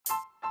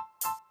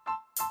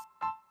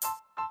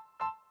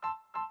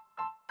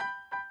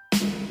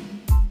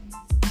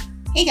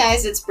Hey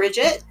guys, it's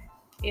Bridget.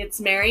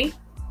 It's Mary.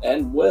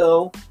 And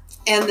Will.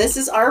 And this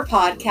is our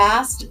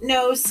podcast,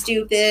 No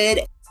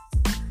Stupid.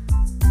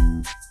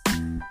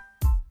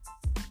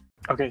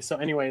 Okay, so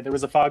anyway, there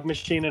was a fog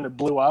machine and it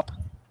blew up.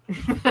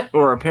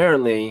 Or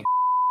apparently,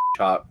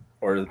 shop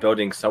or the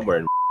building somewhere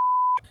in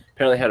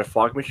apparently had a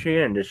fog machine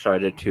and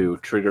decided to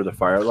trigger the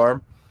fire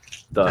alarm,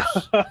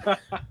 thus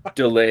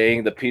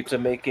delaying the pizza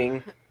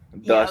making,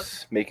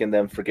 thus making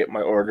them forget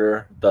my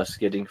order, thus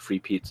getting free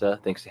pizza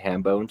thanks to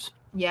Ham Bones.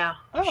 Yeah.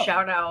 Oh.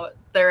 Shout out.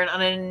 They're an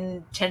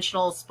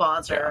unintentional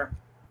sponsor.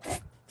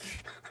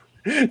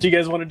 Do you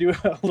guys want to do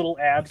a little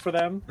ad for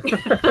them?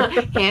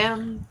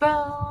 Ham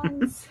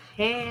bones.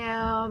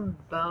 Ham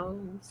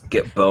bones.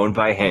 Get boned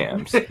by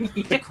hams.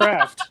 The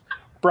craft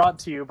brought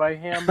to you by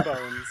Ham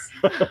Bones.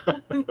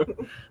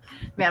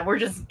 Man, we're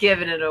just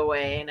giving it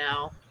away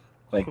now.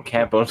 Like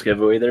Ham Bones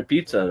give away their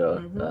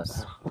pizza to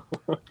us.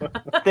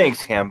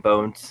 Thanks, Ham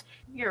Bones.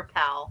 You're a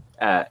pal.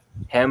 At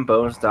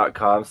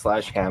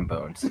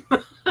hambones.com/hambones.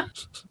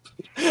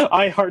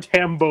 I heart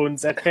Ham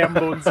Bones at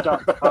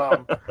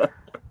hambones.com.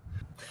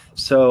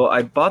 So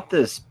I bought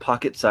this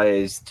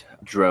pocket-sized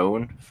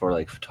drone for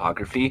like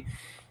photography,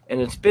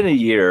 and it's been a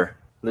year,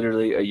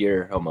 literally a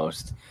year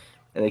almost,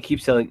 and they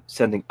keep sending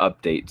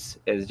updates,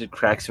 and it just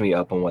cracks me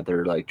up on what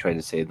they're like trying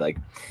to say, like,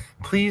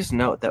 please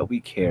note that we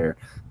care.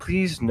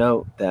 Please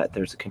note that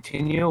there's a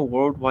continual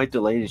worldwide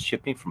delay in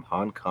shipping from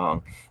Hong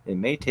Kong. It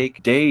may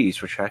take days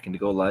for tracking to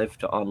go live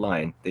to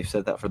online. They've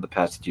said that for the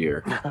past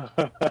year.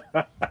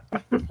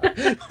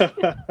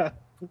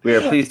 We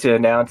are pleased to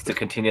announce to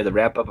continue the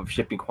ramp up of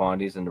shipping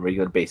quantities on a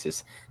regular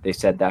basis. They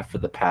said that for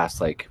the past,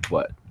 like,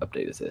 what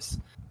update is this?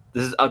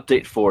 This is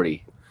update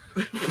 40.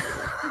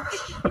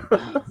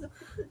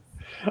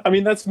 I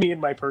mean, that's me in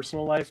my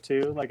personal life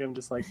too. Like, I'm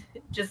just like,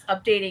 Just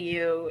updating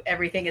you.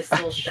 Everything is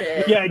still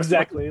shit. yeah,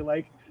 exactly.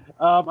 Like,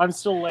 I'm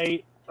still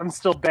late. I'm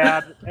still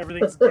bad.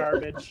 Everything's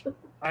garbage.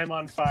 I'm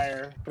on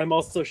fire. I'm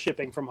also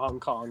shipping from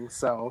Hong Kong,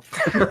 so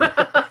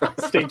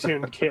stay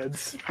tuned,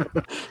 kids.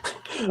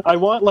 I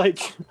want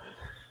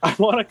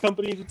a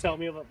company to tell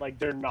me that, like,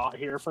 they're not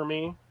here for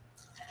me.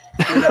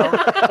 You know,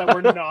 that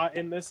we're not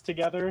in this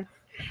together.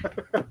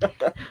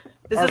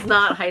 This is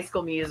not High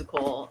School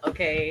Musical,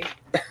 okay?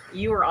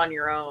 You are on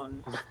your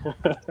own.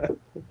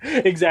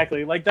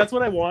 Exactly. Like, that's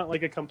what I want,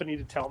 like, a company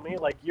to tell me.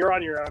 Like, you're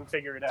on your own,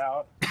 figure it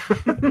out.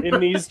 In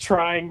these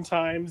trying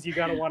times, you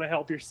gotta want to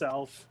help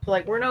yourself.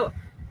 Like, we're not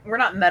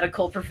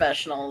medical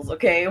professionals,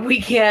 okay?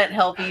 We can't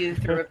help you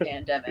through a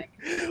pandemic.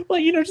 Well,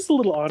 you know, just a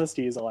little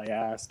honesty is all I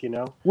ask, you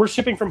know? We're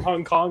shipping from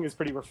Hong Kong is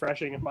pretty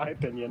refreshing, in my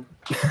opinion.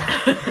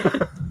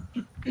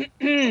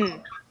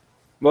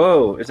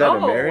 Whoa, is that a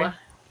Mary?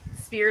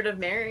 Spirit of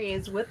Mary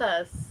is with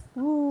us.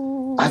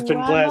 Ooh, I've been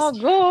blessed.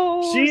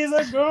 She's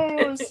a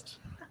ghost!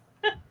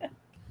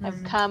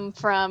 I've come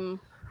from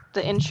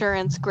the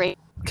insurance great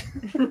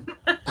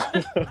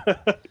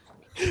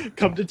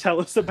Come to tell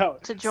us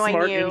about to join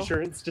smart you.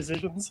 insurance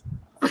decisions.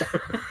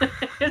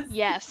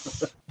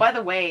 Yes. By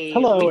the way,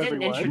 Hello, we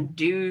didn't everyone.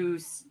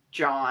 introduce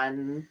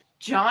John.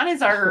 John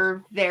is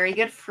our very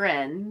good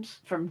friend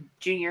from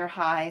junior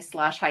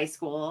high/high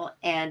school,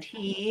 and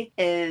he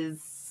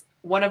is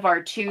one of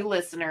our 2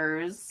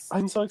 listeners.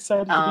 I'm so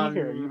excited to be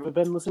here. You've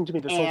been listening to me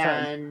this whole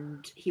time.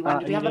 And he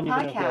wanted to and have a you didn't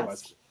even know who I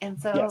was. podcast. And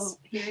so Yes.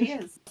 here he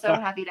is. So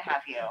happy to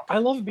have you. I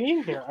love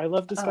being here. I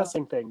love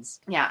discussing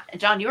things. Yeah.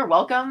 And John, you are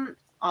welcome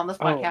on this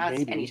podcast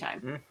maybe.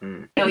 anytime.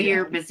 Mm-hmm. I know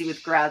you're busy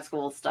with grad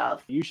school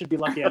stuff. You should be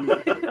lucky I'm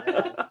not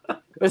here.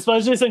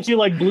 Especially since you,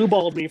 like,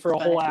 blue-balled me for a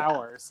whole Yeah.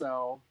 hour,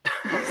 so...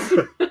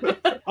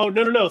 Oh,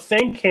 no.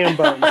 Thank Ham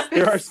Bones.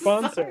 They're our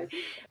sponsor.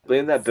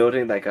 Blame that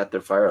building that got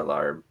their fire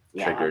alarm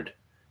triggered.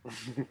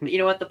 But you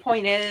know what the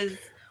point is?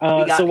 We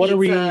got so what pizza, are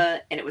we...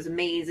 and it was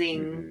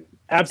amazing.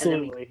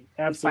 Absolutely.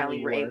 We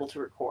finally were able to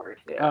record.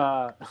 Yeah.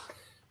 to...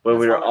 But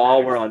we That's were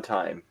all that all matters. on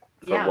time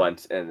for Yeah.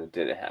 once, and it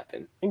didn't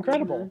happen.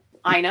 Incredible.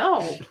 I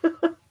know.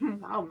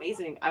 Wow,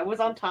 amazing. I was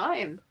on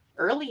time.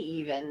 Early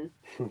even.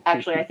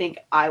 Actually, I think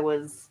I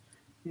was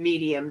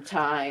medium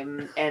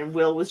time, and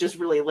Will was just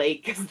really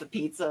late because of the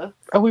pizza.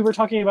 Oh, we were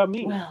talking about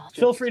me. Well,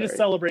 Feel free to sorry.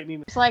 celebrate me.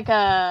 It's like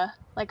a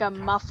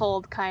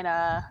muffled kind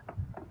of,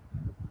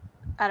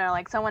 I don't know,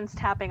 like someone's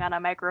tapping on a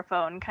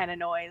microphone kind of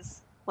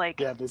noise. Like,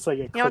 Yeah, it's like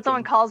a you know when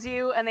someone clicking. calls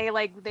you and they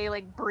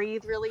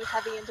breathe really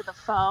heavy into the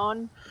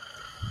phone?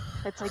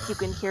 It's like you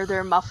can hear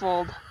their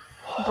muffled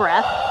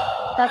breath.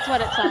 That's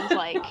what it sounds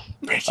like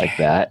Like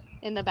that.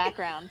 in the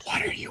background.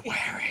 What are you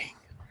wearing?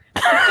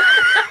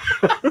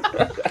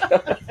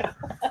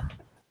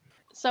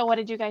 So what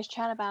did you guys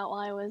chat about while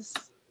I was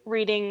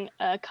reading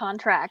a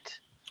contract?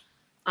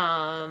 We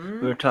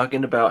were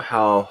talking about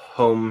how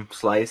home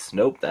slice.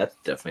 Nope, that's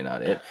definitely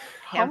not it.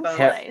 Ham Home bones.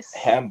 slice.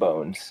 Ham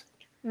Bones.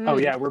 Oh,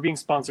 yeah, we're being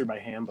sponsored by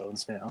Ham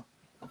Bones now.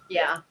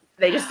 Yeah.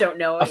 They just don't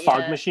know it A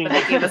fog yet, machine? but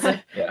they gave us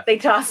Yeah. they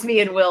tossed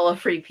me and Will a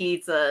free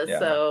pizza, Yeah.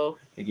 so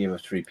He gave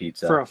us free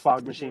pizza. For a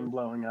fog machine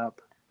blowing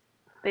up.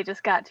 They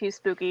just got too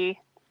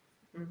spooky.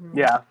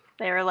 Yeah.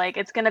 They were like,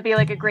 it's going to be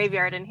like a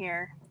graveyard in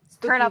here.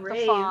 Spooky Turn up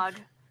rave. the fog.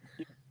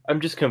 I'm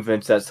just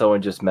convinced that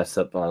someone just messed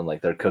up on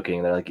like their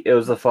cooking. They're like, it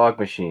was the fog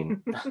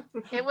machine.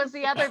 It was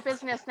the other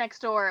business next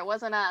door. It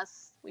wasn't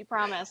us. We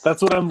promise.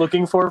 That's what I'm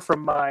looking for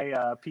from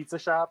my pizza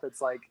shop.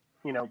 It's like,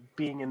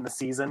 being in the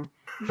season.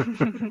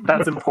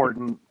 That's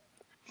important.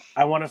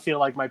 I want to feel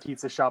like my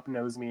pizza shop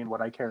knows me and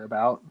what I care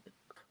about.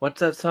 What's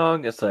that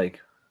song? It's like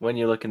when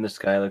you look in the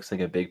sky, it looks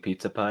like a big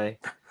pizza pie.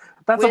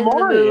 That's when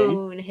Amore. the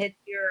moon hits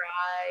your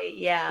eye,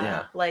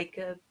 Yeah. like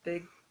a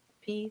big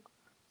piece.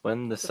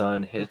 When the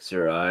sun hits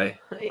your eye,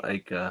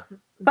 like a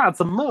That's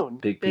a moon.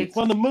 big Big- pizza.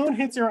 When the moon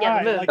hits your Yeah,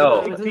 eye, the moon. like Oh.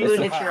 a big When the piece moon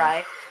of hits your pie.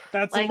 eye.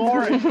 That's Like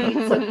Amore.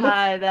 pizza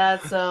pie,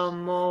 that's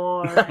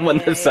Amore. When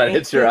the sun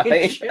hits your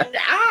eye.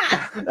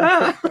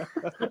 Ah!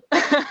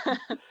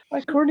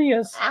 My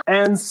corneas.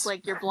 And It's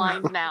like you're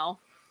blind now.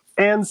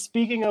 and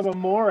speaking of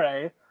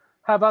Amore,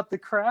 how about the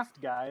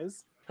Craft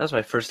guys? That was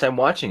my first time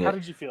watching How it.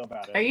 did you feel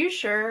about it? Are you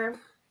sure?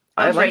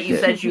 I That's right. liked You it.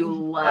 said you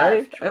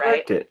left, I right?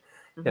 liked it.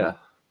 Yeah.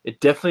 It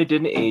definitely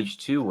didn't age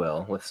too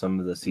well with some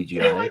of the CGI.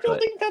 No, I don't but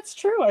think that's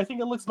true. I think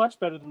it looks much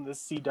better than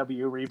this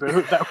CW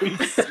reboot that we've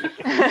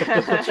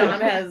seen. John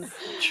has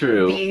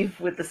true. beef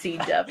with the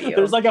CW.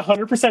 There's like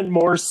 100%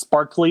 more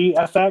sparkly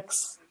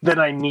effects than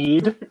I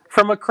need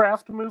from a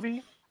Craft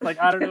movie. Like,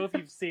 I don't know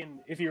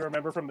if you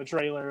remember from the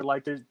trailer,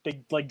 like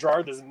they like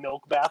draw this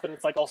milk bath and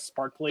it's like all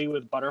sparkly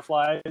with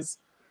butterflies.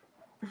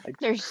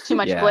 There's too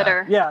much Yeah.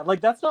 glitter. Yeah, like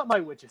that's not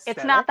my witch aesthetic.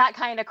 It's not that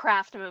kind of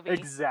craft movie.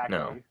 Exactly.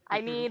 No. I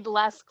need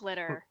less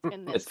glitter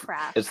in this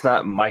craft. It's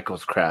not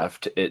Michael's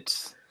craft.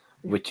 It's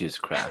Witch's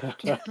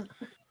craft.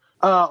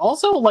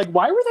 Also, like,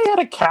 why were they at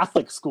a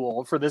Catholic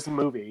school for this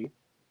movie?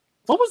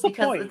 What was the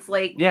because point? it's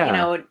like,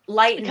 Yeah.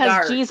 light and Because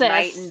dark, Jesus.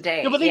 night and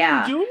day. Yeah, but they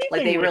didn't do anything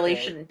like they with really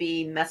it. shouldn't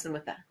be messing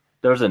with that.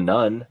 There was a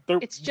nun. There,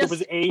 It's there just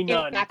was a in the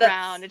nun.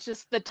 background. It's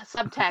just the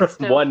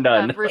subtext of, One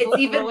nun. of It's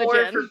even more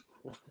religion.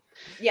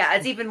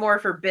 it's even more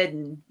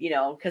forbidden,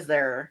 because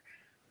they're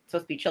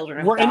supposed to be children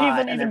of Were God any of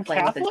them and they're even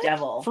playing Catholic? with the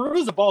devil.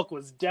 Feruza Balk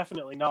was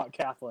definitely not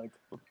Catholic.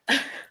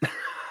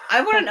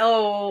 I want to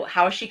know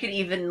how she could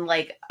even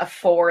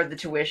afford the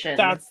tuition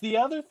That's the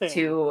other thing.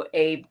 to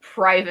a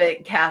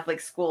private Catholic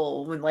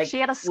school when She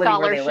had a living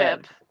where they scholarship.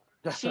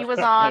 lived. She was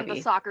on Maybe.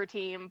 the soccer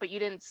team, but you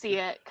didn't see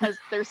it because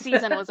their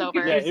season was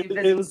over. Yeah, Busy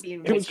it was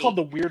being it was witchy. called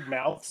the Weird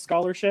Mouth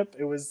Scholarship.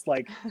 It was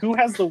like, who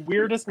has the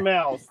weirdest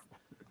mouth?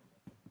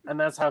 And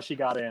that's how she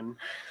got in.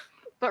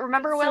 But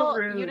remember, So Will,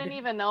 rude. you didn't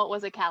even know it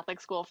was a Catholic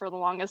school for the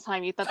longest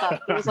time. You thought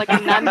that it was like a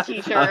nun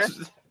teacher,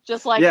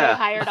 just like Yeah. they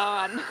hired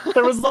on.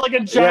 There was like a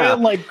giant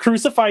like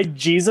crucified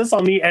Jesus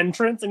on the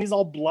entrance and he's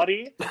all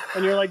bloody.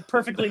 And you're like,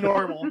 perfectly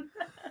normal.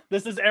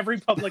 This is every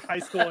public high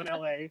school in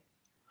LA.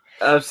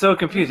 I was so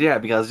confused. Yeah,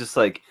 because I was just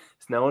like,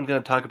 is no one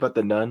going to talk about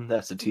the nun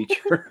that's the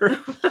teacher?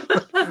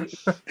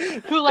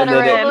 Who let And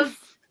her then in? it-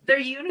 Their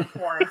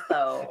uniforms,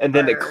 though. and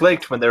then it are-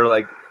 clicked when they were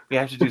like, we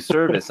have to do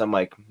service. I'm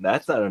like,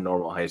 that's not a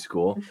normal high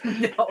school.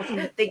 No,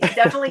 they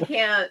definitely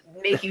can't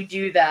make you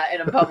do that in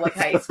a public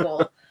high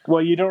school.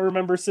 Well, you don't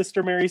remember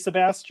Sister Mary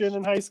Sebastian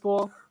in high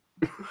school?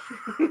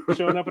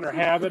 Showing up in her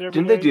habit every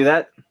Didn't they day? do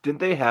that? Didn't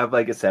they have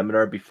like a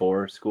seminar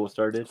before school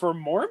started? For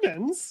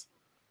Mormons?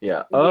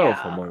 Yeah. Oh, Yeah.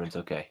 for Mormons.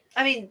 Okay.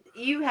 I mean,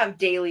 you have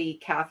daily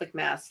Catholic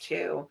mass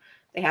too.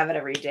 They have it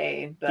every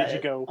day, but Did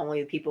you go?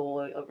 only the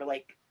people over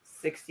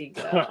 60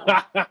 go.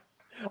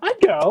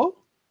 I'd go.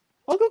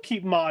 I'll go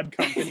keep Maud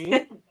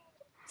company.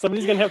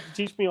 Somebody's going to have to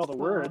teach me all the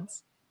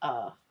words.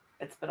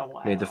 It's been a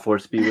while. May the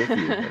force be with you,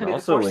 May and the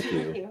also force with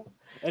be you.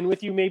 And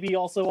with you maybe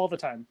also all the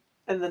time.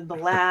 And then the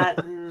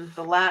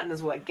Latin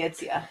is what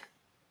gets you.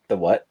 The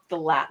what? The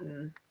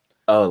Latin.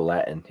 Oh,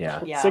 Latin.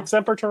 Yeah. Yeah. Sic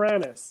Semper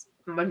Tyrannis.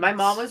 When my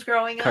mom was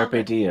growing up,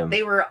 Carpe diem.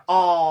 they were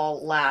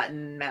all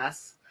Latin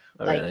mass.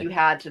 Oh, Like really? you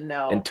had to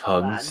know. And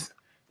tongues. Latin.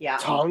 Yeah.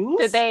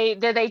 Tongues?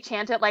 Did they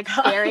chant it like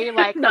scary,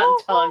 like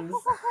Not tongues.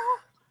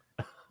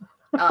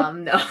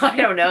 No, I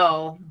don't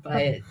know,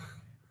 but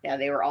yeah,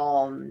 they were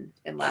all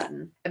in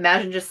Latin.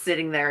 Imagine just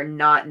sitting there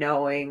not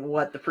knowing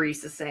what the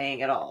priest is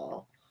saying at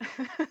all.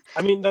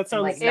 I mean, that And,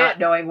 sounds, not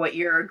knowing what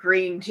you're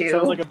agreeing to.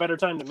 sounds like a better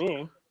time to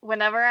me.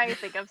 Whenever I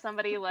think of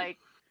somebody I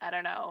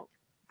don't know,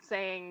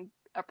 saying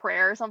a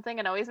prayer or something,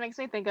 it always makes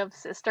me think of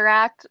Sister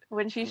Act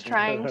when she's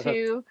trying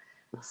to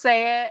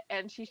say it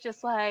and she's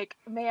just like,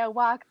 may I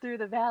walk through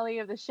the valley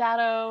of the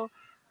shadow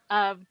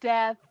of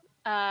death,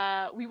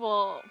 we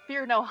will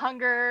fear no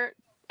hunger,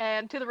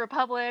 and to the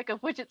republic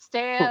of which it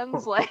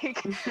stands.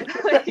 like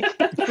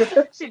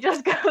she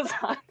just goes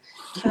on,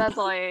 and that's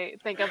all I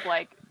think of.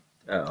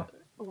 Oh.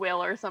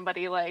 Will or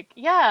somebody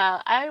yeah,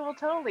 I will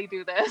totally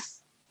do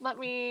this. Let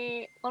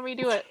me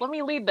do it. Let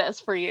me lead this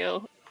for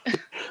you.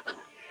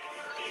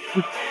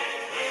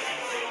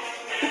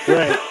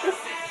 Right.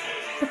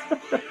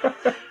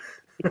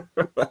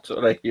 That's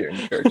what I hear in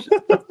church.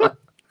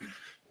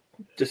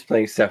 Just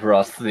playing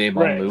Sephiroth's theme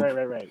on Right,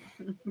 loop. right.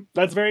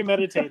 That's very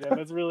meditative.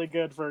 That's really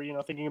good for,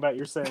 thinking about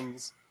your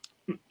sins.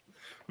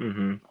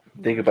 Mm-hmm.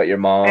 Think about your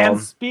mom. And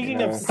speaking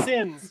you of know.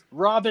 sins,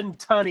 Robin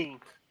Tunney.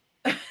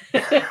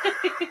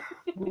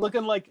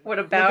 Looking like What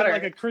about her?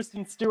 like a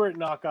Kristen Stewart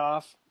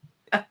knockoff.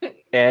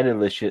 And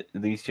Alicia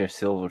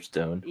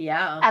Silverstone.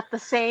 Yeah. At the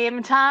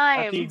same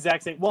time. At the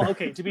exact same. Well,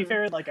 okay. To be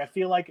fair, like I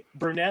feel like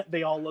brunette,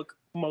 they all look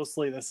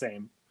mostly the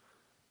same.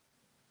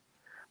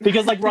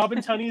 Because like Robin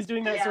Tunney is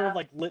doing that sort of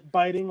like lip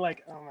biting,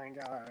 like oh my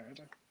god,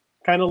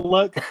 kind of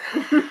look.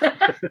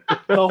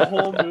 The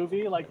whole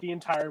movie, like the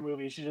entire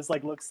movie, she just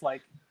like looks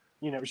like,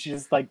 she's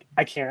just like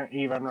I can't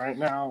even right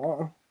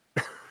now.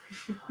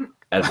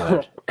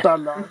 Edward.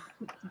 Bella.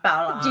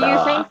 Do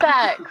you think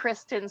that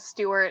Kristen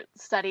Stewart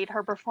studied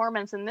her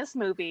performance in this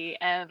movie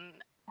and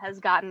has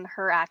gotten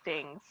her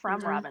acting from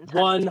Robin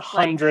Tunney?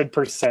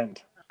 100%.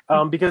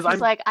 Because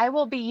she's like, I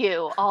will be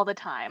you all the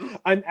time.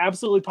 I'm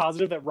absolutely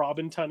positive that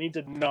Robin Tunney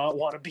did not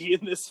want to be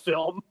in this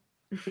film.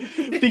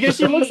 Because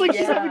she looks like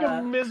she's having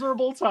a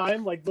miserable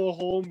time like the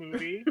whole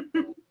movie.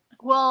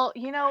 Well,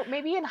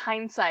 maybe in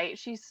hindsight,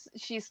 she's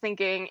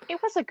thinking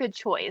it was a good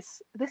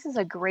choice. This is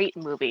a great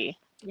movie.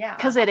 Yeah.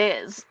 Because it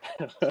is.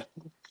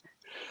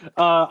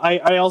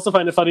 I also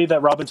find it funny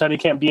that Robin Tunney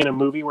can't be in a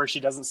movie where she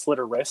doesn't slit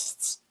her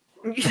wrists.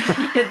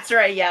 That's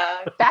right, yeah.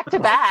 Back to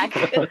back.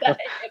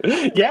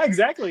 Yeah,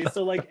 exactly.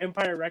 So like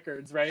Empire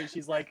Records, right?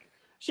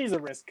 She's a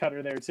wrist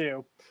cutter there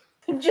too.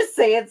 Just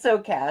say it so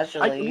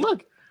casually.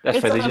 Look, That's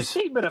it's fine. a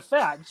statement of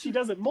fact. She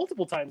does it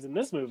multiple times in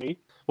this movie.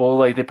 Well,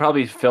 like they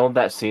probably filmed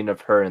that scene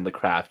of her in the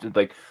craft. It's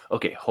like,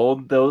 okay,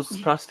 hold those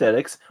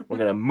prosthetics. We're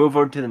gonna move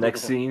over to the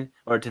next scene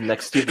or to the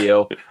next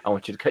studio. I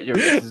want you to cut your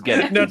wrists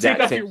again. No, The exact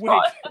take off same your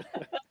wig.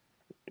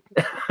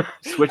 spot.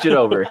 Switch it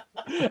over.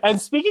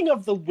 And speaking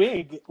of the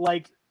wig,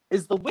 like,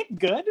 is the wig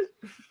good?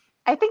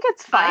 I think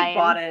it's fine. I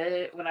bought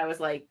it when I was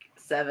like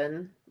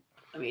 7.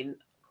 I mean,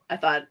 I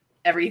thought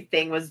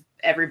everything was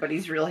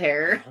everybody's real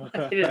hair.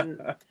 I didn't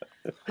know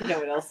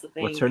what else to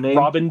think. What's her name?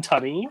 Robin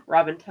Tunney.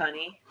 Robin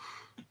Tunney.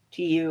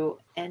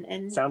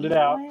 Tunnn. Sound it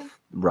out.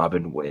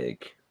 Robin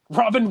Wig.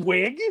 Robin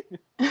Wig?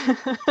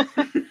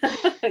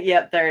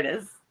 Yep, there it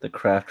is. The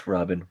Kraft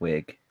Robin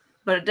Wig.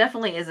 But it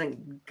definitely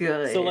isn't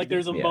good. So like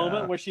there's a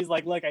moment where she's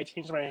like, look, I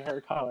changed my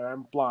hair color.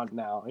 I'm blonde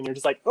now. And you're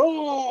just like,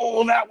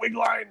 oh, that wig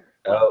line.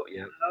 Oh,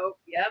 yeah. Oh,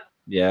 yep.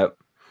 Yep.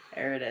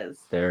 There it is.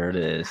 There it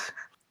is.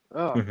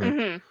 Oh. Mhm.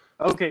 Mm-hmm.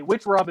 Okay,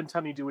 which Robin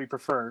Tunney do we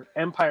prefer?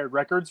 Empire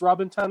Records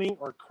Robin Tunney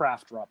or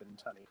Kraft Robin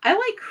Tunney? I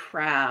like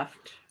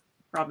Kraft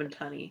Robin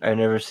Tunney. I've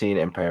never seen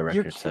Empire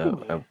You're Records, kidding so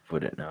me. I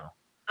wouldn't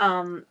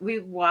know. We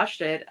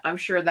watched it. I'm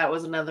sure that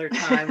was another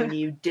time when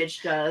you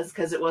ditched us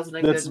because it wasn't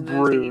a That's good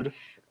movie. rude.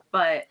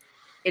 But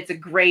it's a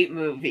great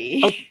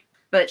movie. Oh.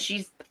 But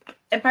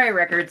Empire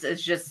Records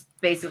is just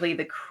basically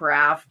the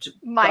Kraft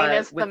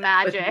Minus but the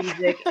magic. with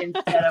music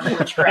instead of And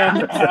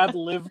witchcraft. add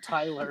Liv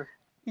Tyler.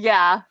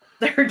 Yeah.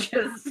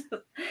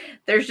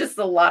 There's just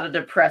a lot of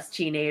depressed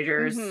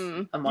teenagers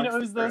Mhm. amongst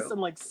Is the this group.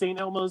 and like St.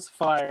 Elmo's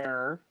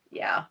Fire,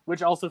 Yeah.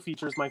 which also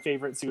features my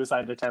favorite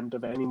suicide attempt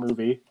of any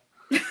movie.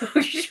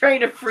 You're trying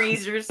to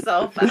freeze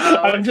yourself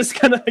out. I'm just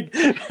gonna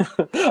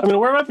I'm gonna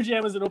wear my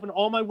pajamas and open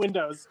all my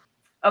windows.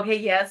 Okay,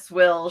 yes,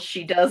 Will.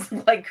 She does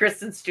like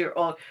Kristen Stewart.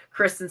 Well,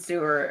 Kristen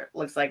Stewart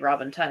looks like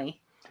Robin Tunney.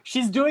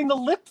 She's doing the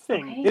lip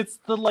thing. Okay. It's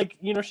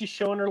the she's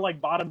showing her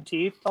like bottom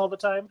teeth all the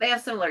time. They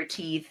have similar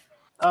teeth.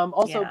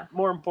 Also, Yeah.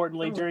 more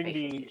importantly, Similar during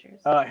facial the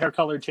features. hair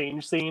color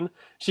change scene,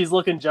 she's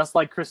looking just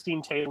like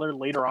Christine Taylor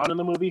later on in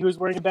the movie, who's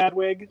wearing a bad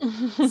wig.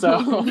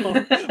 So,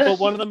 but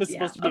one of them is Yeah,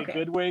 supposed to be okay. a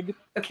good wig.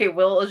 Okay,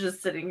 Will is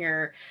just sitting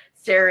here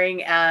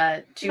staring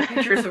at 2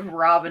 pictures of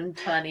Robin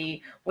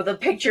Tunney with a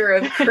picture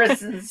of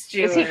Kristen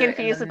Stewart. Is he in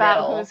confused the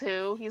about middle. who's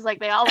who? He's like,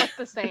 they all look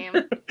the same.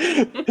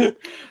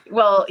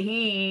 Well,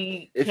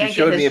 he If can't you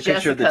showed get me a his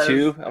picture of the Jessicas.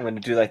 two, I'm going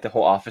to do like the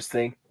whole office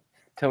thing.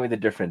 Tell me the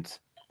difference.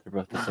 They're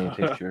both the same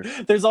picture.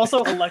 There's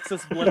also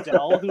Alexis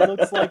Bledel, who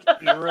looks like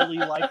eerily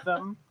like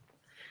them.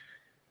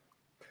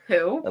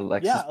 Who?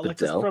 Alexis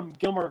Alexis Bledel. from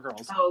Gilmore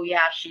Girls. Oh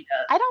yeah, she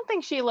does. I don't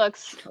think she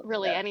looks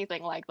really Yeah.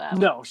 anything like them.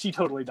 No, she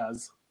totally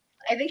does.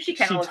 I think she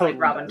kind She of looks totally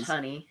like Robin does.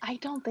 Tunney. I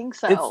don't think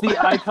so. It's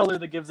the eye color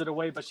that gives it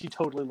away, but she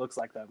totally looks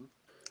like them.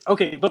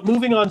 Okay, but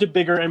moving on to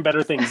bigger and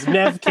better things.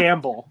 Nev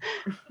Campbell.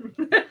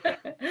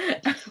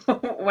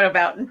 What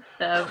about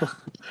Nev?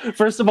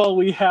 First of all,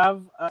 we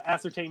have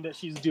ascertained that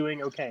she's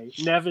doing okay.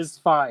 Nev is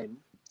fine.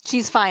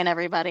 She's fine,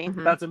 everybody.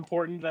 That's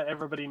important that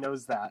everybody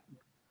knows that.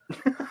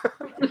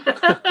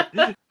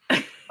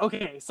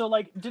 Okay, so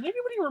did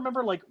anybody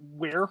remember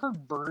where her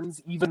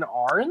burns even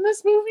are in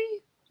this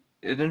movie?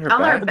 Isn't her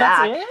On her back? That's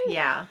back, it?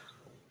 yeah.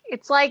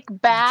 It's like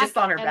back, Just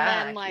on her and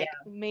back, then yeah.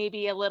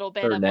 maybe a little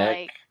bit Her of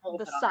neck. Hold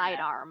the it on her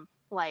sidearm.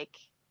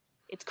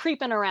 It's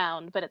creeping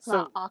around, but it's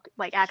So- not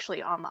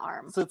actually on the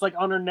arm. So it's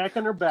on her neck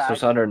and her back. So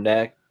it's on her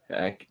neck.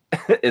 Back.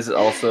 Is it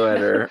also at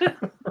her?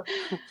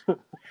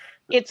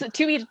 It's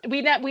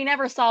we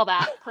never saw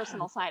that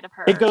personal side of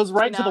her. It goes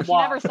right to the She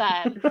wall. never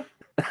said.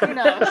 Who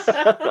knows?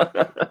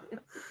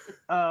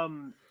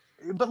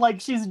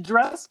 But she's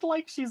dressed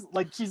like she's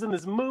in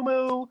this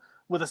muumuu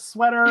with a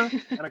sweater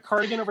and a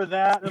cardigan over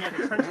that and like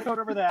a trench coat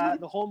over that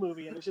the whole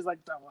movie, and then she's like,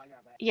 "Oh, I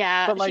got that."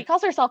 Yeah, But, like, she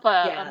calls herself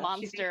a yeah,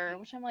 monster,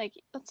 which I'm like,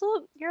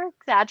 you're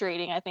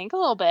exaggerating, I think, a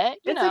little bit.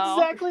 You It's know.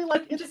 exactly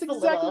like Just a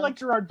little.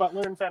 Gerard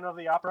Butler in Phantom of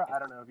the Opera. I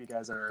don't know if you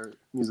guys are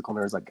musical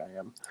nerds like I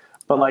am,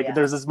 but Oh, like yeah.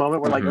 there's this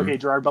moment where like, Mhm. okay,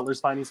 Gerard Butler's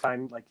fine, he's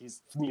fine, like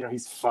he's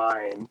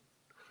fine.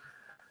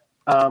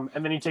 And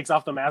then he takes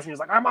off the mask and he's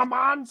like, "I'm a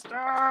monster,"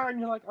 and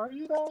you're like, "Are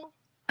you though?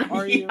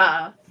 Are you?"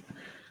 Yeah.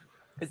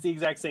 It's the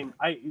exact same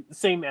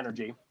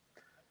energy.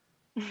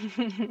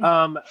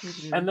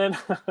 Mhm. And then,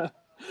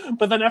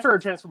 but then after her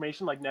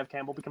transformation, like Nev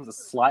Campbell becomes a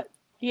slut.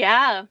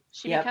 Yeah,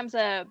 she Yep. becomes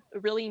a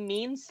really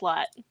mean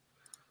slut.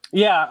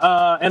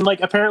 Yeah, and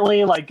like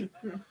apparently, like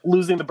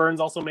losing the burns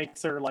also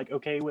makes her like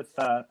okay with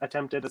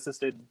attempted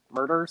assisted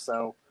murder.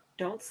 So,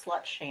 Don't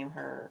slut shame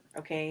her,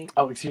 okay?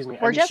 oh, excuse me.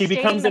 We're just she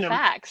becomes stating the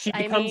facts. She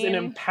I becomes an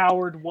mean,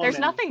 empowered woman. There's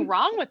nothing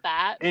wrong with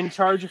that. in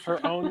charge of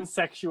her own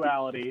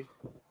sexuality.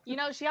 You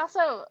know, she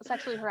also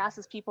sexually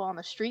harasses people on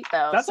the street,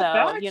 though. That's so a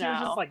fact. you She was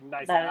know, just like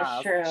nice That enough.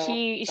 is true.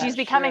 she's That's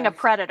becoming true. a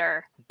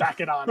predator.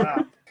 Back it on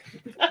up.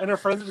 And her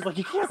friends are just like,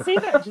 "You can't say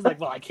that." And she's like,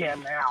 "Well, I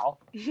can now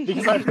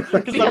because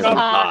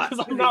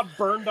I'm not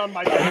burned on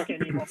my back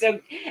anymore." So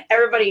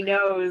everybody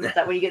knows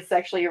that when you get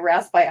sexually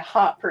harassed by a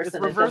hot It's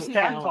person, reverse it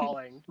doesn't count.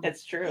 catcalling.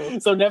 It's true.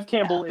 So Nev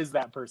Campbell is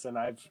that person.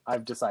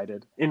 I've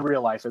decided in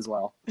real life as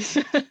well.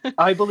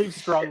 I believe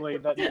strongly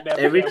that Nev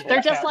Every- Campbell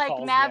They're just like,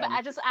 catcalls Nev, men.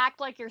 I just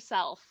act like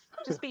yourself.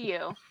 Just be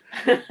you.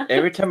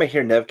 Every time I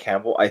hear Nev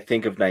Campbell, I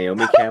think of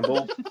Naomi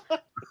Campbell.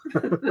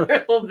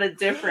 They're a little bit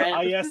different.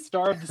 Ah, yes,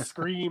 star of the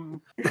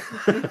Scream.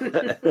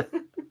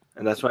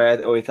 And that's why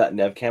I always thought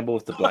Nev Campbell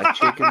was the black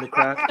chick in the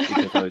craft,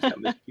 because I always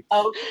got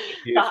Oh,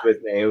 confused with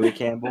Naomi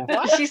Campbell.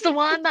 She's the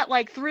one that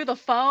like threw the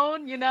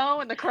phone, you know,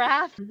 in the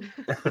craft.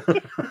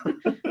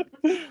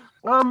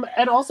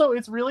 And also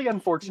it's really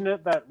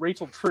unfortunate that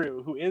Rachel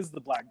True, who is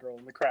the black girl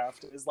in the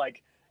craft, is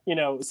like, you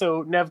know,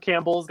 so Nev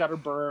Campbell's got her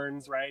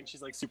burns, right? And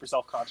she's like super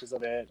self-conscious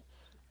of it.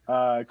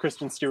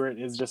 Kristen Stewart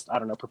is just, I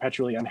don't know,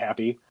 perpetually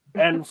unhappy.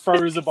 And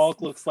Fairuza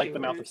Balk looks like the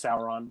mouth of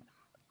Sauron.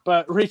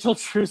 But Rachel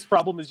True's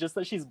problem is just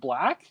that she's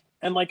black.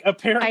 And like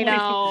apparently I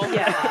know.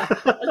 yeah.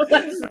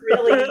 That's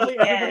really apparently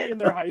everybody it. in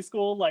their high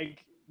school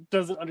like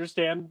doesn't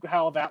understand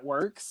how that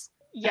works.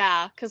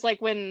 Yeah, because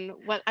like when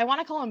I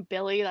want to call him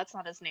Billy, that's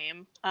not his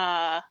name.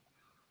 No,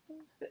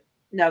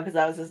 because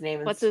that was his name.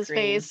 In What's his Scream.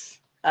 face?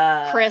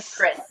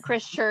 Chris.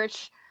 Chris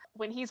Church.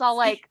 When he's all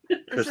like, this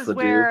Chris is Ledoux.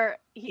 where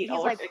he's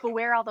Ulrich. like,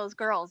 beware all those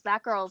girls.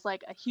 That girl's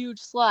like a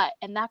huge slut,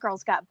 and that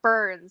girl's got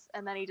burns.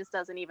 And then he just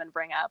doesn't even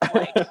bring up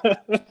like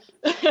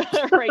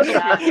Rachel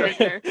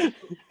character.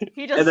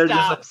 He just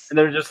stops.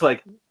 they're just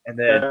like, and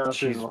then Yeah,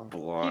 she's she's-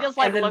 blonde. He just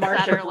like And then looks at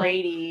Marcia her like,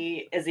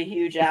 Brady is a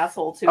huge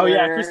asshole to Oh her.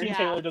 yeah, Christine Yeah.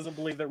 Taylor doesn't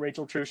believe that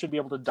Rachel True should be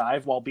able to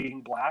dive while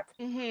being black.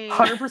 mhm.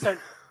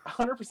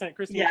 100%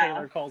 Christine Yeah.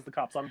 Taylor calls the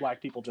cops on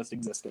black people just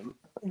existing.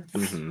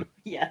 Mhm.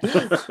 Yes.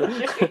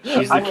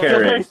 She's I a feel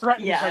very Karen.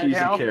 threatened Yeah. right She's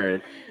now. a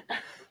Karen.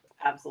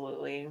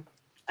 Absolutely.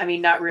 I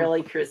mean, not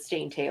really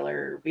Christine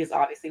Taylor, because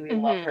obviously we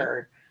love Mhm.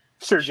 her,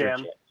 Sure,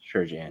 Jan.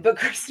 Sure, Jan. but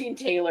Christine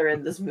Taylor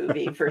in this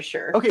movie for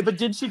sure. Okay, but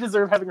did she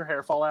deserve having her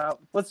hair fall out?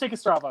 Let's take a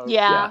straw vote.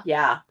 Yeah.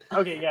 Yeah.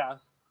 Okay, yeah.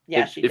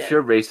 Yeah, if, she if did.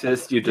 you're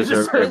racist, you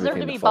deserve deserve You everything deserve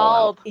to be fall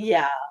out. bald.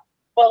 Yeah.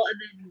 Well,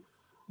 and then,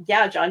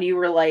 yeah, John, you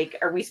were like,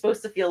 are we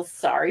supposed to feel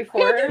sorry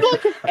for her?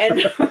 And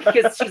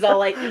because she's all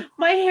like,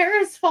 my hair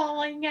is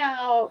falling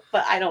out.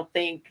 But I don't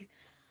think,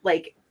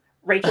 like,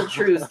 Rachel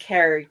True's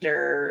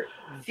character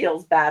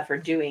feels bad for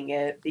doing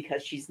it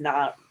because she's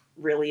not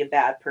really a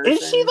bad person.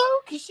 Is she though?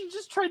 Because she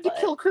just tried to But-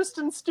 kill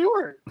Kristen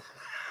Stewart,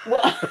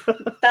 Well,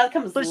 that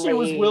comes but later. she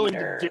was willing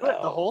to do it the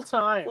though. whole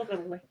time. A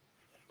little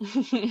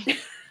bit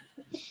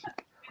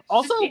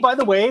Also, by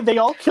the way, they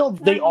all killed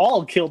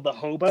the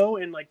hobo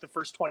in like the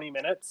first 20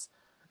 minutes,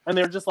 and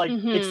they're just like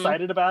Mhm.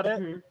 excited about it.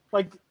 Mhm.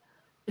 Like,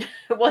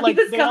 Well, Like,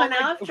 he was they all, coming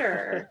like- after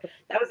her.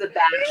 That was a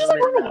bad he's just like,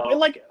 moment, "Oh," though. and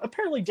like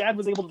apparently Dad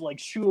was able to like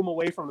shoo him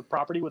away from the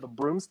property with a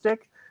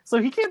broomstick, so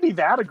he can't be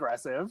that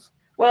aggressive.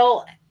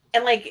 Well,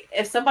 and like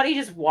if somebody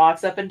just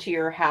walks up into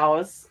your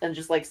house and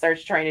just like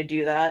starts trying to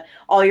do that,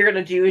 all you're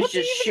gonna do is What's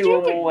he just even shoo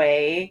him doing?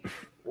 away.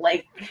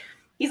 Like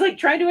he's like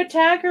trying to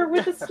attack her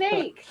with a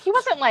snake. He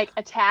wasn't like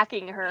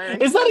attacking her.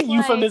 Is that a He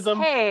was like, euphemism?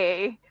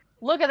 Hey,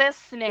 look at this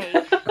snake.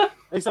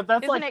 Except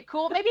that's Isn't like it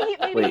cool? Maybe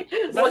Wait,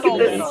 Look all at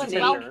men this on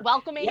snake. Tinder.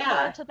 welcoming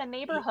Yeah. her to the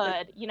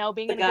neighborhood. You know,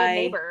 being The a guy-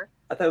 good neighbor.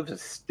 I thought it was a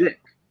stick.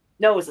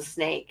 No, it was a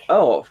snake.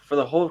 Oh, for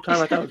the whole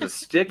time I thought it was a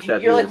stick.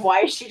 That You're he like, was- why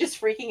is she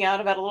just freaking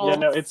out about a little? yeah,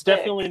 no, it's stick?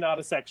 definitely not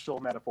a sexual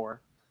metaphor.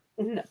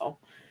 No.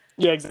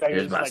 Yeah, exactly.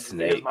 Here's It's my like,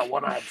 snake. Here's my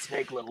one-eyed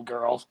snake, little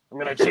girl. I'm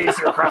gonna chase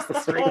you across the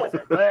street with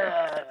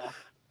it.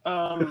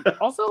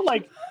 Also,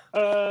 like,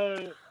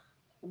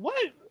 what?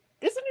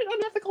 Isn't it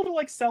unethical to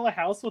like sell a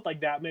house with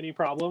like that many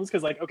problems?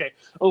 Because like, okay,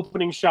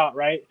 opening shot,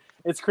 right?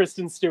 It's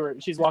Kristen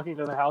Stewart. She's walking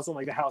to the house, and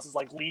like the house is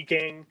like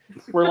leaking.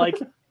 We're like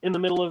in the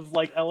middle of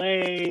like LA.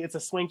 It's a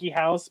swanky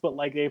house, but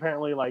like they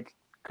apparently like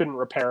couldn't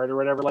repair it or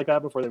whatever like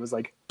that before it was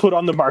like put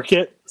on the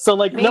market. So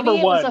like Maybe number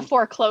it one, was a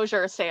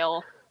foreclosure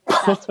sale.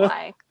 That's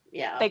why.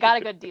 Yeah. They got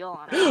a good deal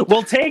on it.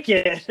 We'll take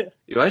it.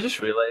 You know, I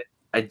just realized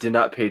I did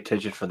not pay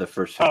attention for the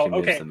first 15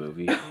 minutes okay. of the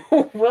movie.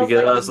 Will's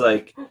Because I was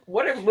like,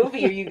 what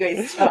movie are you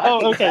guys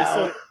talking Oh, okay.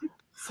 about?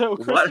 So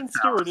What Kristen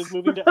Stewart is house?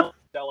 moving to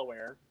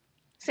Delaware.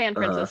 San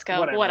Francisco,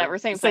 Whatever. whatever,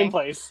 same thing.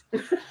 place.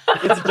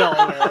 It's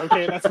Delaware.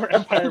 Okay, that's where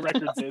Empire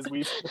Records is.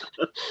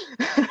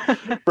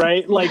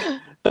 Right? Like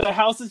the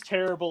house is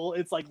terrible.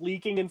 It's like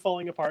leaking and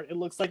falling apart. It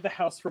looks like the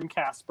house from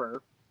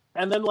Casper.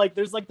 And then like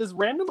there's like this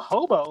random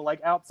hobo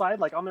like outside,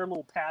 like on their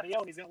little patio,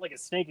 and he's got like a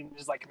snake, and he's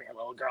just like, "Come here,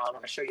 little girl, I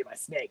want to show you my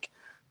snake."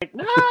 Like,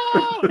 no!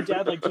 And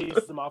Dad like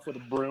chases him off with a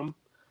broom.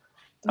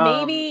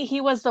 Maybe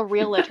he was the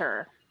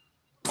realtor.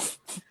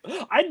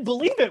 I'd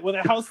believe it with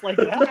a house like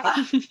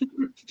that.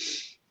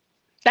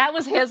 That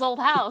was his old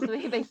house.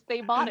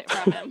 They bought it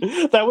from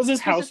him. That was his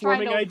He's just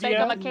trying housewarming to bake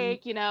him idea. a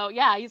cake, you know.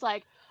 Yeah, he's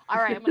like, all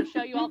right, I'm going to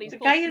show you all these The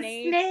cool guy is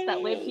snakes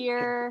that live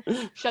here.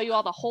 Show you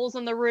all the holes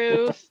in the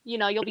roof. You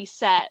know, you'll be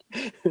set.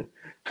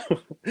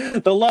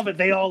 They'll love it.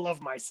 They all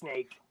love my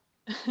snake.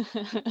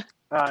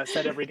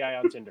 Said every guy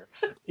on Tinder.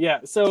 Yeah.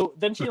 So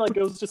then she like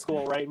goes to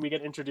school, right? And we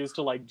get introduced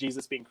to like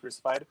Jesus being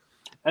crucified,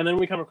 and then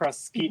we come across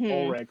Skeet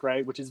Ulrich,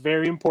 right? Which is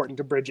very important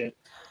to Bridget.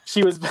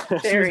 She was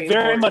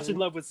very much in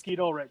love with Skeet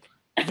Ulrich.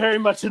 Very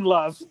much in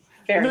love.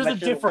 Very And there's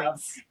much a in love.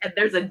 difference. And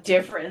there's a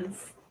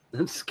difference.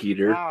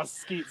 Skeeter. Ah,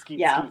 Skeet.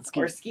 Yeah,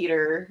 or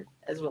Skeeter,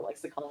 as Will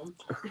likes to call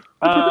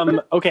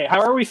him. Okay,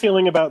 how are we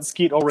feeling about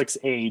Skeet Ulrich's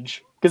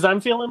age? Because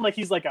I'm feeling like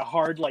he's like a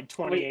hard like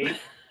 28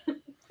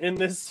 in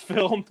this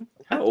film.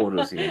 How old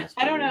was he? In this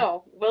I don't movie?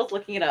 know. Will's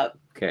looking it up.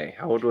 Okay,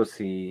 how old was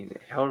he?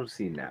 How old is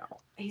he now?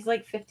 He's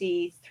like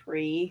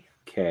 53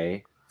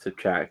 Okay,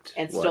 subtract.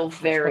 and what? still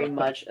very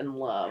much in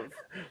love.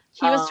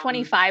 He was Um,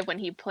 25 when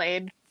he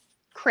played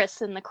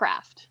Chris in The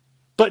Craft.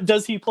 But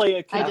does he play a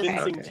I just-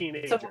 convincing Okay.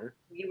 teenager? So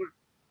you were,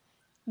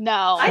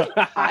 No.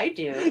 I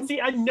do. See,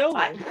 I know.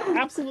 I-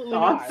 Absolutely Oh,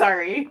 not. I'm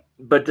sorry.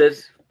 But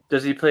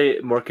does he play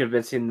more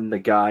convincing than the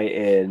guy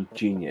in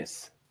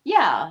Genius?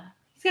 Yeah,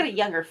 he's got a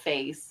younger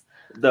face.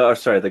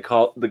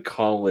 The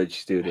college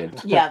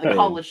student. Yeah, the thing.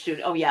 college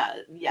student. Oh yeah,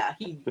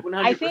 he 100%.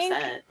 I think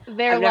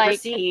they're I've never like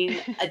seen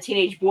a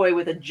teenage boy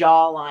with a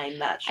jawline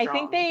that strong. I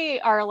think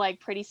they are like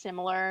pretty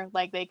similar.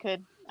 Like they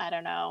could, I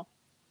don't know.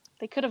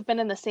 They could have been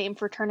in the same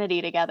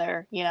fraternity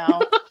together, you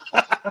know.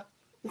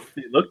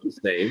 They look the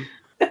same.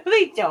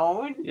 they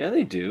don't. Yeah,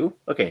 they do.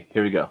 Okay,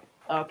 here we go.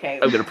 Okay,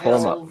 I'm gonna pull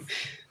 'em up. Will's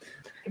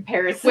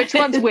Comparison. Which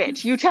one's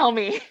which? You tell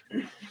me.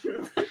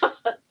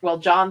 Well,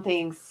 John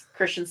thinks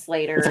Christian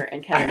Slater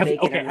and Kevin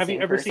Bacon. are the Have you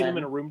same ever person. seen them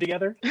in a room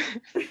together?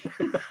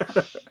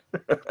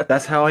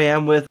 That's how I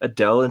am with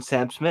Adele and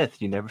Sam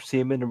Smith. You never see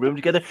them in a room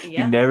together.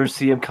 Yeah. You never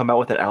see them come out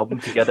with an album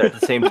together at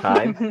the same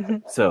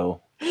time.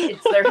 So,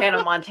 It's their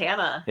Hannah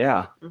Montana.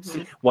 yeah.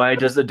 Mhm. Why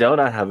does Adele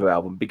not have an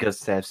album? Because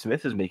Sam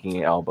Smith is making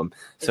an album.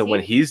 So Is when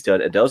he? he's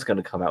done, Adele's going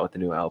to come out with a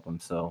new album.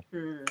 So,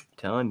 Hmm.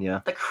 telling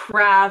you. The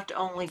Craft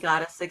only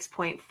got a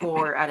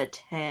 6.4 out of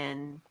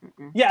 10.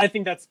 Mm-mm. Yeah, I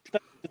think that's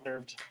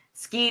deserved.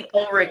 Skeet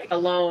Ulrich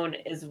alone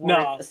is worth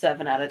No. a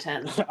 7 out of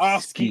 10. Oh,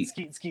 Skeet.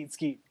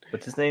 Skeet.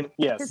 What's his name?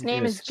 Yes. His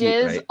name is Skeet,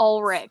 Jizz right?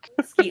 Ulrich.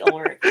 Skeet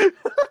Ulrich.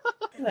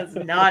 That's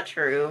not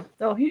true.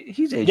 No,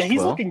 he's aged Yeah, he's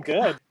well. looking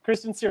good.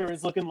 Kristen Stewart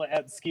is looking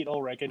at Skeet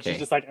Ulrich, and she's Okay.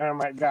 just like, "Oh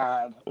my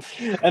god!"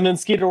 And then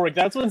Skeet Ulrich.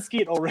 That's when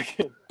Skeet Ulrich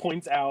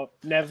points out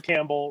Nev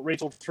Campbell,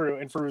 Rachel True,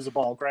 and Fairuza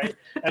Balk, right?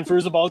 And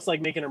Fairuza Balk's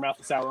like making her mouth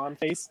a Sauron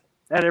face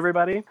at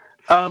everybody.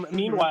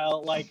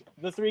 Meanwhile, like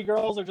the three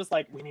girls are just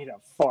like, "We need a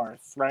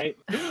fourth," right?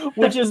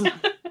 Which is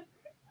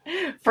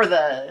For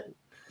the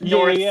Yeah,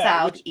 north, yeah,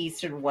 south, which-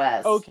 east, and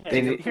west. okay.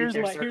 They need- Here's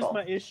Their my circle.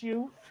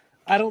 issue.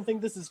 I don't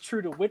think this is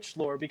true to witch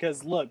lore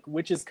because look,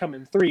 witches come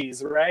in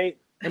threes, right?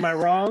 Am I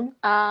wrong?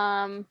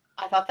 I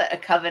thought that a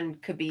coven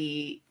could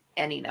be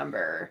any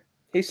number.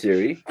 Hey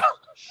Siri.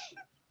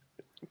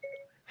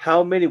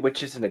 How many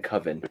witches in a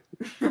coven?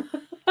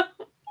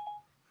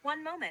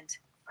 One moment.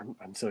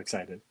 I'm so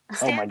excited.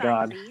 Stand Oh my by,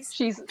 god. please.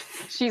 She's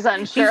These are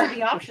unsure.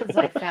 the options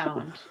I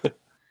found.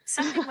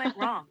 Something went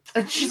wrong.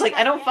 And she's like,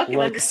 I don't fucking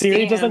Look, understand.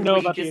 Siri doesn't know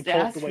what you about the just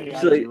occult asked the way me. I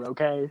She's like- do,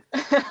 okay?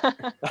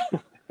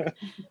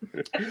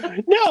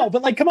 No,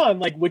 but like, come on,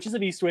 like Witches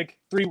of Eastwick,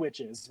 3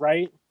 witches,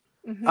 right?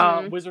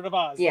 Mhm. Wizard of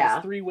Oz, Yeah.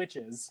 there's 3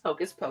 witches.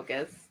 Hocus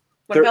Pocus.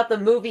 What Thir- about the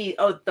movie?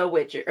 Oh, The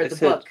Witcher or It the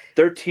said book.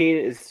 13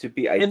 is to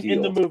be ideal.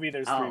 In the movie,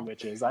 there's 3 Oh.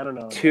 witches. I don't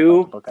know.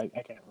 Two- about the book.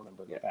 I can't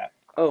remember Yeah. that.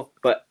 Oh,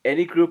 but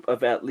any group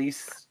of at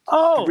least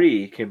Oh,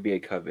 3 can be a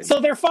coven. so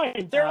they're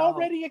fine. They're Oh.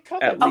 already a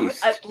coven. At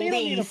least. At They don't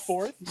need a least.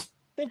 4th.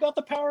 They've got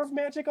the power of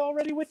magic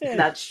already within.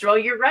 That's true.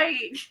 You're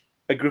right.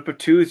 A group of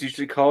 2 is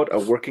usually called a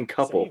working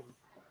couple. Same.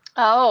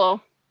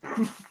 Oh.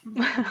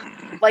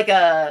 Like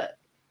a,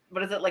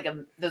 what is it? Like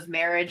those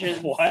marriages.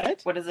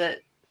 What? What is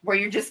it? Where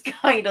you're just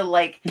kind of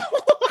like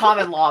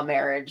common law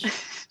marriage.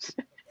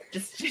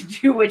 Just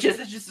 2 witches.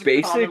 It's just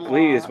common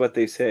Basically, law. is what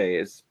they say.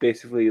 It's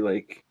basically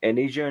like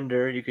any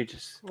gender, you could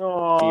just be a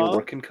Aww,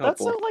 working that's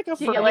couple. not like a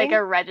Do you get like thing.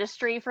 a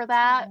registry for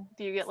that?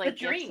 Do you get It's like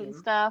the gifts and dream.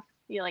 stuff?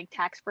 You get like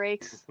tax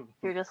breaks?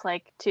 You're just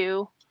like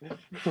 2.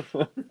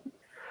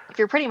 If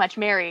you're pretty much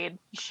married,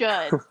 you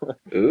should.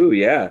 Ooh,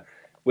 yeah.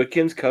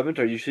 Wiccans' covens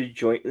are usually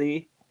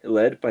jointly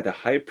led by the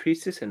high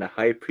priestess and the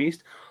high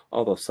priest,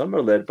 although some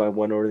are led by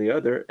one or the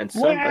other, and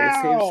some by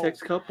the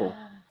same-sex couple.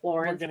 We're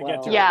Florence gonna get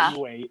to Welch. Yeah. it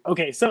anyway.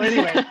 Okay, so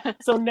anyway,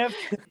 so Nev,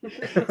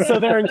 so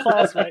they're in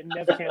class, right? And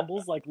Nev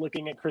Campbell's like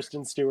looking at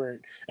Kristen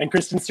Stewart, and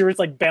Kristen Stewart's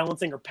like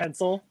balancing her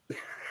pencil,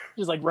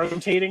 she's like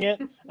rotating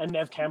it, and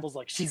Nev Campbell's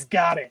like, she's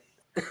got it.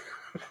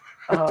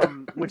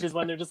 Which is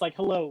when they're just like,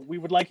 hello, we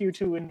would like you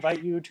to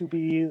invite you to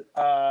be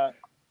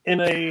in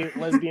a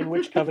lesbian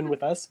witch coven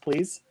with us,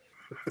 please.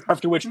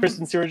 After which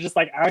Kristen Stewart's just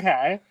like,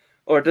 okay.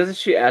 Or doesn't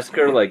she ask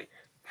her, like,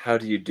 how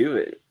do you do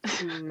it?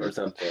 Or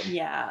something.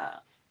 Yeah.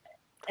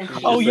 And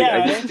She's Oh, just yeah.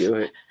 Like, I just do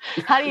it.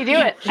 How do you do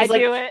it? I She's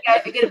like, do it.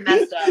 I get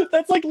messed up.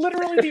 That's like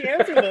literally the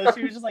answer though.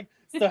 She was just like,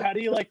 so how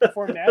do you like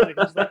perform magic?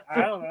 And she's like,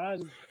 I don't know, I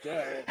just do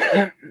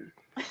it.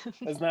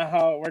 Isn't that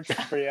how it works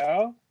for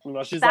you?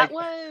 Well, she's That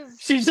like, was.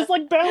 she's just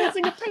like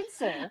balancing a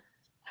pencil.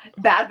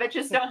 Bad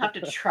bitches don't have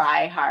to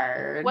try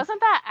hard. Wasn't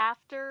that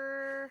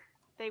after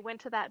they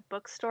went to that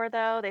bookstore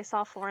though? They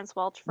saw Florence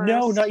Welch first.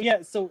 No, not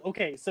yet. So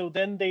okay, so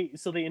then they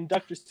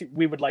induct us to.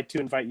 We would like to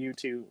invite you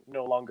to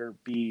no longer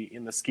be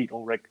in the Skeet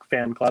Ulrich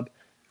fan club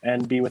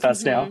and be with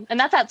us now. And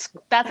that's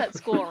at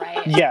school,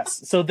 right?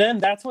 Yes. So then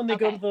that's when they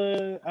go Okay. to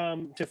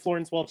the to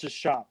Florence Welch's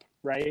shop,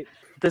 right?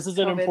 This is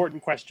an COVID.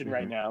 important question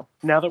right now.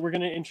 Now that we're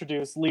going to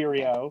introduce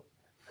Lirio,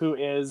 who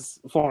is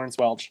Florence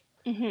Welch.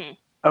 Mm-hmm.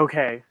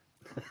 Okay.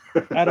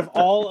 Out of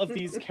all of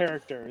these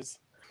characters,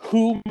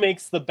 who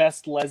makes the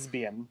best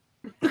lesbian?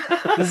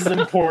 This is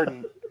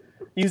important.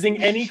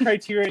 Using any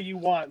criteria you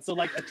want. So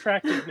like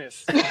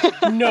attractiveness,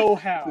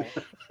 know-how.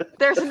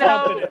 There's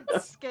no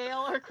Confidence.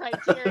 scale or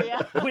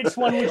criteria. Which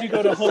one would you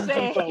go to Home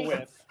Same. Depot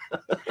with?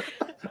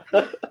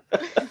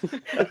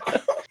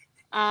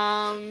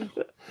 I'm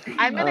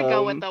gonna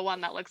go with the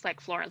one that looks like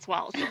Florence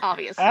Welch,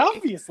 obviously.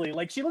 Obviously,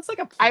 like she looks like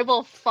a. I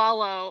will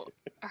follow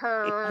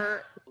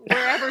her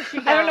wherever she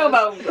goes. I don't know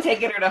about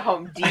taking her to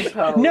Home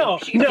Depot. No,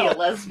 she could be no. a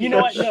lesbian. You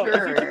know what? No.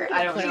 Sure.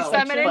 I don't She's know.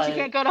 feminine. but- She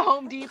can't go to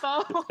Home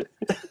Depot.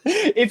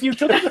 If you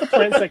took her to the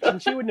plant section,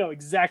 she would know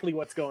exactly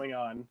what's going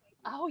on.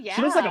 Oh yeah.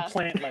 She looks like a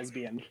plant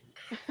lesbian.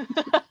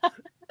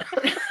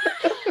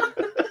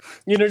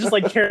 You know, just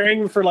like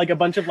caring for like a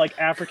bunch of like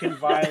African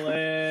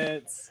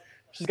violets.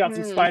 She's got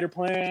some spider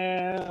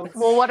plants.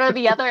 Well, what are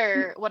the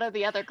other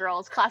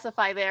girls?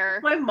 Classify their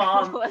My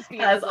mom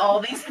lesbians. has all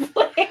these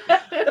plans.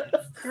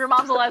 Your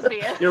mom's a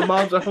lesbian. Your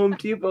mom's a Home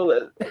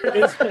Depot.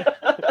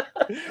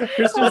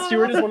 Kristen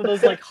Stewart is one of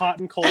those like hot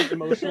and cold,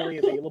 emotionally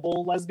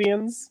available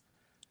lesbians.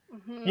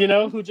 Mhm. You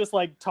know, who just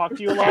like talk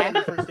to you a lot on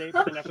the first date,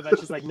 but then after that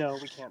she's like, no,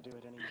 we can't do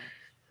it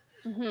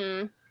anymore.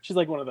 Mhm. She's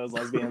like one of those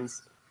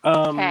lesbians.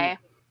 Okay.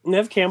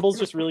 Nev Campbell's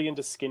just really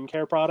into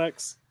skincare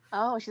products.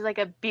 Oh, she's like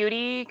a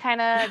beauty kind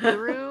of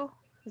guru.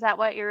 Is that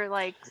what you're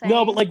like saying?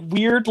 No, but like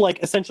weird,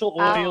 like essential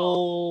Oh.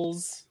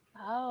 oils.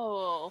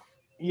 Oh,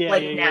 Yeah,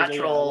 Like yeah,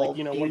 natural like,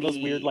 you know, one of those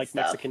beauty weird like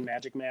stuff. Mexican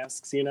magic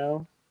masks. You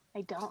know.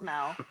 I don't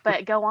know,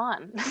 but go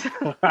on.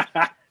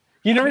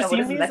 You never No, what seen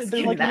is these? Mexican They're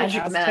like little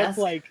magic Aztec, mask?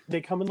 like they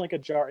come in like a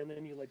jar, and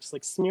then you like just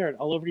like smear it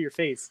all over your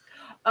face.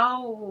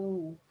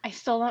 Oh. I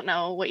still don't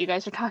know what you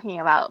guys are talking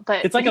about,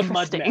 but It's like a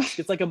mud interesting. mask.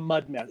 It's like a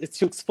mud mask. It's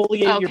to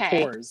exfoliate your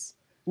Okay. pores.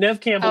 Nev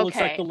Campbell looks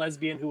like Okay. the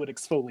lesbian who would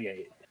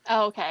exfoliate.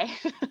 Oh, okay.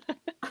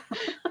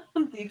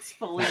 The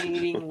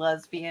exfoliating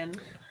lesbian.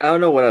 I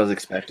don't know what I was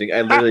expecting.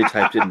 I literally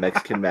typed in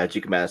Mexican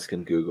magic mask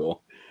in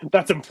Google.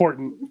 That's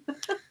important.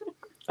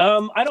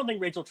 I don't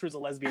think Rachel True's a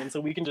lesbian,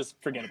 so we can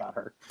just forget about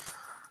her.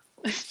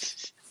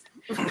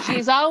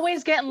 She's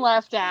always getting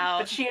left But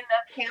out. she and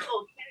Nev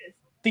Campbell kissed.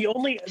 The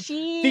only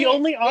She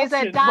only is a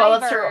option- diver. Well,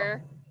 that's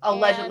her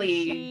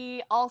allegedly. And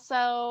she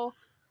also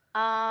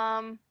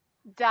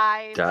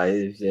dives.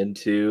 Dives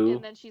into.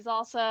 And then she's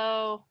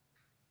also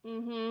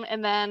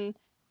and then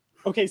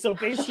okay, so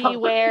based she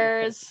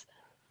wears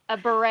a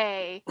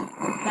beret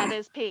that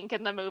is pink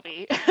in the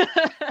movie.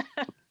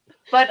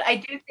 But I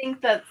do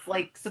think that's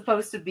like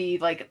supposed to be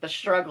like the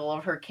struggle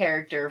of her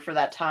character for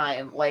that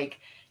time, like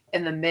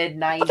in the mid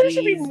 '90s. there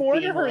should be more to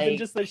being, her than like,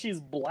 just that she's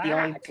the only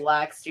black.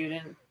 black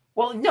student.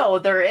 Well, no,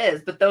 there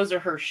is, but those are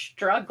her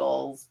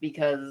struggles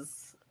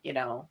because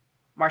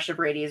Marsha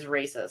Brady is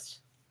racist.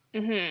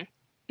 hmm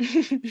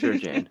Sure,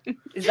 Jane.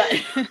 Is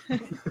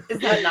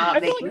that not I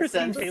feel like making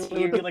Christine sense? to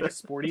Taylor would be you? like a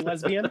sporty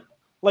lesbian.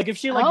 Like if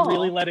she like Oh.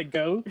 really let it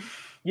go.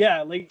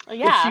 Yeah, like if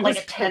Yeah, she like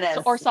was, a tennis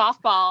or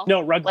softball.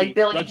 no rugby. like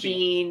Billie rugby.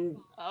 Jean.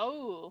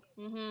 Oh.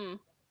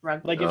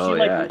 Rugby. Like if Oh, she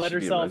like yeah, let she'd be a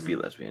herself, rugby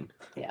lesbian.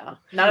 Yeah,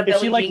 not a if Billie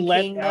she like Jean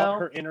let King out though.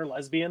 her inner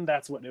lesbian,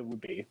 that's what it would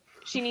be.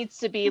 She needs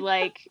to be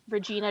like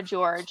Regina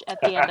George at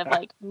the end of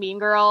like Mean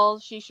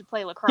Girls. She should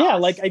play lacrosse. Yeah,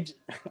 like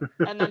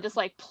and then just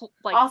like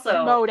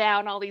Also- mow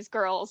down all these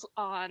girls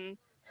on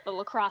the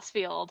lacrosse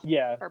field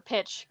yeah. or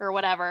pitch or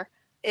whatever.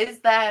 Is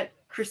that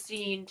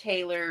Christine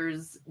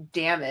Taylor's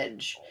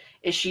damage?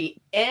 Is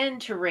she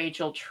into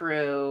Rachel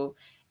True,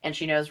 and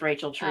she knows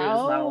Rachel True is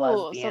not a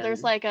lesbian? So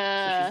there's like So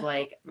a she's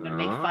like, I'm gonna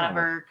make fun of Oh.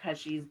 her because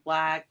she's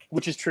black.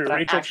 Which is true. But I'm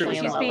Rachel actually True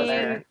in is she's love not with being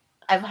her. lesbian.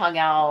 I've hung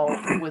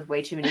out with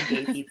way too many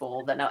gay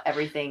people that now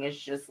everything is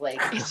just like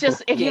It's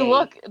just if you gay.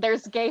 look,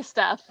 there's gay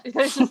stuff.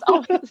 There's just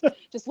always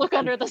just look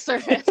under the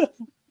surface.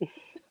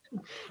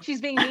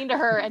 She's being mean to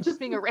her and just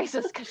being a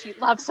racist because she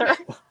loves her.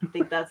 I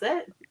think that's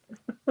it.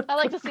 I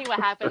like to see what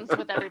happens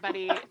with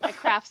everybody. A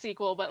Kraft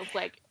sequel, but it's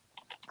like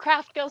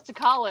Kraft goes to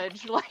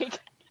college. Like,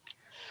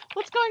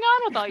 what's going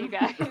on with all you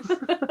guys?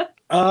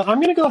 I'm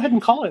going to go ahead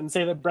and call it and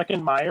say that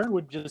Breckin Meyer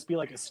would just be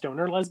like a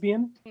stoner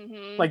lesbian.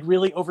 Hmm. Like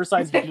really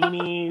oversized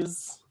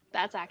beanies.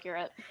 That's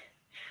accurate.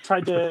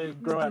 Tried to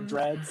grow out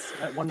dreads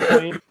at one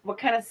point. What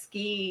kind of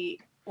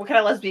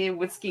lesbian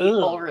would Skeet Ugh.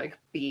 Ulrich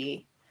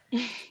be?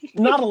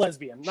 Not a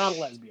lesbian.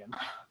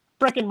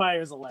 Breckin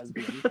Meyer's a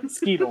lesbian.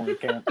 Skeet only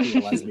can't be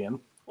a lesbian.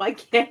 Why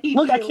can't he?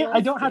 Look, be I a can't.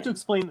 I don't have to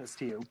lesbian? explain this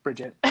to you,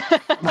 Bridget.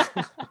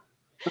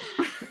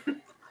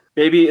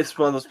 Maybe it's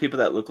one of those people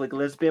that look like a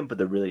lesbian, but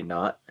they're really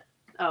not.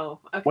 Oh,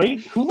 okay.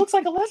 Wait, who looks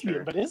like a lesbian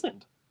Sure. but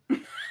isn't?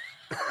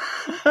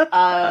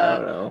 I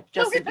don't know.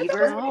 Justin No, that Bieber.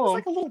 person looks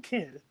like a little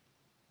kid.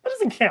 That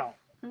doesn't count.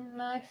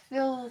 I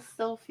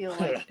still feel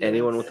like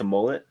Anyone with a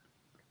mullet?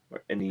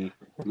 Or any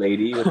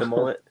lady with a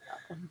mullet?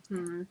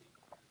 Hmm.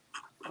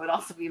 Would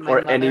also be my Or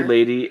mother. any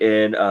lady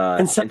in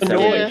Insemination.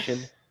 insemination?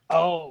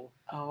 Oh,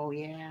 Oh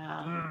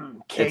yeah.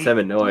 Kate,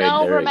 Inseminoid,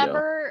 No, there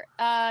remember?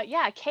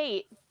 Yeah,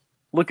 Kate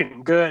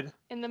looking good.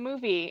 in the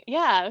movie.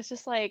 Yeah, it was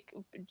just like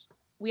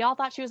we all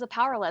thought she was a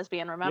power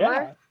lesbian. Remember?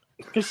 Yeah,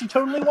 because she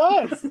totally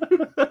was. you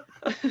go.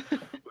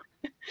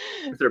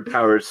 With her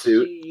power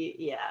suit.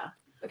 Yeah.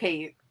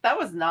 Okay, that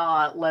was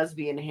not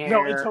lesbian hair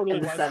No, it totally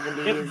in the was.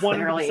 70s It and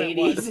 100% early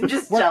 80s. was. I'm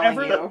just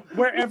telling you.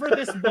 Wherever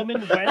this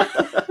woman went,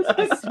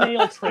 a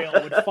snail trail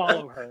would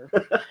follow her.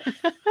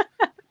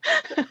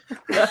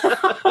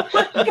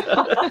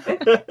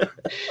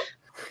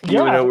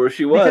 You would know where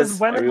she was. Because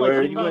women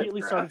everywhere like you went.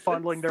 immediately started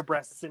fondling their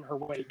breasts in her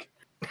wake.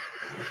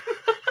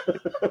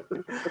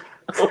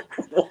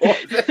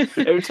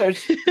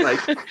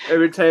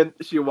 every time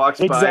she walks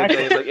Exactly.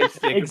 by, they like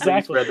instinctively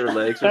Exactly. spread their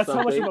legs That's or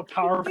how much something. of a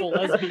powerful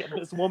lesbian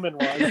this woman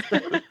was.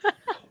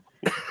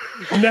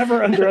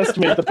 Never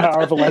underestimate the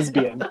power of a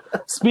lesbian.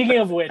 Speaking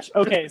of which,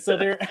 okay, so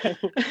they're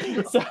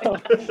so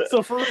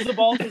Fairuza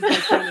Balk is like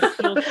trying to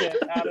steal shit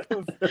out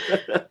of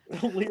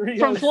Lyria's.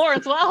 From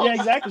Florence Welch. Yeah,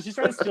 exactly. She's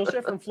trying to steal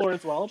shit from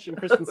Florence Welch, and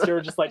Kristen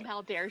Stewart just like And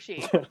how dare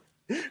she?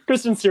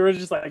 Kristen Stewart is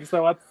just like,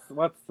 so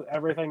what's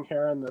everything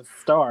here in the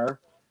star?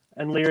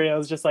 And Lyria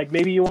was just like,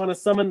 maybe you want to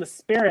summon the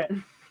spirit.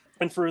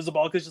 And Fairuza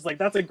Balk is just like,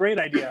 that's a great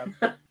idea.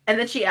 And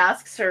then she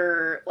asks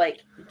her, like,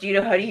 do you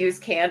know how to use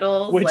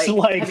candles? Which,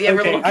 like, have you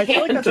ever okay, lit a I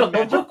feel like that's a candle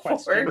magic before?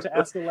 question to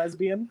ask a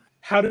lesbian.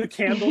 How do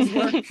candles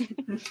work?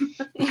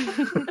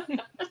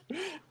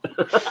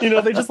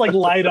 They just like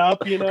light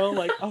up,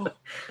 like, oh,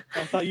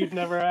 I thought you'd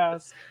never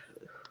ask.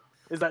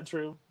 Is that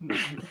true?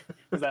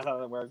 Is that how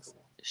that works?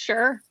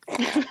 Sure.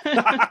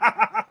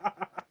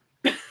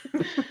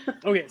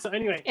 Okay, so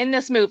anyway. In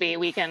this movie,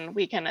 we can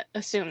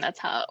assume that's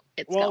how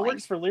it's Well, going. it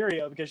works for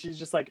Lyria because she's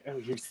just like, oh,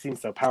 you seem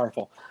so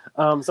powerful.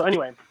 So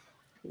anyway,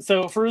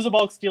 so Fairuza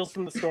Balk steals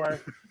from the store,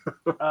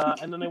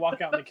 and then they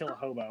walk out and they kill a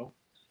hobo.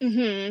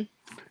 Mm-hmm.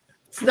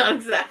 It's not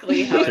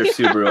exactly how With her it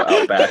Subaru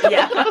Outback.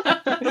 Yeah.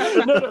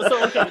 No,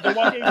 so okay, they're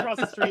walking across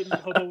the street and the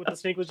hobo with the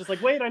snake was just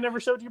like, wait, I never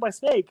showed you my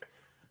snake.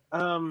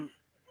 And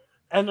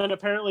then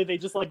apparently they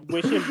just like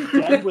wish him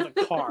dead with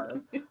a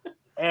car.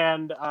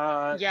 And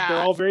they're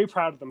all very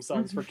proud of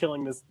themselves for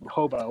killing this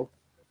hobo.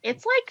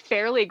 It's like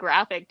fairly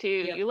graphic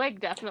too. Yeah. You like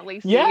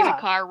definitely see Yeah.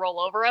 the car roll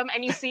over him,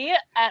 and you see it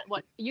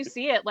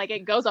like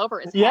it goes over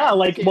his head. Yeah,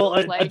 like too. well,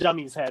 a Like,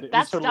 dummy's head. It was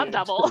that's totally stunt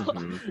double.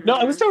 Mhm. No,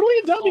 it was totally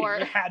a dummy. Or-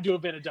 It had to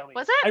have been a dummy.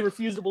 Was it? I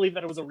refuse to believe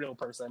that it was a real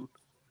person.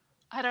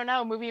 I don't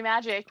know, movie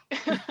magic.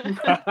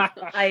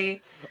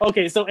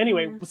 Okay, so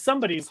anyway,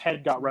 somebody's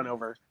head got run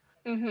over.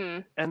 Mm-hmm.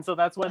 And so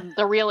that's when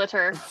The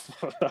realtor.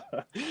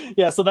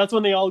 so that's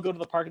when they all go to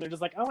the park and they're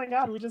just like, oh my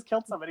god, we just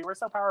killed somebody, we're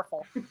so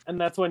powerful. And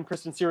that's when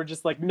Kristen Stewart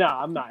just like,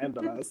 nah, I'm not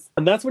into this.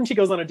 And that's when she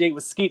goes on a date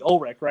with Skeet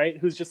Ulrich, right?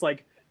 Who's just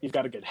like, you've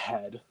got a good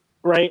head,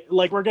 right?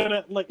 Like we're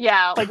gonna like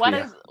Yeah. Like, What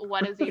yeah.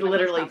 is He even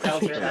literally this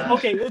tells her conversation? that.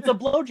 okay, it's a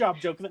blowjob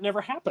joke that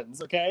never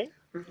happens, okay?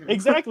 Mhm.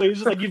 Exactly. It's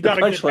just like you've got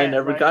a good Punchline head,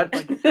 never right? got.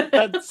 Like,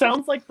 that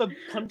sounds like the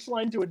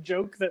punchline to a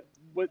joke that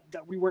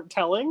we weren't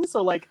telling.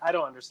 So like, I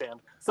don't understand.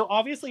 So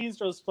obviously he's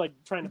just like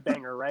trying to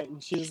bang her, right?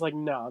 And she's like,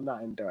 no, I'm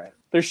not into it.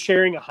 They're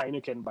sharing a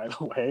Heineken, by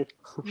the way.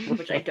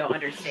 Which I don't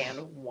understand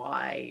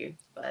why,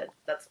 but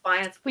that's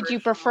fine. It's Would you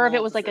prefer if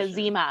it was like a personal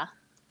Zima?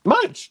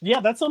 Much,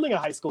 yeah, that's something a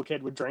high school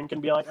kid would drink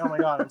and be like, oh my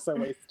god, I'm so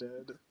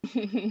wasted.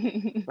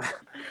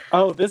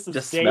 Oh, this is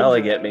Just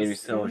smelling it dangerous. made me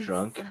so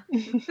drunk.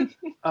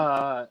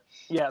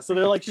 Yeah, so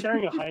they're like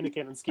sharing a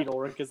Heineken, and Skeet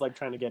Ulrich is like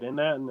trying to get in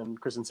that, and then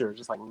Kristen Stewart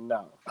just like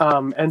no.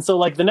 And so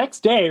like the next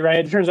day,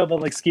 right, it turns out that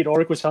like Skeet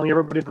Ulrich was telling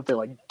everybody that they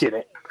like did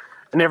it,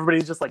 and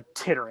everybody's just like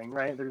tittering,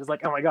 right? They're just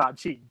like, oh my god,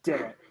 she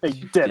did it. They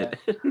did it.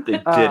 They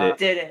did Uh, it.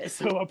 Did it.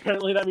 So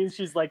apparently that means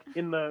she's like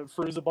in the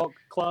Fairuza Balk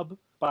club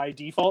by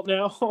default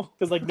now,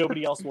 because like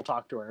nobody else will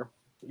talk to her.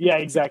 Yeah,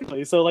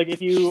 exactly. So like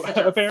if you Such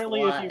a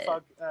apparently if you slut.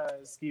 fuck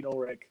Skeet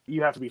Ulrich,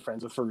 you have to be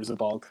friends with Fairuza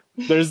Balk.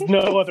 There's no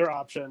other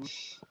option.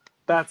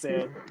 That's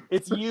it.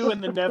 It's you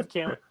and the Nev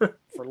camp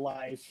for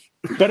life.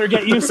 Better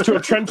get used to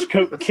a trench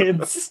coat,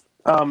 kids.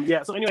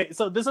 Yeah, so anyway,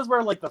 so this is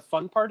where like the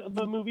fun part of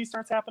the movie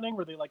starts happening,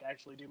 where they like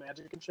actually do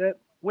magic and shit.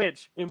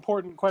 Which,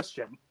 important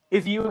question.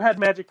 If you had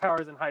magic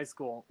powers in high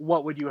school,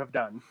 what would you have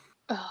done?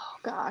 Oh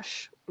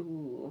gosh.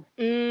 Ooh.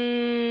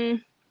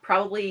 Mm,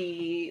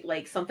 Probably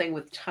like something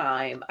with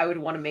time. I would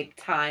want to make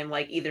time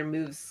like either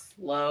move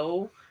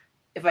slow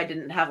if I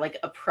didn't have like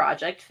a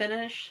project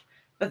finish.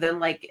 But then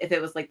like if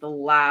it was like the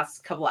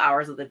last couple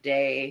hours of the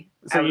day,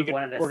 So I you would could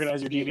want to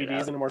organize your speed it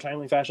DVDs up. in a more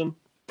timely fashion?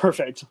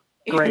 Perfect.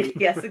 Great.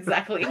 Yes,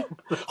 exactly.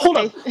 Hold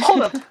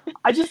up.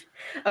 I just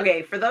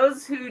Okay, for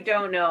those who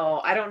don't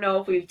know, I don't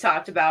know if we've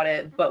talked about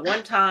it, but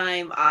one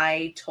time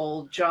I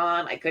told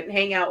John I couldn't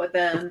hang out with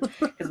him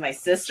because my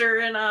sister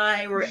and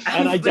I were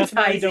And I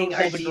definitely don't advertising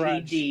our hold a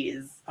grudge.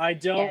 DVDs. I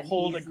don't And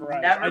hold a he's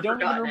grudge. never I don't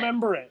even forgotten it.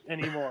 remember it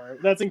anymore.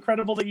 That's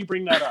incredible that you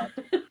bring that up.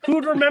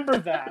 Who'd remember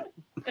that?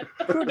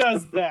 Who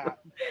does that?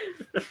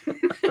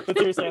 But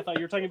seriously, I thought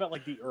you were talking about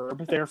like the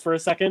herb there for a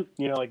second.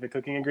 You know, like the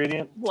cooking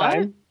ingredient.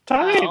 What?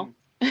 Thyme. Oh.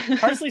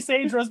 Parsley,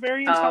 sage,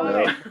 rosemary, and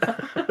Oh.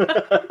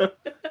 thyme.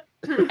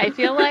 I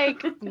feel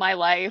like my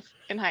life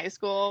in high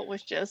school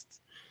was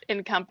just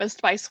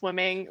encompassed by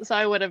swimming, so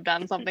I would have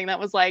done something that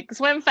was like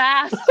swim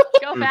fast,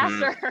 go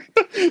faster.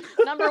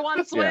 Number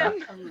one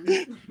swim.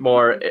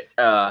 More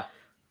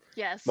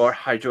Yes. more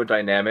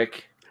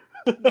hydrodynamic.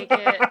 Make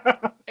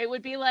it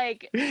would be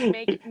like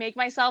make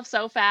myself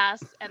so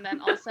fast, and then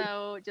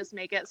also just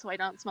make it so I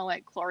don't smell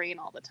like chlorine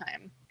all the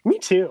time. Me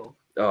too.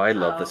 Oh, I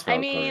love the Oh. smell I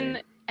of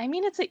mean,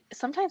 chlorine. it's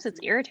sometimes it's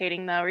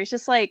irritating though. Where it's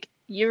just like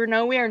you're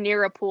nowhere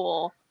near a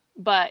pool,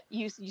 but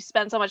you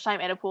spend so much time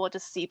in a pool, it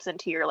just seeps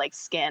into your like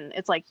skin.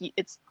 It's like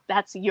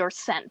that's your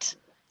scent.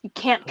 You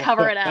can't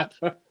cover it up.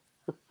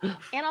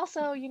 And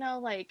also, you know,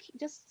 like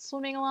just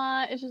swimming a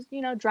lot, it's just,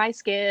 you know, dry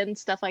skin,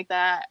 stuff like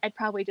that. I'd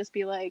probably just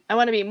be like, I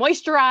want to be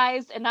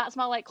moisturized and not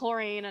smell like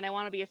chlorine, and I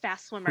want to be a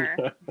fast swimmer.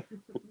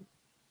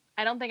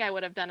 I don't think I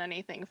would have done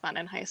anything fun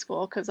in high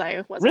school because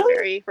I wasn't Really?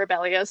 very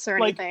rebellious or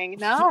Like, anything.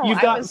 No, You've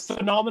I got was.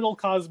 phenomenal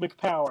cosmic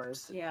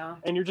powers, Yeah.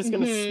 and you're just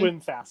gonna Mhm.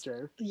 swim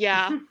faster.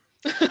 Yeah.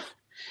 I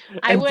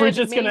And would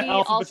Bridget's gonna maybe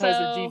alphabetize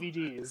her also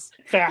DVDs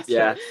faster.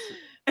 Yeah.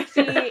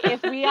 see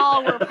if we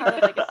all were part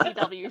of like a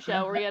CW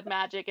show where we had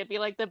magic. It'd be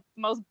like the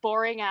most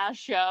boring ass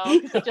show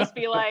because it'd just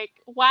be like,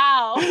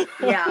 wow.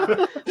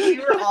 Yeah. We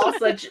were all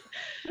such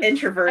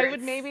introverts. I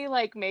would maybe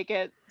like make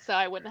it so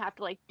I wouldn't have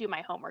to like do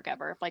my homework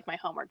ever. If like my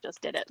homework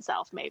just did it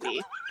itself,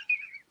 maybe.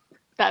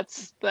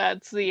 That's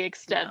the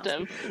extent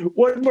of.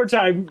 One more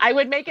time. I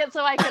would make it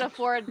so I could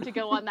afford to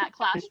go on that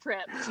class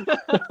trip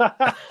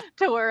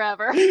to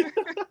wherever.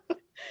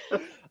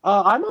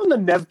 I'm on the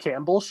Nev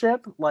Campbell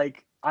ship.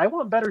 Like, I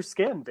want better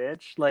skin,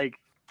 bitch. Like,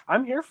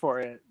 I'm here for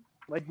it.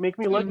 Like, make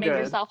me look You'd make good.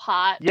 yourself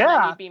hot. And Yeah.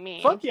 then you'd be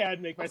me. Fuck yeah,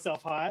 I'd make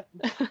myself hot.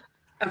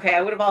 Okay,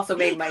 I would have also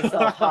made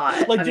myself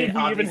hot. Like, I did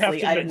mean, we even have obviously,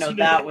 to I didn't know mention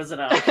that it? was an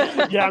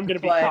option. Yeah, I'm gonna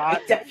be but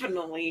hot. I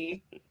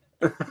definitely.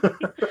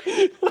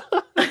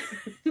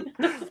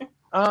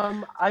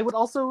 I would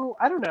also,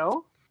 I don't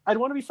know, I'd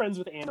want to be friends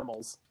with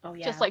animals. Oh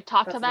yeah. Just like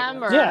talk to That's a good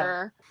them one. or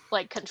Yeah.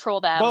 like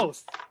control them.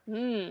 Both.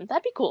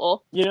 That'd be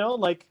cool. You know,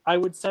 like, I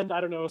would send,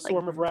 I don't know, a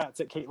swarm of rats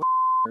at Kate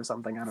or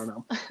something. I don't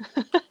know.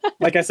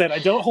 Like I said, I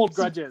don't hold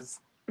grudges.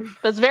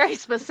 That's very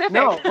specific.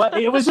 No, but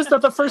it was just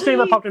the first thing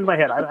that popped into my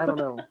head. I don't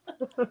know.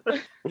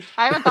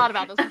 I haven't thought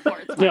about this before.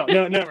 It's No,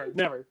 fine.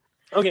 never.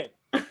 Okay,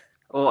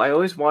 Well, I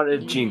always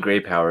wanted Jean Grey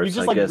powers. you just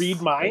so I like guess,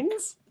 read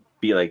minds?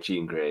 be like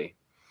Jean Grey.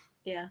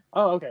 Yeah.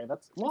 Oh, okay,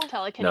 that's well.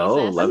 Telekinesis.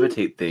 No,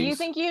 levitate Do you things.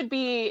 think you'd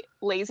be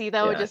lazy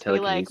though? Yeah, Just be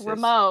like telekinesis.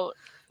 remote,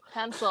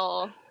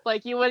 pencil.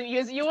 Like you wouldn't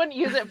use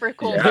it for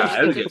cool. Yeah, things.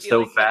 I would It'd get be, so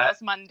like, the fat.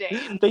 most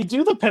mundane. They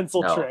do the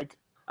pencil No. trick.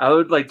 I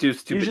would like do You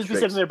stupid just be tricks.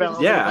 sitting there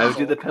balancing. Yeah, the I would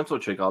do pencil. the pencil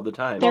trick all the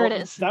time. There it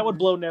is. That would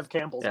blow Nev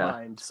Campbell's Yeah.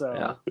 mind.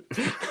 So,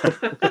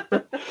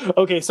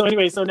 okay. So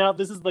anyway, so now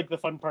this is like the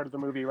fun part of the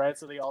movie, right?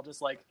 So they all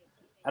just like,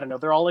 I don't know,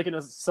 they're all like in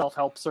a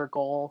self-help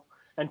circle,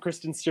 and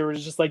Kristen Stewart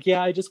is just like,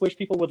 yeah, I just wish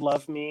people would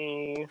love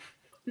me.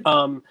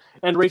 And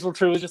Rachel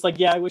True is just like,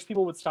 yeah, I wish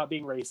people would stop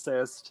being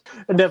racist.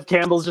 And Nev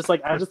Campbell's just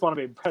like, I just want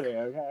to be pretty,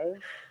 okay?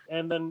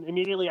 And then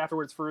immediately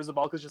afterwards, Fairuza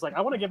Balk is just like, I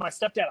want to give my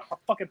stepdad a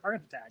fucking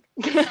heart attack.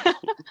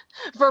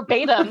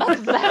 Verbatim. That's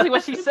exactly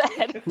what she said.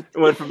 It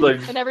went from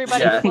like And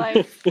everybody's Yeah. like,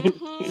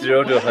 mhm.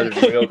 0 to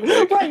 100 real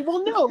quick. Right,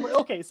 well, no,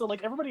 okay, so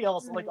like everybody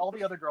else, like all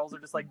the other girls are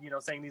just like, you know,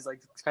 saying these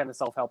like kind of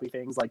self-helpy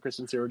things, like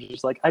Kristen Stewart is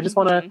just like, I just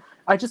want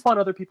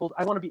other people,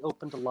 I want to be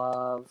open to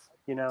love,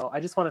 you know,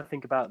 I just want to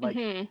think about like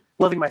Mhm.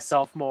 loving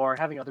myself more,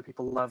 having other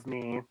people love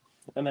me.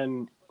 And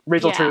then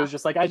Rachel Yeah. True is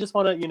just like, I just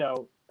want to, you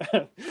know,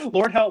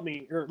 Lord help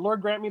me, or Lord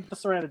grant me the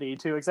serenity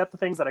to accept the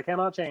things that I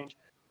cannot change.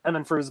 And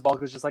then Fairuza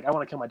Balk is just like, I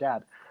want to kill my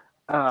dad.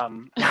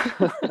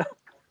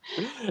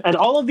 And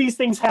all of these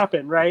things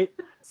happen, right?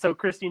 So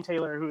Christine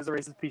Taylor, who is a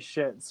racist piece of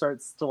shit,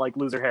 starts to like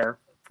lose her hair.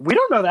 We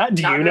don't know that.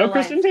 Do Not you in know real life.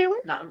 Kristen Taylor?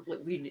 Not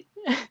we.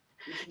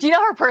 Do you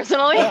know her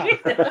personally?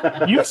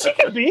 Yeah. She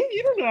could be.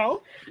 You don't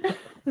know.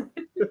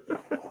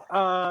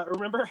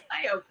 Remember?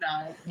 I hope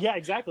not. Yeah,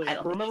 exactly. I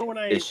don't Remember when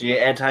I? Is she an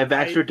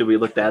anti-vaxxer? Did we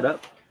look that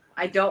up?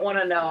 I don't want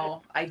to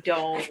know. I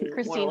don't.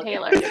 Christine wanna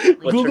Taylor. look at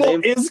it. What's her Google,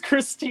 name? is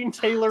Christine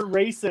Taylor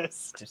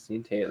racist?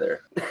 Christine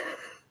Taylor.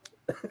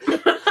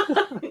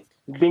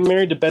 Being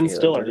married to Ben Taylor,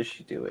 Stiller. What is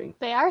she doing?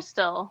 They are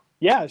still.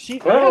 Yeah, she.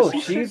 Oh, yeah,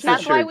 she's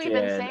That's Sure why we've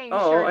been Jan. saying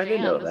Oh, Sure I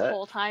didn't know Jan this that.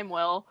 whole time,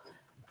 Will.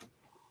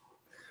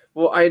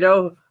 Well, I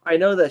know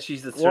that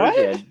she's the What?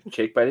 surgeon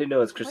chick, but I didn't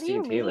know it's What do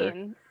Christine you Taylor.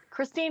 mean?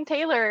 Christine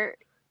Taylor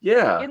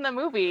Yeah, in the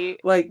movie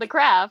like The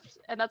Craft,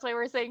 and that's why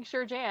we're saying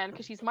Sure Jan,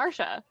 because she's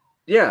Marsha.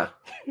 yeah,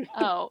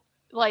 Oh,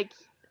 like,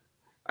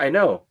 I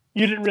know.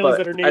 You didn't realize But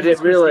that her name I was didn't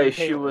Christine realize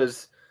she Taylor.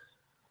 was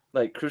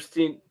like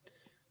Christine.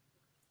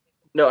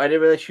 No, I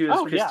didn't realize she was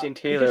Oh, yeah, Christine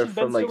because Taylor she's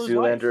Ben from like Stiller's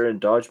Zoolander wife.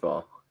 and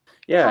Dodgeball.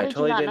 Yeah, how I did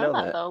totally you not didn't know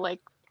know that, though? Like,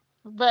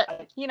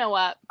 but you know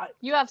what?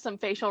 You have some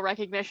facial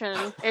recognition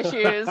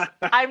issues.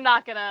 I'm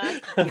not gonna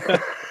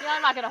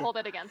hold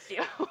it against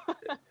you.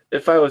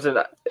 If I was an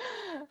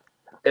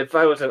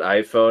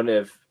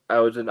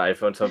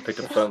iPhone, someone picked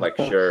up the phone, like,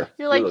 sure.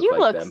 You're like, you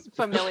look them.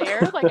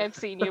 familiar. Like, I've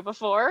seen you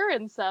before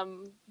in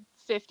some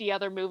 50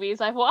 other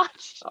movies I've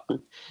watched.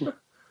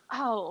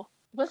 Oh,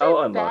 was it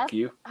I'll unlock Beth?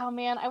 you. Oh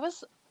man,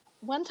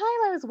 one time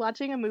I was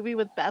watching a movie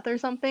with Beth or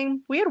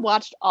something. We had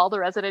watched all the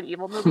Resident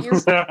Evil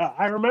movies.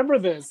 I remember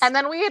this. And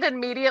then we had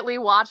immediately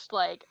watched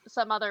like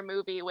some other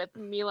movie with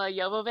Mila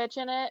Jovovich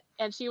in it,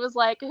 and she was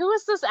like, "Who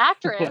is this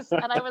actress?"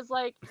 And I was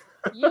like,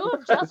 "You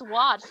have just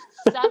watched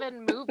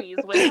 7 movies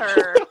with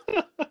her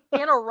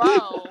in a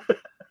row.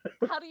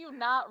 How do you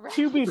not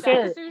To be recognize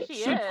fair, who she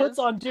she is?" puts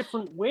on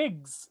different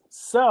wigs,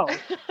 so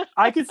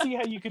I could see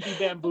how you could be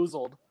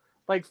bamboozled.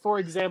 Like, for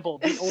example,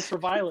 the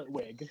ultraviolet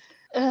wig.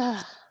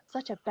 Ugh,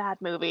 such a bad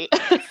movie.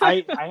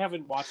 I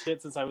haven't watched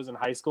it since I was in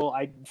high school.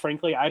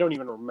 Frankly, I don't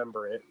even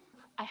remember it.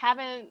 I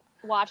haven't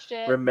watched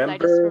it. Remember I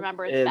just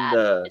remember it's in bad.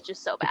 the- It's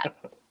just so bad.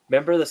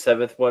 Remember the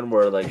 7th one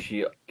where like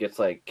she gets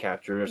like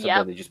captured or something?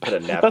 Yep. They just put a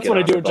napkin. That's what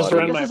I on do her just body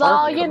around and my This is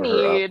all apartment. you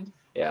cover her up. need.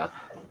 Yeah,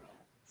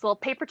 It's a little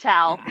paper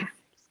towel.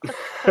 Just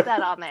put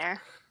that on there.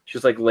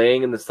 she's like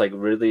laying in this like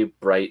really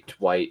bright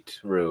white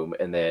room,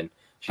 and then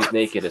she's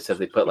naked. It says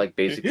they put like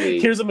basically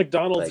Here's a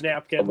McDonald's like,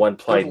 napkin. a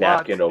one-ply Good luck.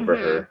 napkin over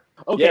Mhm. her.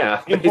 Okay,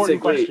 Yeah,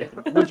 important basically.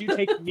 question. Would you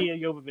take Mia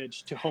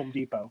Jovovich to Home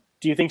Depot?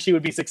 Do you think she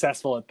would be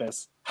successful at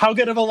this? How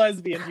good of a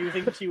lesbian do you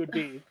think she would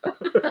be?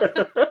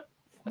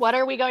 What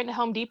are we going to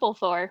Home Depot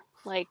for?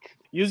 Like,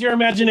 Use your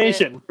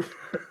imagination.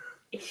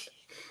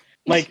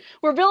 Like,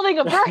 we're building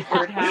a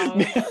Birdhouse.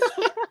 birdhouse.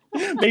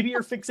 maybe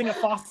you're fixing a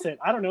faucet.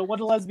 I don't know. What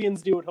do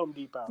lesbians do at Home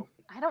Depot?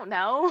 I don't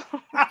know.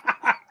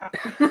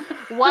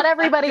 What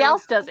everybody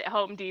else does at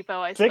Home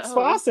Depot, I Fix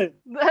suppose. faucet.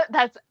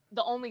 That's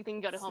the only thing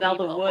you go to Home Smell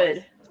Depot the for.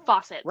 wood.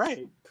 Faucets.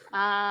 Right.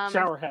 And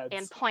Shower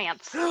heads.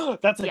 plants.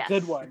 That's a Yes.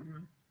 good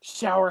one.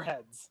 Shower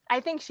heads. I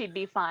think she'd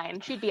be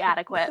fine. She'd be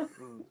adequate.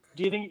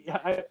 Do you think,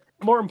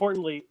 more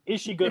importantly, is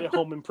she good at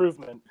home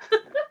improvement?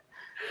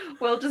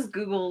 Well, just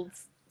Googled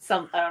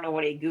some. I don't know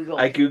what he Googled.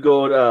 I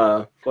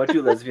googled what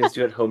do lesbians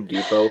do at Home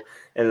Depot,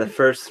 and the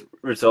first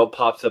result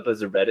pops up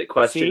as a Reddit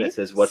question. See? It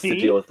says, "What's the See?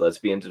 deal with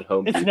lesbians at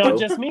Home It's Depot?" not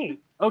just me.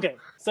 Okay,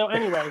 so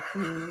anyway,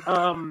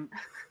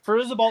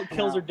 Feruza Balk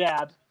kills her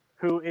dad,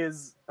 who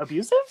is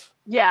abusive?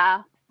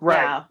 Yeah.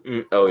 Yeah.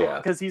 Oh yeah.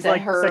 Because he's To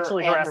like her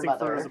sexually and her harassing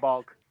mother. Feruza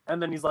Balk.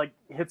 And then he's like,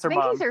 hits I her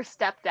think mom. he's her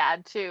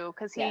stepdad too,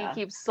 because he Yeah.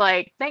 keeps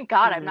like, "Thank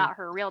God I'm Mhm. not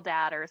her real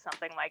dad" or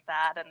something like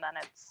that, and then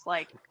it's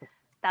like,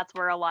 that's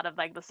where a lot of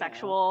like the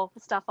sexual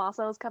stuff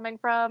also is coming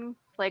from,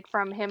 like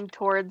from him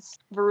towards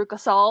Veruca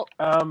Salt.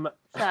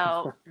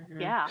 So Mhm.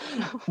 yeah,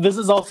 This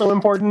is also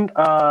important.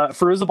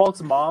 Feruza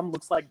Balk's mom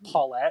looks like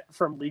Paulette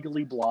from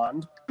Legally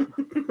Blonde.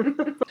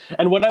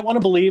 And what I want to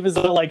believe is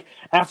that, like,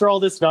 after all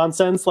this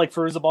nonsense, like,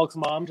 Feruza Balk's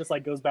mom just,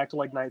 like, goes back to,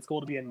 like, night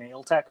school to be a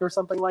nail tech or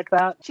something like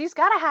that. she's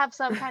got to have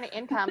some kind of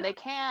income. They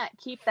can't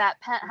keep that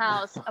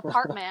penthouse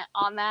apartment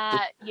on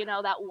that,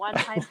 that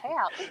one-time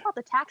payout. Think about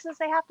the taxes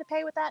they have to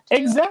pay with that too.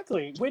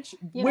 Exactly. Which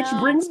You know?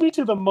 brings me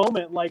to the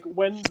moment, like,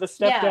 when the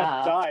stepdad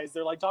Yeah. dies,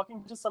 they're, like,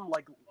 talking to some,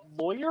 like,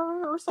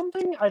 lawyer or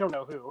something? I don't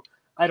know who.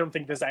 I don't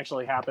think this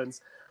actually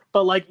happens.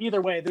 But, like,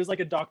 either way, there's, like,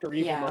 a Dr.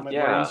 Evil Yeah. moment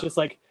Yeah. where he's just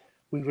like,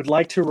 "We would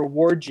like to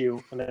reward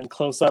you," and then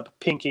close up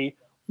Pinky,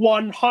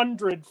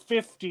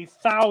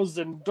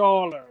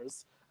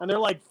 $150,000. And they're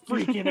like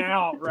freaking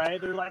out, right?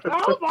 They're like,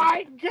 "Oh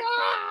my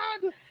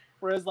God!"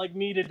 Whereas like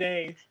me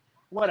today,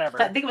 whatever.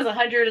 I think it was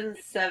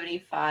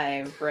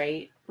 175,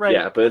 right? Right.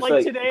 Yeah, but it's,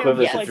 like, today I'm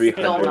equivalent just to like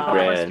 300 still on my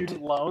grand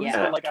student loans,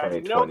 Yeah. so like I'm no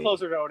 2020.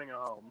 closer to owning a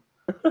home.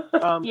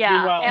 Yeah,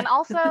 Meanwhile- and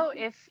also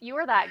if you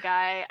were that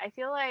guy, I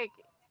feel like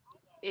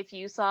if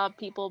you saw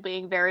people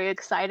being very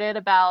excited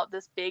about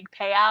this big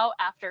payout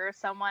after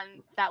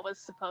someone that was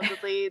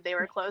supposedly they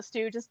were close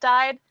to just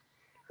died, it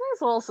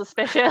was a little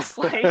suspicious.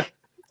 Like,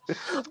 Well,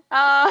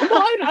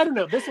 I don't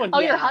know. This one. Oh,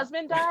 yeah. your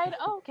husband died?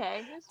 Oh,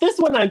 okay. This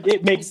one,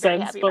 it makes He's very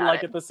sense, happy but about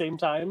like it. at the same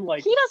time,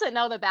 like He doesn't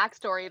know the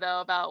backstory though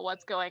about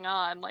what's going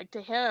on. Like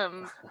to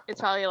him, it's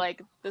probably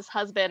like this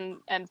husband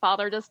and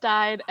father just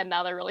died, and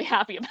now they're really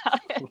happy about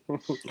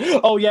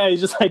it. oh yeah,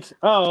 he's just like,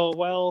 oh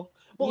well,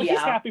 he's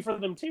Yeah. happy for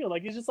them too.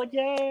 Like he's just like,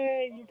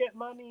 yay, you get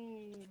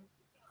money.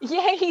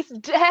 Yay, he's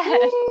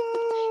dead.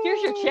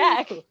 Here's your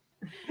check.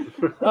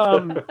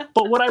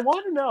 But what I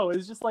want to know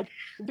is just like,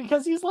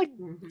 because he's like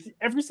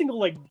every single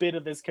like bit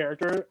of this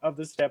character of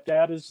the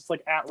stepdad is just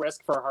like at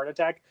risk for a heart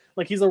attack.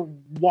 Like he's a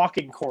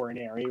walking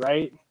coronary,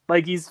 right?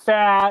 Like he's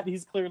fat,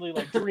 he's clearly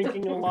like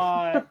drinking a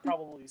lot,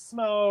 probably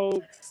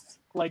smokes.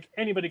 Like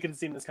anybody could have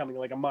seen this coming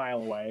like a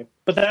mile away,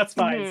 but that's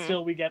fine.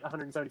 Still, we get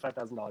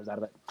 $175,000 out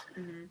of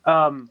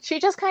it. She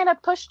just kind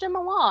of pushed him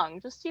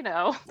along. Just he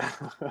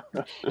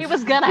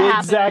was gonna happen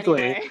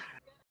exactly. anyway.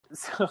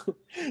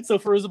 So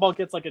Firuzabal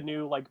gets like a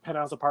new like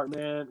penthouse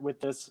apartment with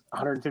this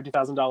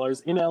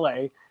 $150,000 in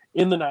LA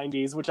in the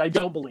 90s, which I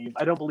don't believe.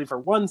 I don't believe for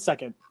 1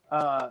 second.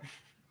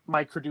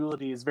 My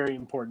credulity is very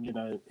important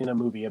in a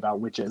movie about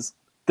witches.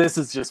 This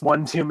is just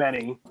one too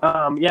many.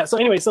 Yeah. So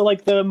anyway, so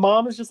like the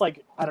mom is just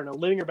like, I don't know,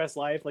 living her best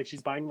life. Like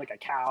she's buying like a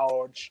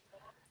couch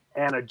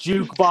and a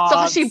jukebox. So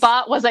what she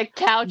bought was a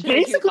couch.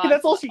 Basically, and a jukebox.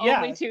 that's all she. Yeah,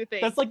 Only two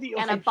things. that's like the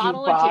and only a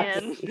bottle jukebox.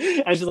 of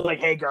gin. And she's like,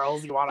 "Hey,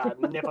 girls, you want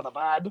a nip of the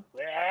bud?"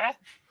 Yeah.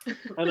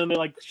 And then they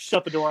like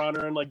shut the door on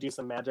her and like do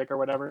some magic or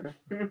whatever.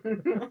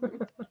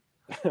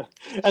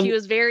 And She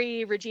was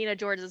very Regina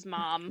George's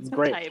mom it's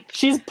great. type.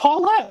 She's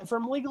Paulette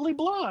from Legally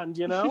Blonde,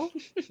 you know?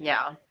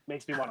 Yeah.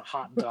 Makes me want a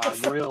hot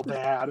dog real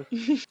bad.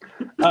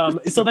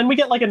 So then we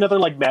get like another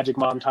like magic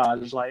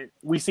montage. Like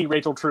we see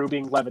Rachel True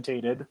being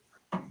levitated,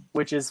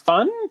 which is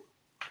fun.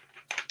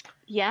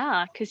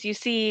 Yeah, because you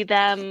see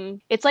them.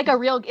 It's like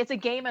it's a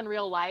game in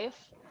real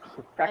life,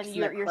 and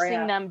you're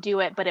seeing them do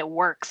it, but it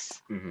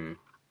works. Mm-hmm.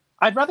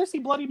 I'd rather see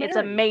Bloody Mary. It's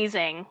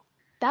amazing.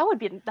 That would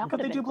Could have they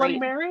been do Bloody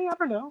great. Mary? I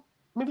don't know.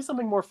 Maybe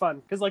something more fun.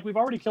 Because like we've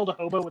already killed a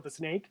hobo with a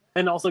snake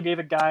and also gave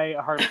a guy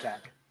a heart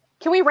attack.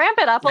 Can we ramp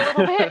it up a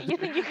little bit? You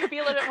think you could be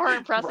a little bit more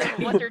impressive with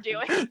what you're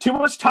doing? Too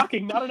much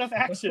talking, not enough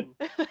action.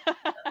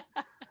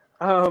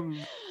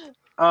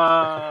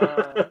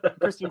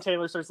 Christine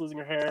Taylor starts losing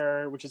her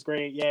hair, which is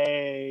great.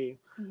 Yay.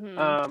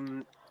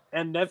 Mhm.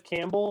 And Nev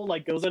Campbell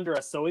like goes under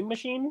a sewing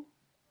machine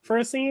for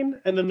a scene,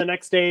 and then the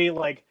next day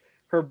like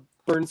her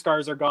burn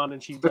scars are gone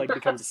and she like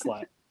becomes a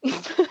slut.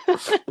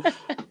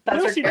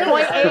 That's her she character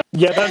Point arc.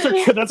 Yeah,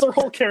 that's her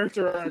whole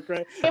character arc,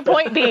 right?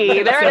 Point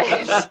B. There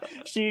it is.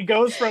 She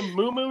goes from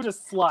moo to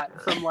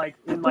slut from like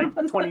in like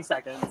 20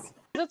 seconds.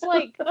 It's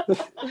like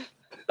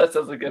That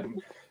sounds like a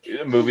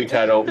movie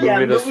title. Yeah,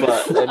 Movie to movie to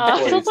slut. in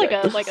 20 sounds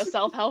seconds. like a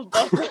self-help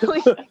book,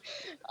 really.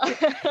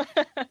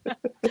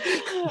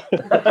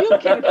 You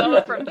can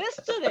go from this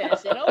to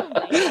this in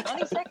only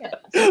 20 seconds.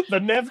 The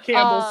Nev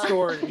Campbell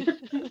story.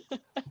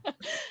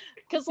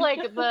 Because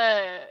like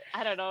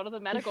the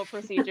medical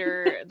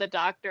procedure, the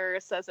doctor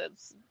says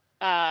it's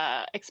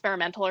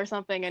experimental or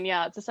something, and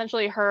yeah, it's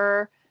essentially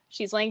her.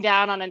 She's laying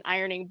down on an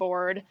ironing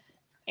board,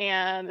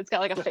 and it's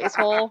got like a face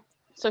hole,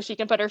 so she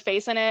can put her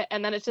face in it,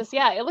 and then it's just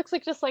it looks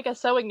like just like a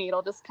sewing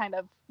needle, just kind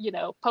of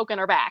poking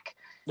her back.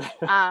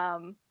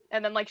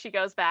 And then like she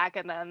goes back,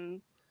 and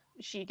then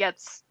she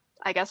gets,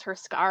 I guess, her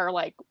scar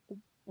like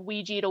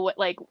Ouija'd away,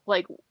 like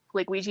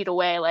Ouija'd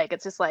away, like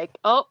it's just like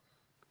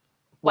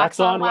wax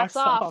on, wax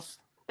off.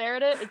 There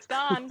it is. It's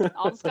gone.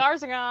 All the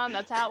scars are gone.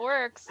 That's how it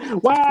works.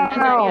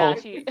 Wow.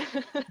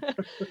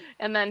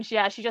 And then she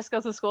just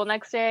goes to school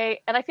next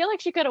day. And I feel like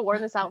she could have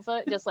worn this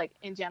outfit just like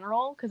in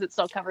general because it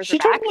still covers her She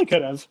back. totally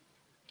could have.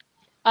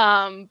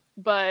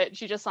 But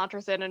she just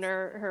saunters in and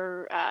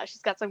her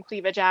she's got some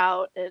cleavage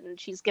out and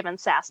she's giving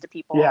sass to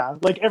people. Yeah,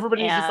 like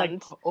everybody's just like,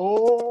 And-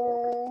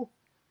 oh.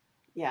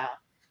 Yeah.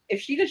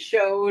 If she just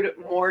showed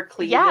more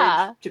cleavage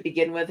Yeah. to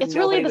begin with, It's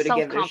nobody really the would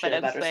have given a shit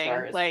self-confidence about her thing.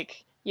 scars.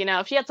 Like,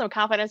 if she had some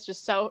confidence,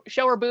 just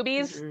show her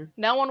boobies, Mhm.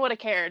 no one would have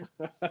cared.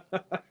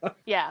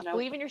 Yeah, Nope.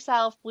 believe in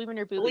yourself, believe in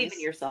your boobies. Believe in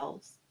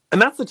yourselves. And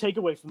that's the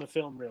takeaway from the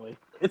film, really.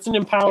 It's an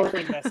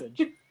empowering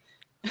message.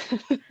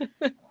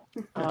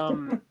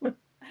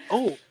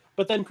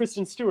 But then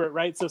Kristen Stewart,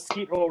 right? So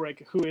Skeet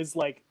Ulrich, who is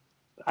like,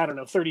 I don't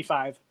know,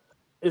 35,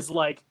 is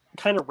like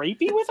kind of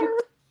rapey with her.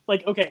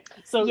 Like, okay,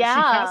 so Yeah.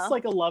 she casts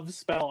like a love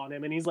spell on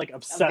him, and he's like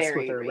obsessed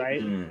with Very her, rapey.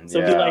 right? Mm, So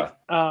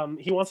yeah.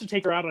 he wants to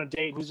take her out on a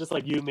date, and he's just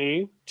like, "You,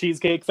 me,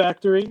 Cheesecake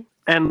Factory,"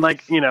 and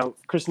like,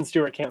 Kristen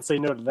Stewart can't say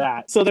no to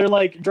that. So they're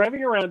like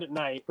driving around at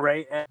night,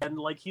 right? And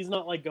like he's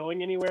not like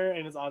going anywhere,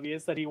 and it's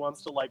obvious that he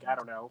wants to like, I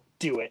don't know,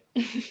 do it.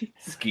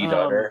 Skeet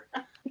on her.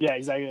 Yeah,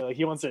 exactly. Like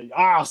he wants to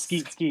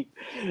skeet,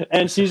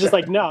 and she's just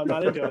like, no, I'm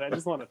not into it. I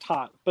just want to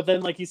talk. But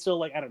then like he's still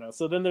like, I don't know.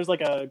 So then there's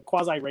like a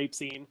quasi rape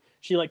scene.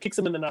 She like kicks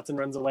him in the nuts and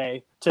runs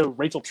away to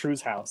Rachel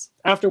True's house.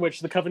 After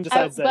which the coven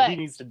decides that he but-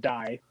 needs to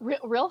die.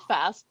 Real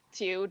fast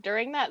too.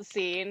 During that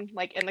scene,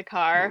 like in the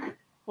car,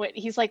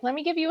 he's like, "Let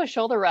me give you a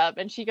shoulder rub,"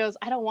 and she goes,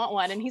 "I don't want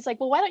one." And he's like,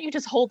 "Well, why don't you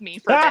just hold me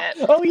for a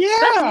bit?" Oh yeah.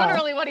 That's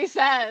literally what he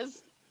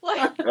says.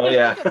 Like, Oh,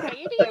 yeah. like a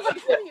baby? Like,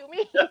 what do you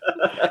mean?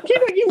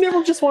 You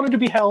never just wanted to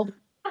be held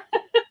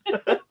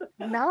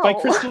No. by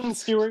Kristen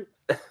Stewart.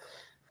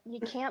 You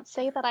can't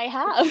say that I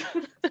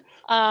have.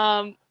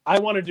 I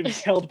wanted to be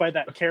held by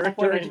that I character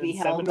wanted in to be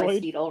held by Inseminoid.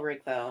 Skeet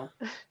Ulrich, though.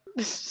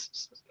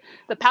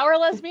 The power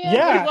lesbian?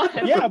 Yeah,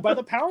 What? yeah, by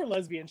the power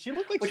lesbian. She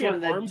looked like Which she had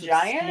one, the arms of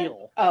giant?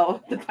 steel.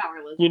 Oh, the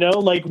powerless. You know,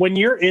 like when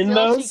you're in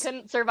Still, she those.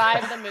 couldn't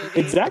survive the movie.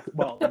 Exactly.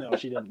 Well, no,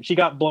 she didn't. She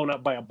got blown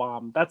up by a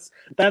bomb. That's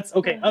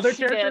okay. Other She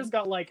characters did.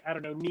 got like, I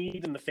don't know,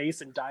 kneed in the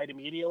face and died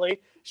immediately.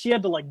 She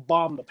had to like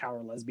bomb the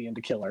power lesbian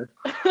to kill her.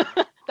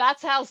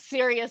 That's how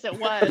serious it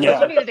was. Yeah.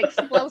 She needed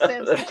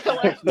explosives to kill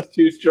her.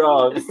 Too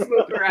strong.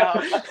 Smoke her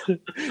out.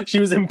 She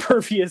was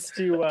impervious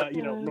to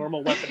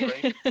normal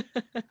weaponry.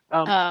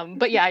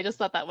 But yeah, I just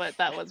thought that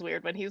was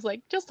weird when he was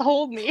like, "Just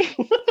hold me."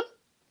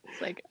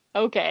 It's like,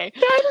 okay.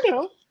 Yeah, I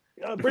don't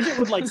know. Bridget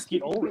would like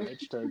Skeet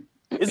Ulrich to.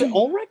 Is it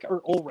Ulrich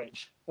or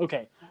Ulrich?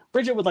 Okay,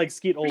 Bridget would like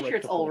Skeet Ulrich. Pretty sure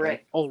it's to hold her.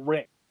 Ulrich.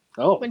 Ulrich.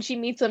 Oh. When she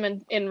meets him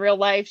in real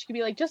life, she could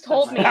be like, "Just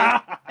hold me."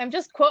 I'm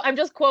just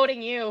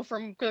quoting you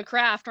from The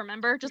Craft.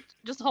 Remember,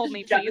 just hold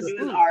me, Jump please.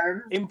 into his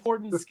arms.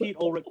 Important Skeet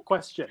Ulrich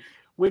question: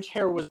 which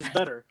hair was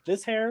better,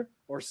 this hair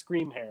or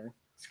Scream hair?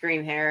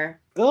 Scream hair.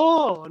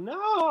 Oh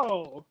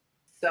no!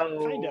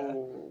 So Kinda.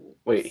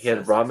 Wait, he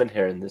had ramen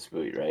hair in this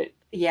movie, right?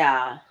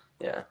 Yeah,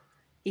 Yeah.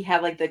 he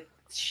had like the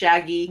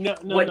shaggy, No,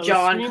 what the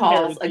John Scream calls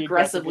hair is the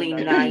aggressively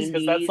 90s,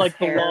 'cause that's like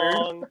the hair.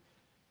 long,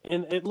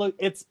 and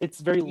it's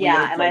very Yeah,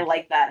 weird, and I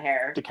like that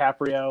hair.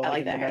 DiCaprio I like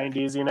in that the hair.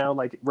 90s,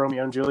 like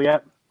Romeo and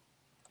Juliet.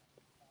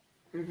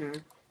 hmm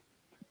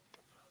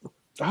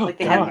Oh, Like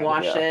they God. hadn't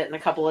washed yeah. it in a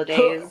couple of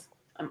days.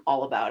 I'm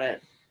all about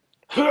it.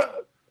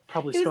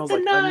 Probably It smells was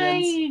the like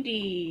onions.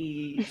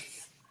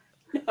 90s.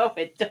 No,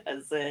 it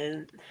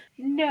doesn't.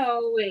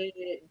 No,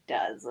 it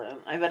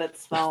doesn't. I bet it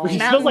smells He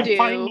Mountain smells like Dew.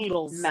 pine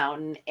needles.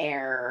 mountain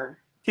air.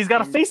 He's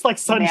got a and face like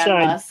Man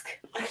sunshine. musk.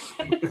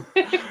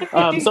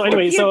 So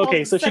anyway, so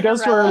okay, so she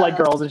goes to her like Cinderella.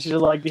 girls, and she's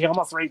like, "He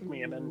almost raped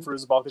me," and then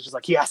Fairuza Balk is just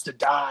like, "He has to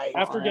die."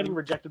 After God. getting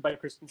rejected by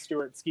Kristen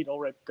Stewart, Skeet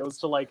Ulrich goes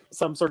to like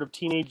some sort of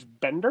teenage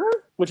bender,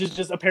 which is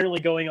just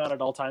apparently going on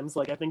at all times.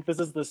 Like I think this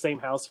is the same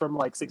house from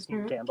like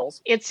 16 Mhm.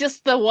 Candles. It's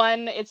just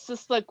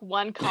like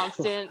one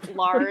constant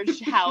large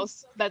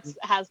house that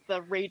has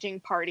the raging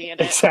party in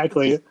it.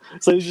 Exactly.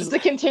 So he's It's just a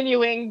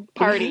continuing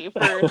party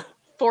for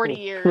 40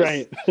 years.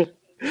 right.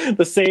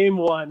 The same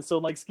one. So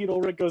like Skeet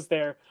Ulrich goes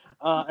there,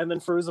 and then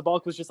Fairuza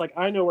Balk was just like,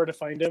 "I know where to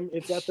find him.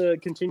 It's at the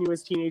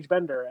continuous teenage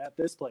bender at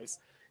this place."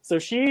 So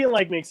she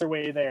like makes her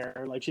way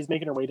there, like she's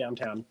making her way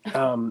downtown,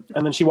 and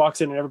then she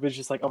walks in, and everybody's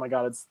just like, "Oh my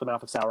god, it's the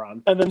mouth of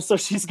Sauron!" And then so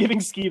she's giving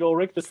Skeet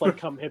Ulrich this like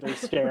come hither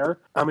stare,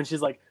 and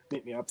she's like,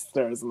 "Meet me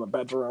upstairs in the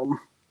bedroom."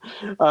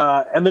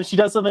 And then she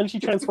does, so then she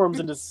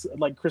transforms into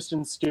like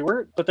Kristen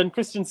Stewart, but then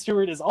Kristen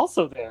Stewart is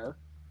also there.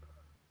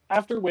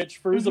 After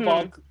which Fairuza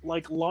Balk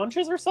like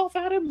launches herself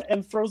at him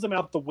and throws him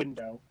out the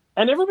window,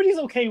 and everybody's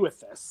okay with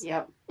this.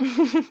 Yep.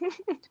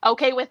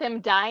 Okay with him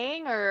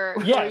dying, or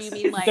Yes, you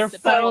mean like they're the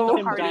fine people with at the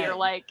him party dying. are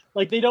like,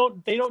 Like they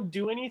don't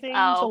do anything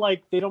to Oh.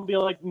 like they don't be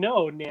like,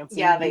 "No,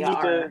 Nancy, Yeah, they you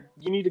need to are.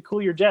 you need to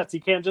cool your jets.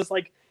 You can't just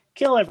like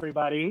kill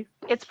everybody."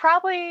 it's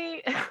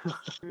probably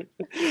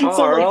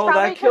Carl, probably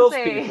that kills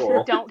they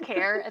people. don't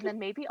care, and then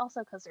maybe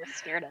also because they're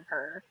scared of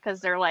her, because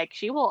they're like,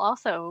 she will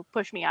also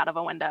push me out of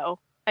a window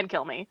and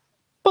kill me.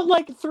 But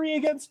like 3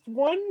 against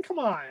 1, come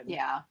on.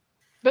 Yeah.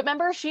 But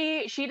remember,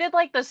 she did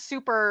like the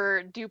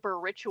super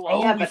duper ritual.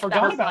 Oh, yeah, we but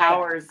forgot those about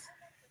powers.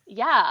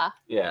 Yeah.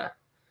 Yeah.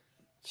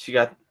 She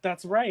got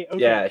That's right.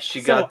 Okay. yeah,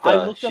 she So got I the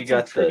looked up she some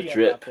got the trivia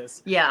drip. about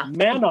this. Yeah.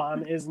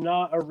 Manon is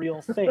not a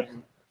real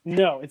thing.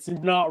 No, it's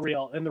not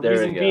real. And the There we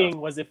reason go.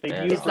 being was if they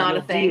Manon. used It's a not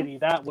real a thing? deity,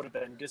 that would have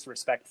been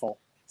disrespectful.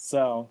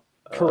 So,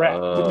 correct.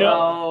 Oh. No.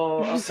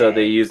 Oh, okay. So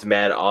they used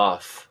man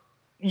off.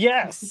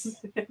 Yes.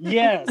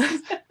 Yes.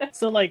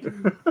 So, like,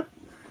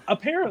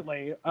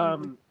 apparently,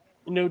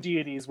 no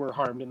deities were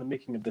harmed in the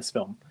making of this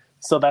film.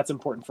 So that's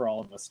important for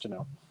all of us to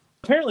know.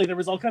 Apparently, there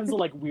was all kinds of,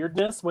 like,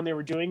 weirdness when they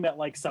were doing that,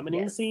 like,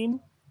 summoning Yes. scene.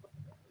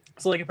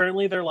 So, like,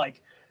 apparently their,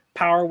 like,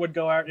 power would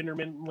go out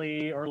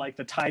intermittently, or, like,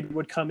 the tide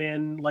would come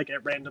in, like,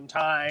 at random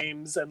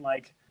times, and,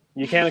 like,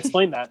 you can't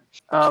explain that.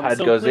 Tide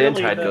goes in,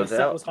 clearly tide the goes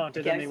set out. was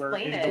haunted, Can't and they were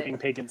explain it. invoking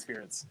pagan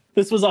spirits.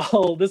 This was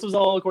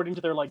all according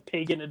to their, like,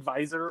 pagan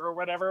advisor or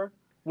whatever,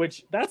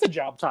 which, that's a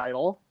job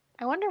title.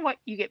 I wonder what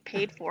you get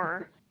paid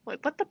for.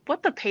 Like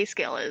what the pay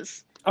scale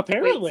is.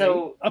 Apparently,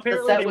 so the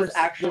apparently set they was were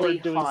actually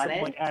doing some,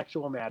 haunted? like,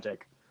 actual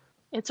magic.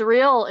 It's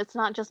real. It's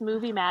not just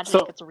movie magic.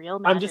 So, It's real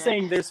magic. I'm just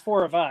saying, there's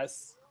 4 of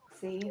us,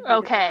 See?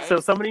 Okay. so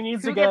somebody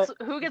needs to get.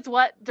 Who gets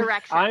what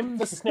direction? I'm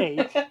the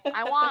snake.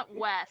 I want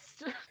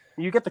west.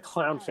 You get the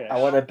clownfish. I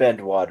want to bend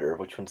water.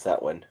 Which one's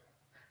that one?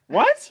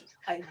 What?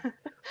 I,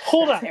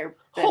 Hold that's up.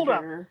 Hold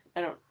up. Airbender.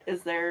 I don't.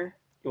 Is there?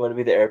 You want to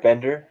be the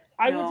airbender?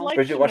 I No. would like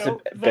Bridget to wants to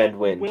note that bend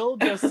wind. Will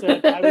just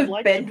said, I would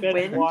like to Bend bend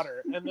wind?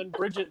 water. And then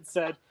Bridget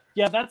said,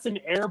 yeah, that's an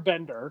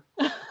airbender.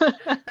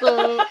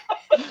 the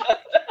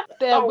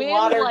A wind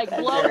water like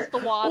bender. blows the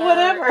water.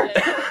 Whatever.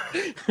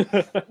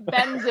 and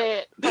bends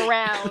it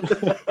around.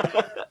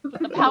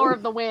 The power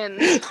of the wind.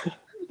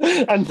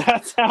 And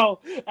that's how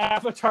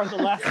Avatar: The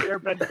Last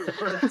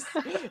Airbender works,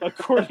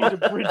 according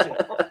to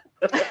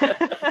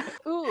Bridget.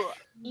 Ooh,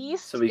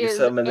 east So we can is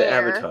summon the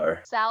air,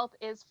 Avatar. south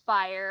is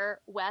fire,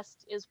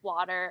 west is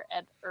water,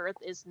 and earth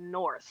is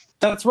north.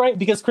 That's right,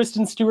 because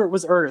Kristen Stewart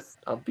was Earth.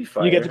 I'll be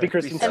fire. You get to be I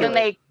could Kristen And then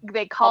Stewart.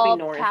 they called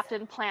North.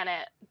 Captain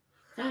Planet.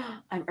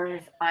 I'm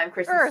Earth. I'm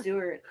Kristen Earth.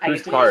 Stewart. I Whose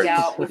get to part? hang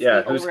out with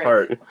Yeah, Steve whose Ulrich.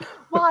 part?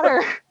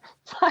 Water.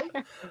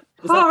 Fire.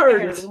 Is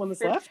Hard. that the one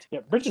that's left? Yeah,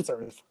 Bridget's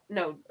Earth.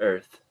 No,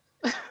 Earth.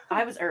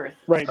 I was Earth.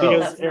 Right, Oh.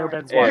 because That's air North.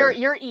 bends Air. water.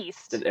 You're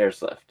east. Then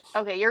air's left.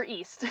 Okay, you're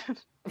east.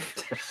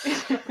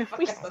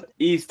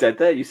 East, I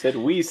thought you said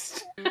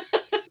west.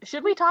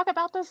 Should we talk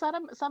about the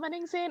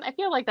summoning scene? I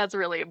feel like that's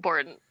really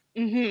important.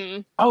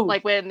 Mm-hmm. Oh,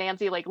 Like when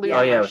Nancy loses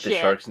Oh yeah, her with shit. the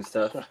sharks and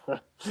stuff.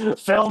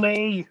 fill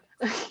me.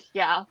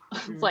 Yeah.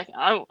 It's like,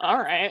 oh, all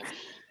right.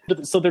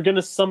 So they're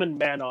gonna summon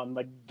Manon,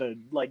 like the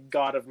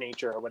god of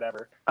nature or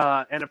whatever.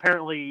 And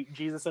apparently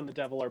Jesus and the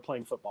devil are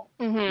playing football.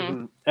 Mm-hmm.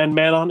 Mhm. And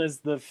Manon is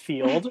the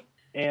field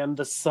and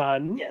the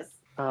sun. Yes.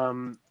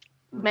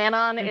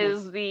 Manon Mhm.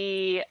 is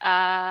the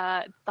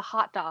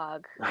hot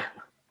dog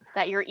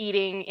that you're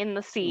eating in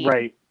the sea.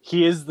 Right.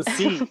 He is the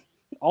sea.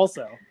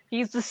 Also,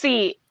 He's the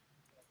sea.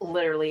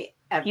 Literally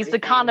everything. He's the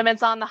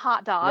condiments on the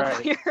hot dog.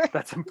 Right.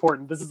 That's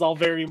important. This is all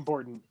very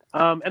important.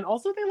 And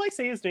also they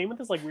say his name with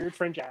this weird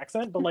French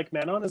accent, but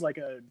Manon is a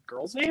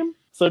girl's name,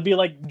 so it'd be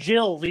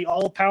Jill, the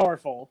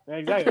all-powerful.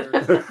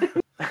 Exactly.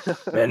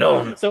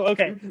 Manon. So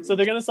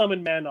they're gonna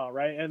summon Manon,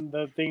 right? And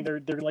the thing they're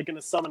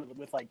gonna summon it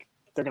with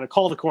they're gonna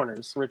call the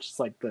corners, which is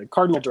the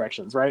cardinal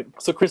directions, right?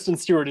 So Kristen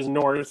Stewart is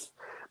north,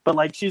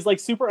 but she's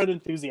super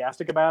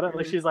unenthusiastic about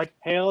it. She's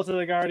 "Hail to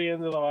the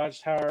guardians of the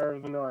watchtower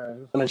of the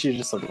north," and then she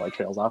just sort of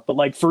trails off. But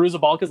Firuza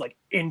Balk is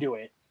into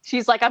it.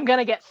 She's like, I'm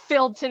gonna get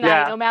filled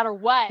tonight, Yeah. no matter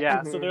what.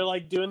 Yeah, Mhm. so they're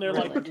doing their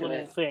Really into little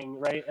it. thing,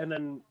 right? And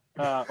then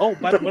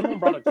one of them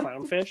brought a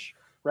clownfish,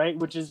 right?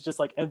 Which is just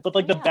the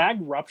Yeah. bag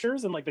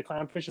ruptures and the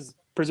clownfish is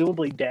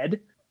presumably dead.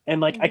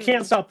 And I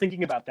can't stop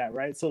thinking about that,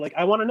 right? So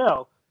I want to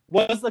know,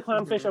 was the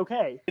clownfish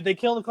okay? Did they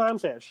kill the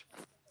clownfish?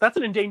 That's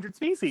an endangered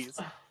species.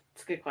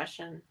 It's a good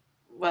question.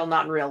 Well,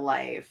 not in real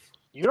life.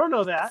 You don't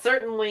know that.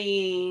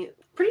 Certainly,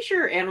 pretty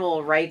sure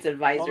animal rights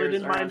advisors Well, they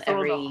didn't are on mind throwing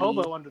every the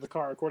hobo under the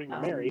car, according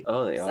to Mary.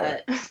 Oh, they are.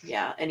 set.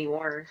 Yeah,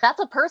 anymore. That's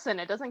a person.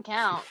 It doesn't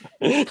count.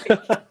 He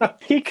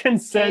Okay,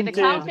 consented.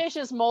 the clownfish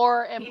is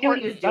more You know what he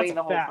important. was doing That's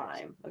the whole fact.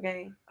 time.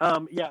 Okay.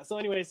 Yeah. So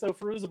anyway, so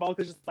Firuza Balk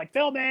is just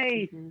 "Fill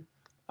me!" Mhm.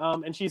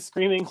 And she's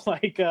screaming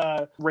like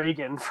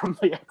Reagan from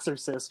The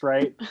Exorcist,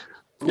 right?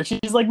 And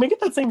she's make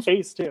it that same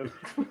face too.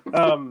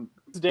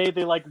 Today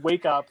they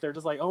wake up, they're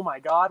just "Oh my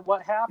god,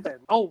 what happened?"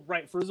 Oh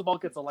right, Firuza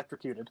Balk gets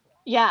electrocuted.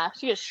 Yeah,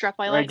 she gets struck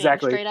by lightning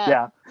Exactly. straight up.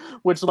 Yeah.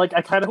 Which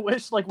I kind of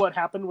wish what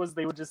happened was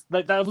they would just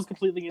that was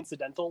completely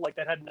incidental.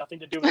 That had nothing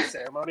to do with the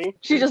ceremony.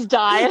 She just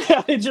died.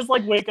 Yeah, they just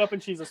wake up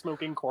and she's a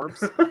smoking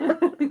corpse.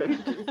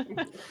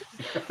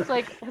 It's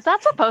is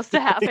that supposed to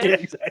happen? Yeah,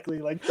 exactly.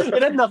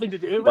 It had nothing to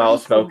do. It was While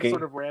just some smoking.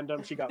 sort of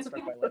random. She got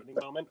struck by lightning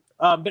moment.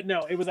 But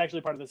no, it was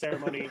actually part of the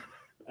ceremony.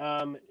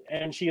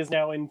 And she is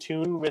now in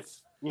tune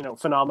with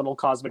phenomenal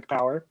cosmic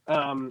power.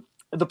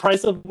 The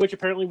price of which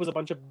apparently was a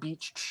bunch of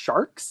beached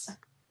sharks,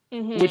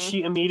 Mhm. which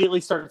she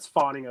immediately starts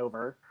fawning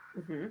over.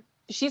 Mm-hmm.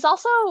 She's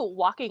also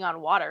walking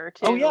on water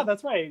too. Oh yeah,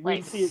 that's right. We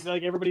Like- see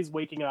everybody's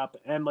waking up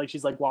and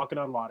she's walking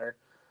on water,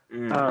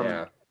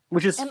 Yeah.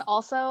 which is And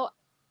also,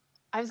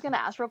 I was gonna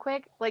ask real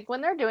quick, when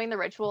they're doing the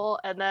ritual,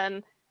 and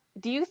then,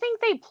 do you think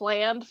they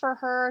planned for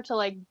her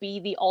to be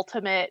the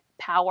ultimate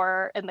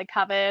power in the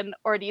coven,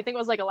 or do you think it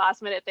was a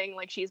last minute thing,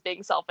 she's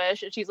being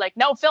selfish and she's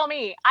 "No, fill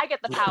me, I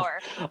get the power."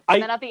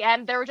 And then at the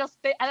end,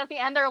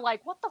 they're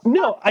like, "What the fuck?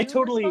 No, I We were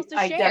totally- supposed to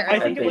I share." definitely I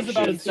think it was think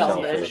about she's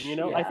enthusiasm. selfish.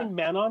 I Yeah. think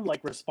Manon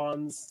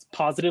responds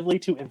positively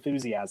to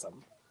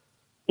enthusiasm.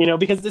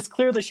 Because it's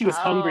clear that she was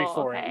hungry Oh,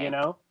 for okay.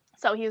 it.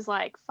 So he's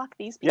like, "Fuck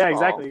these people." Yeah,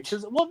 exactly.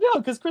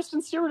 Because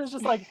Kristen Stewart is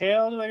just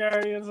 "Hail to the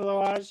guardians of the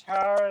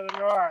watchtower of the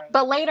north."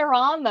 But later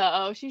on,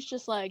 though, she's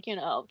just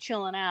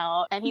chilling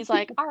out, and he's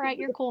like, "All right,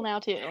 you're cool now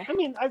too." I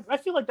mean, I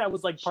feel that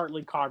was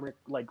partly karmic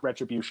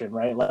retribution,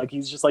 right?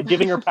 He's just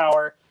giving her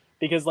power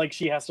because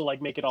she has to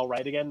make it all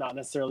right again, not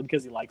necessarily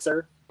because he likes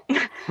her.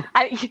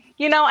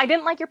 I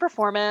didn't like your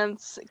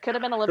performance. It could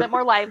have been a little bit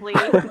more lively,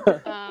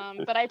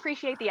 but I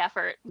appreciate the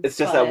effort. It's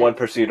just But- that one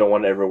person you don't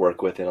want to ever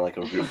work with in a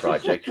group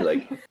project.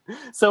 You're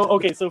So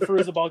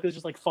Firuza Balk is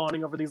just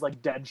fawning over these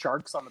dead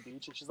sharks on the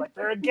beach, and she's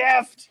 "They're a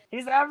gift.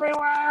 He's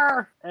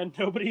everywhere," and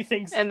nobody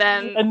thinks. And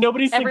then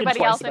nobody's thinking everybody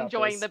twice else about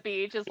enjoying this. the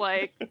beach is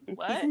like,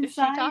 "What is she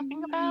inside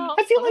talking about?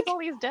 I feel What is like- all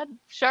these dead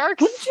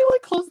sharks." Wouldn't you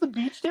close the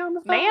beach down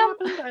if that Ma'am?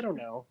 happened? I don't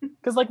know.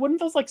 Because wouldn't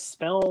those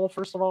smell?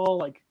 First of all,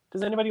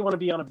 does anybody want to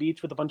be on a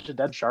beach with a bunch of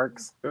dead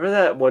sharks? Remember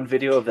that one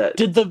video of that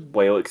Did the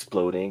whale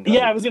exploding?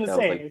 Yeah, I was gonna that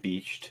say. Was,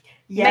 beached.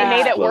 Yeah. They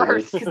made it Exploded.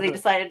 worse. Because they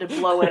decided to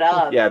blow it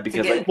up. Yeah, to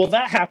because, get- well,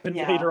 that happened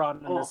Yeah. later on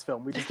in Oh. this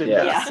film. We just didn't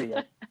Yeah. get to see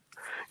it.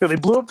 They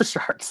blew up the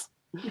sharks.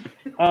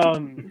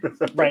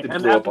 Right, They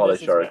and blew up after all the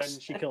this is when sharks.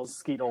 she kills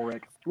Skeet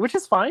Ulrich, which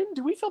is fine.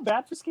 Do we feel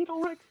bad for Skeet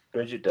Ulrich?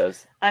 Bridget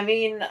does. I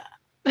mean,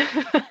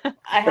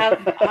 I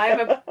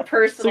have a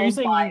personal So you're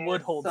saying you bias,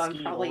 would hold so I'm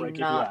Skeetle, probably Rick, if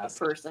you not the asked.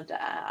 person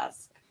to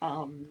ask.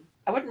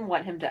 I wouldn't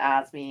want him to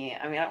ask me.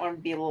 I mean, I don't want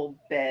to be a little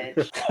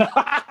bitch,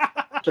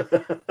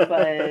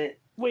 but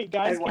Wait,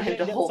 guys I want can him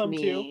to get hold some too?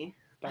 me.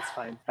 That's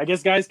fine. I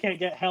guess guys can't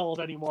get held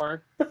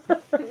anymore.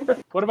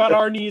 What about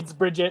our needs,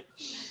 Bridget?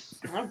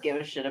 I don't give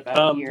a shit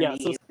about your yeah,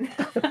 needs.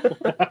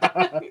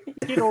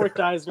 Skeetle Rick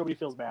dies, nobody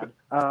feels bad.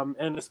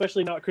 And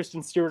especially not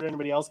Kristen Stewart or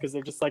anybody else, because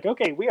they're just like,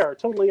 okay, we are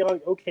totally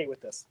okay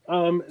with this.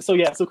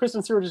 So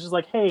Kristen Stewart is just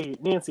like, hey,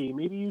 Nancy,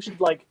 maybe you should,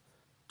 like,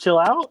 chill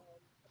out?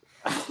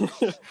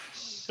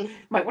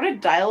 Might want to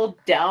dial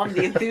down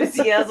the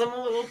enthusiasm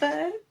a little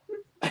bit.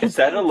 Is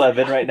that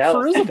 11 right now?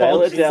 Feruza Dial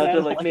Balk it down is to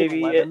at, like like,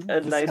 maybe 11 a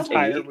this nice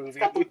entire 8. movie.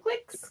 Couple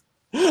clicks.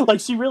 Like,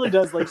 she really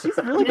does. Like, she's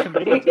really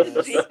committed to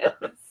this. She is.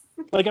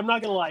 Like, I'm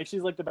not gonna lie,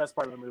 she's like the best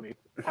part of the movie.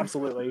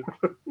 Absolutely.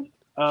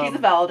 She's a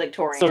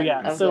valedictorian. So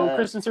yeah, of so the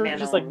Kristen Stewart is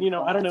just like, Manon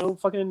I don't class. know,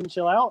 fucking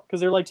chill out,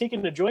 because they're like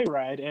taking a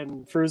joyride,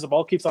 and Firuza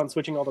Balk keeps on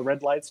switching all the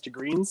red lights to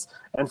greens,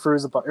 and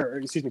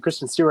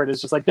Kristen Stewart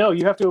is just like, no,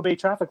 you have to obey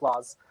traffic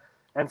laws,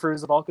 and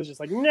Firuza Balk is just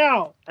like,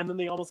 no, and then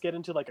they almost get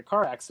into like a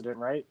car accident,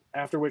 right?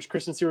 After which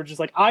Kristen Stewart is just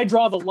like, I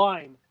draw the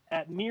line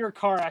at near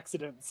car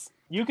accidents.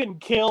 You can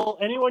kill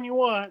anyone you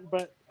want,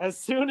 but as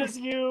soon as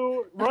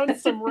you run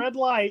some red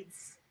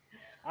lights,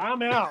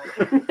 I'm out.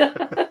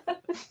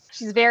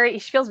 She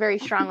feels very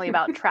strongly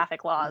about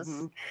traffic laws.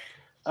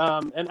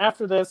 Mhm. And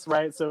after this,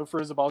 right, so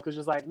Firuza Balk is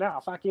just like, no,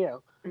 fuck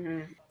you.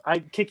 Mhm. I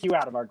kick you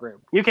out of our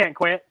group. You can't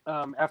quit.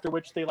 After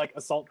which they like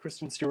assault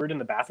Kristen Stewart in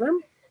the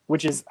bathroom,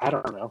 which is, I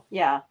don't know.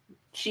 Yeah,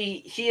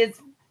 she is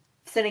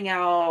sending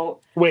out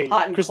Wait,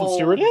 hot and Kristen cold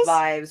Stewart is?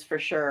 vibes for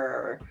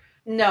sure.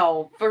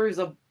 No,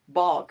 Firuza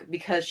Balk,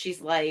 because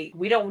she's like,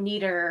 we don't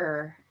need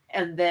her,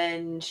 and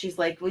then she's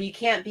like, well, you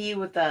can't be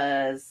with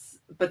us.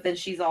 But then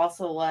she's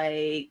also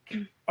like,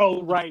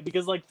 Oh, right,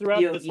 because like throughout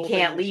You this whole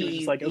can't thing, she was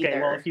just like, leave okay,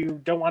 well, either. if you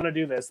don't want to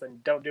do this, then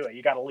don't do it.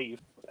 You gotta leave.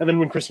 And then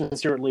when Kristen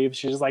Stewart leaves,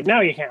 she's just like,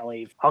 no, you can't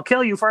leave. I'll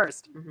kill you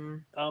first.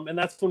 mhm. And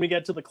that's when we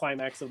get to the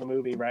climax of the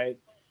movie, right?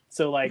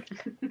 So like,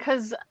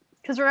 Because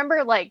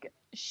remember, like,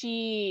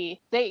 they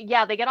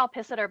get all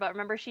pissed at her, but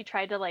remember she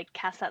tried to like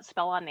cast that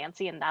spell on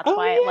Nancy, and that's Oh,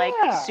 why it like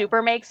yeah.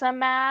 super makes them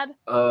mad.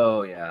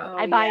 Oh, yeah.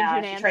 I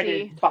bind you, She tried to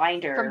Nancy,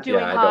 bind her. from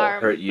doing Yeah, I harm.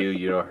 don't hurt you,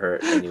 you don't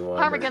hurt anyone.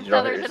 Harm or against you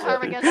don't hurt others and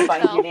harm yourself. against I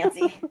bind you,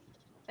 herself. Nancy.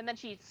 And then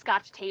she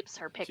scotch tapes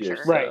her picture,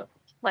 Cheers. Right.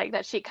 like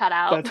that she cut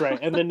out. That's right.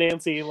 And then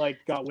Nancy like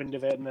got wind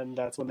of it, and then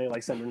that's when they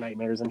like send her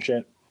nightmares and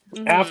shit.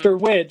 Mhm. After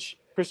which,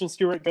 Kristen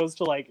Stewart goes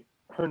to like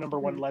her number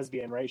one Mhm.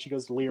 lesbian, right? She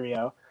goes to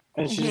Lirio,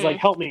 and she's Mhm. like,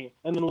 "Help me!"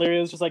 And then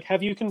Lirio's just like,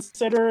 "Have you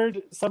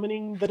considered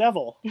summoning the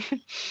devil?"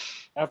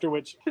 After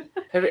which,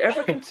 Have you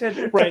ever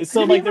considered? right? So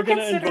Have you like they're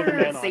ever gonna invoke a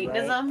considered man on,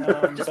 Satanism?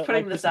 right? Just but,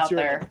 putting like, this Kristen out Stewart,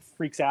 there. like,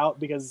 freaks out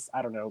because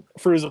I don't know.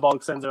 Firuza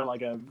Balk sends her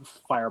like a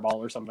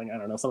fireball or something. I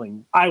don't know,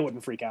 something. I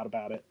wouldn't freak out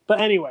about it.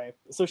 But anyway,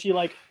 so she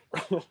like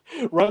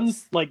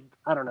runs like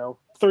I don't know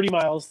 30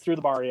 miles through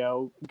the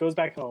barrio, goes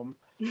back home.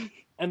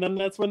 And then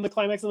that's when the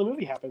climax of the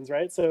movie happens,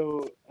 right?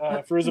 So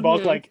Firuza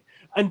Balk, Mhm. like,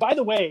 and by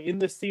the way, in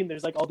this scene,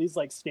 there's like all these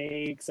like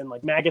snakes and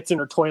like maggots in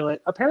her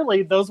toilet.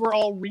 Apparently, those were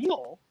all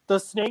real. The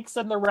snakes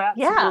and the rats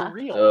Yeah. were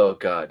real. Oh,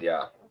 God,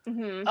 yeah.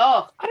 Mhm.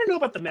 Oh, I don't know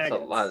about the That's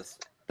maggots. a lot. That's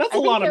I a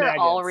think lot of they're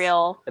maggots. all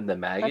real. And the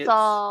maggots? That's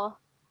all.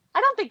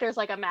 I don't think there's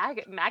like a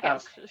maggot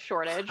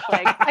shortage.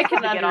 Like I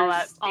can get all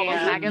those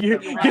understand. maggots. You're,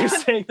 that you you're want.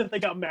 saying that they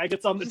got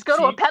maggots on the Just go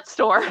to a cheek? pet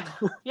store.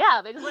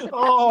 Yeah, they just went to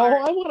Oh,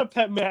 PetSmart. I want a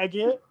pet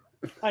maggot.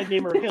 I'd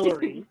name her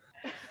Hillary.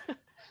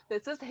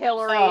 This is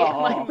Hillary,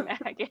 Oh. my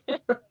maggot.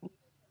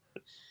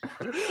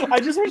 I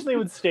just wish they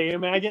would stay a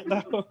maggot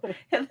though.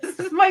 This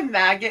is my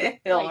maggot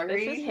Like,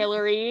 Hillary. this is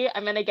Hillary.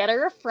 I'm gonna get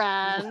her a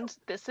friend.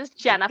 This is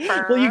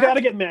Jennifer. Well, you got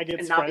to get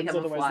maggots And not friends, become a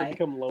otherwise fly. they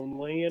become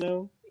lonely. You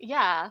know.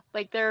 Yeah,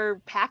 like they're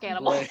pack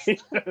animals.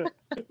 Right.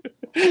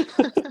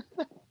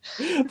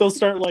 They'll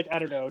start like I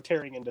don't know,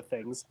 tearing into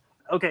things.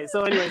 Okay,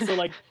 so anyway, so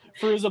like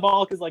Firuza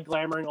Balk is like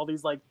glamoring all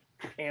these like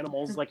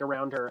animals like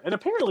around her, and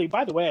apparently,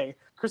 by the way,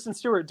 Kristen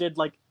Stewart did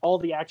like all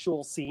the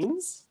actual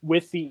scenes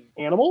with the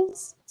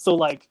animals. So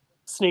like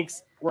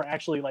snakes were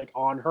actually like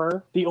on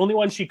her. The only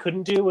one she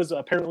couldn't do was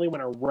apparently when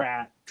a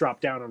rat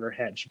dropped down on her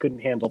head. She couldn't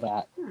handle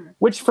that.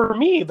 Which for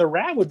me, the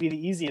rat would be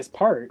the easiest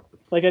part.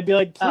 Like I'd be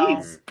like,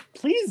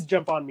 please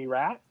jump on me,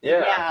 rat.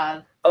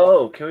 Yeah.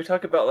 Oh, can we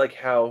talk about like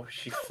how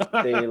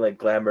they like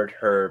glamored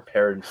her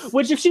parents?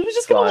 Which if she was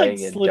just gonna like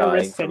flying and slit her dying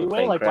wrists from a anyway,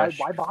 plane like crash.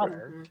 why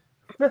bother?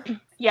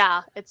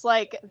 Yeah, it's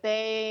like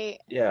they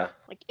Yeah.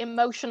 like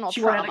emotional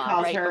She wanted to trauma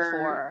cause right her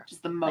before.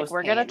 just the Like most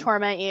we're gonna pain.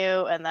 torment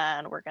you, and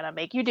then we're gonna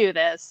make you do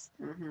this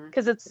Mhm.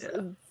 because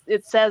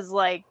it says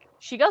like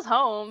she goes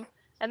home.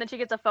 And then she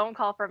gets a phone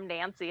call from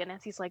Nancy, and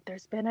Nancy's like,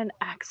 "There's been an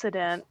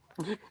accident.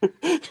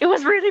 It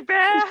was really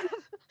bad."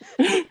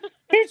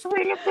 It's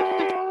really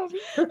bad.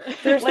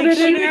 There's Like, been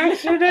she an would-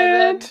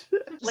 accident.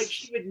 Like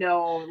she would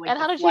know. Like, And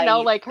how the did she know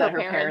flight like her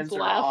that parents are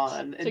left on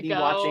and to be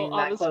go watching on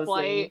that this closely?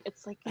 flight?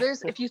 It's like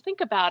if you think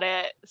about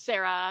it,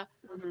 Sarah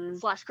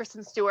Mhm. /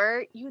 Kristen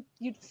Stewart, you'd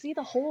see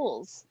the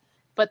holes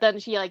But then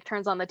she like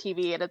turns on the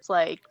TV and it's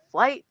like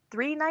flight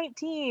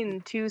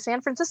 319 to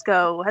San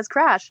Francisco has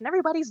crashed and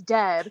everybody's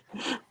dead.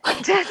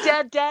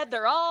 Dead.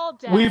 They're all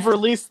dead. We've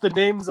released the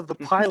names of the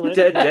pilot.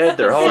 Dead.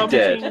 They're all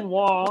dead. Something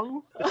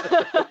Wong.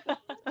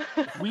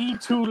 We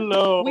too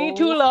low. We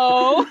too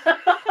low.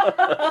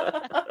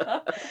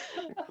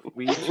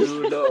 We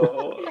too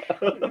low.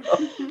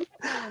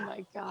 Oh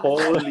my god.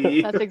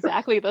 Holy. That's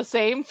exactly the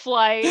same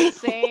flight,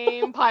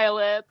 same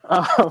pilot.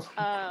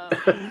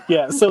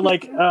 Yeah, so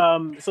like,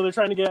 so they're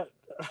trying to get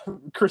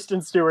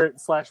Kristen Stewart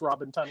 /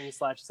 Robin Tunney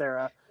 /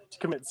 Sarah to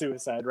commit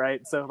suicide,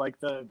 right? So like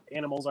the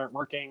animals aren't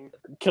working,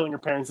 killing her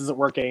parents isn't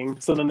working.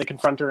 So then they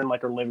confront her in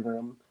like her living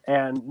room,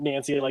 and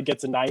Nancy like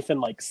gets a knife and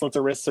like slits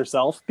her wrists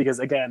herself because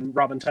again,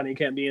 Robin Tunney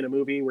can't be in a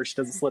movie where she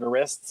doesn't slit her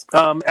wrists.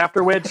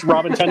 After which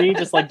Robin Tunney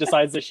just like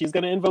decides that she's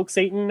going to invoke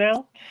Satan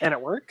now, and it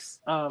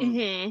works.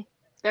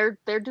 They're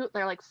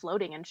like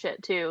floating and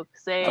shit too.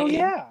 Oh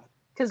yeah.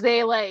 Because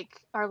they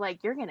like are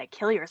like, you're gonna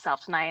kill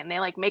yourself tonight, and they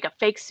like make a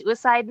fake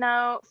suicide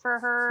note for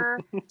her,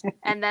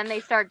 and then they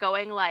start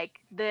going like,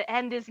 the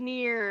end is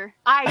near.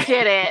 I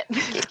did it.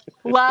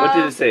 Love What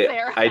did it say?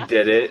 Sarah. I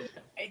did it.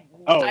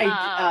 Oh.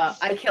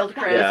 I killed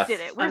Chris. Yeah. Did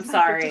it. I'm Where's my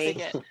sorry.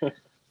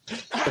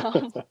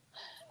 certificate?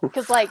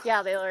 Because like,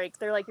 yeah,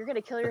 they're like, you're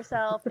gonna kill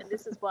yourself, and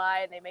this is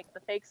why. And they make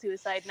the fake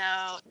suicide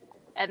note.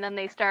 And then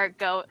they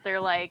they're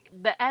like,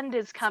 the end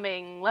is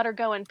coming, let her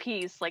go in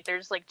peace. Like, they're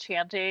just like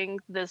chanting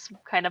this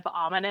kind of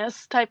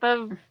ominous type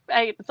of,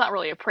 it's not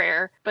really a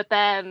prayer. But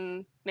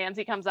then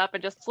Nancy comes up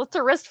and just slits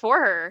her wrist for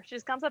her. She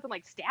just comes up and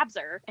like stabs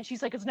her. And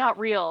she's like, it's not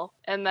real.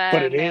 And then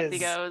But it Nancy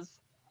is. goes,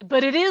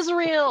 but it is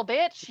real,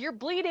 bitch. You're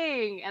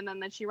bleeding. And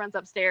then she runs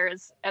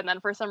upstairs. And then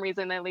for some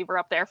reason, they leave her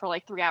up there for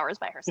like 3 hours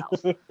by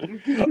herself.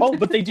 Oh,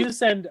 but they do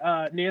send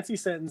Nancy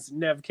sends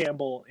Nev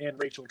Campbell and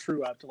Rachel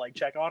True up to like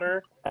check on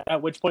her.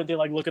 At which point they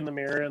like look in the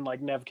mirror and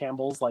like Nev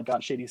Campbell's like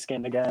got shitty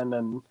skin again,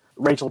 and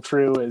Rachel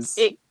True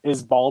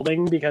is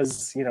balding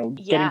because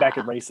getting back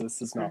at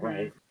racists is not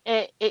right.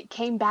 It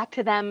came back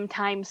to them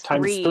times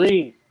Times three.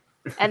 3.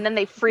 And then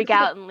they freak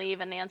out and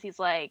leave. And Nancy's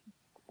like,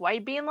 why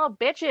you being little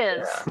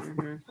bitches?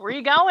 Where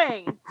you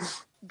going?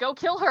 Go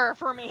kill her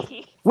for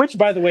me. Which,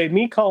 by the way,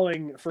 me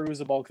calling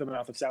Fairuza Balk the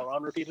mouth of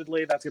Sauron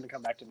repeatedly, that's going to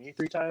come back to me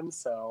 3 times,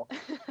 so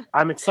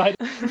I'm excited.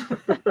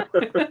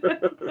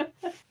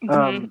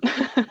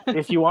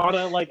 If you want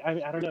to, like, I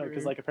don't know,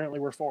 because, like, apparently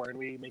we're 4 and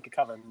we make a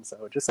coven,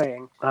 so just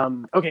saying.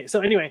 Okay,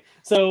 so anyway,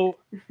 so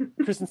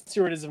Kristen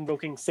Stewart is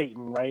invoking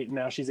Satan, right?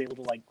 Now she's able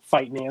to, like,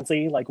 fight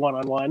Nancy, like,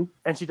 one-on-one,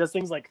 and she does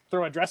things like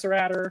throw a dresser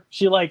at her.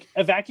 She, like,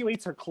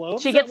 evacuates her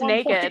clothes. She gets at one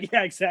naked. point.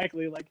 Yeah,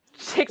 exactly. Like,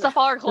 She takes off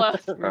all her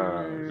clothes.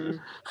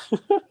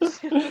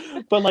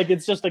 but, like,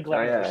 it's just a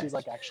glamour. Oh, yeah. She's,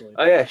 like, actually.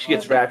 Oh yeah, she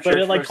gets raptured.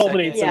 But it, like, for a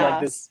culminates second. in, Yeah.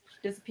 like, this...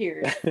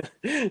 Disappeared.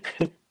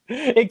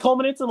 It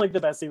culminates in like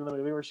the best scene in the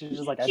movie where she's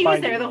just like, She was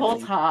there the whole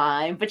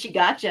time, but she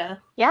gotcha.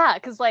 Yeah,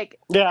 because like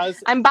Yeah,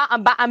 I'm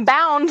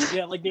bound.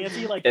 yeah, like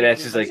Nancy, like, And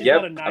Nancy's like, she's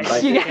 "Yep, not a I'm knife,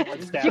 like- she You can't, got-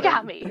 like, stab you her.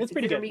 got me. It's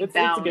pretty good. Consider me It's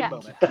a good bound.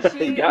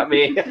 moment. You got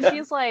me.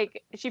 She's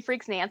like, she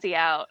freaks Nancy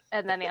out,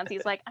 and then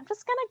Nancy's like, I'm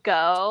just gonna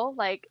go.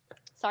 Like,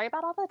 sorry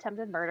about all the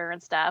attempted murder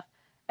and stuff.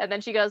 And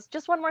then she goes,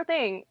 just one more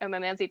thing. And then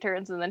Nancy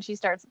turns, and then she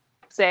starts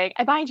saying,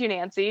 I bind you,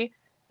 Nancy.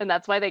 And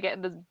that's why they get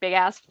in this big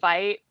ass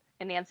fight.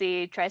 And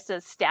Nancy tries to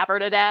stab her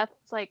to death.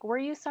 It's like, were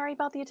you sorry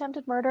about the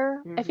attempted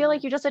murder? I feel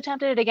like you just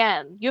attempted it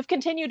again. You've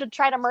continued to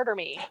try to murder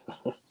me.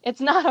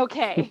 It's not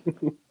okay.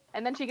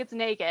 And then she gets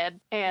naked,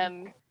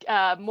 and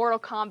Mortal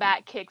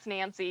Kombat kicks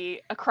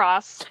Nancy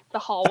across the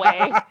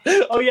hallway.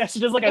 Oh yeah, she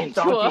does like a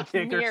Into a donkey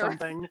kick or mirror.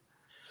 something.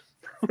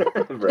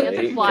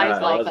 Nancy flies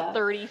Yeah, like that.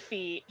 30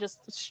 feet,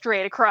 just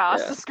straight across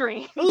Yeah. the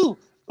screen.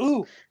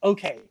 Ooh,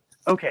 okay.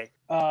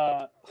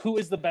 Who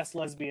is the best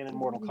lesbian in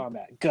Mortal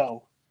Kombat?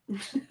 Go.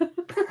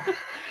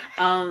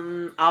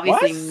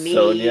 Obviously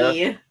What?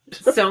 me.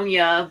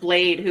 Sonya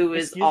Blade, who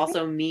is Excuse me?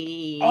 also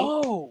me.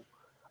 Oh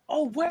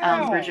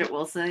wow. Bridget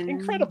Wilson.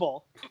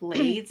 Incredible.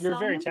 Played You're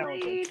very Sonya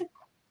talented.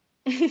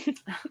 Blade.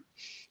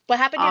 What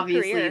happened to your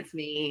Obviously, career? it's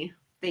me.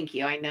 Thank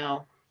you. I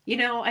know.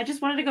 I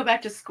just wanted to go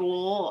back to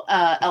school,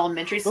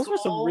 elementary school. Those were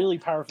some really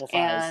powerful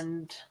thighs.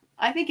 and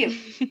I think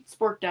it's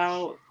worked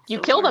out. You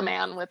so killed a far.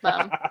 man with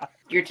them.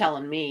 You're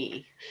telling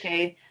me,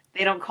 okay?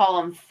 They don't call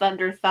them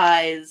thunder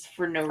thighs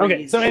for no reason.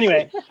 Okay, so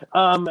anyway,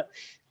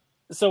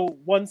 so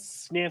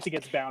once Nancy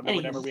gets bound or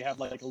Anyway. whatever, we have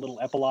like a little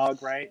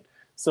epilogue, right?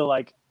 So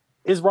like,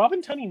 is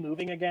Robin Tunney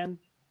moving again?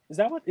 Is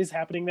that what is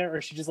happening there, or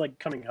is she just like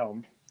coming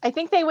home? I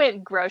think they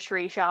went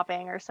grocery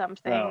shopping or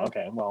something. Oh,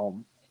 okay.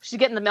 Well, She's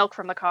getting the milk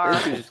from the I car.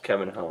 think she's just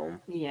coming home.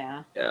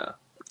 Yeah. Yeah.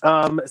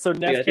 so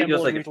Nev Yeah, I think it Campbell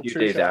was, like, and a Rachel few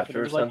True days showed up after and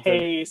or was like, something.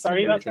 "Hey,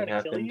 sorry about trying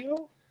Everything to kill happened.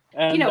 you."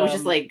 And, It was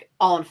just like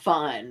all in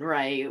fun,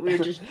 right? We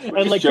were just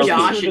and like joking. Kristen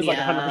Stewart joshing is like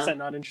ya. 100%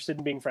 not interested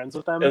in being friends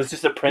with them, It was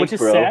just a prank, which is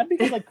bro. sad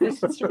because like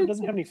Kristen Stewart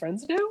doesn't have any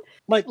friends to do.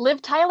 Like,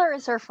 Liv Tyler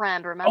is her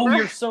friend, remember? oh,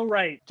 you're so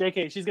right,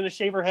 JK. She's gonna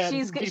shave her head. She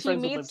and be friends with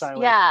Liv meets,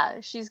 Tyler. yeah,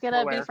 she's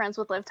gonna Aware. be friends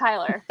with Liv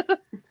Tyler.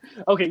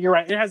 Okay, you're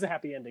right. It has a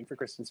happy ending for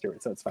Kristen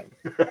Stewart, so it's fine.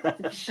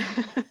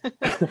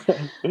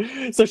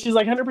 So she's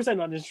like 100%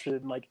 not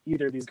interested in like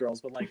either of these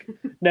girls, but like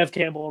Nev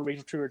Campbell and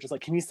Rachel True are just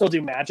like, can you still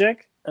do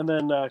magic? And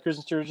then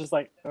Kristen Stewart's just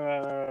like,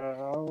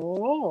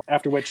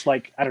 after which,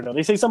 like, I don't know,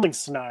 they say something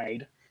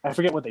snide. I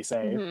forget what they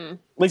say. Mhm.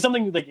 Like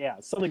something like, yeah,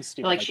 something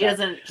stupid. Like, Like she that.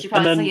 doesn't. She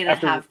probably then doesn't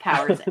after- have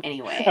powers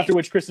anyway. After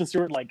which Kristen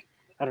Stewart, like,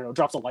 I don't know,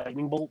 drops a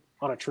lightning bolt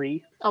on a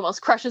tree.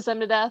 Almost crushes them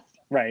to death.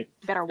 Right.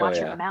 Better watch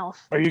yeah. your mouth.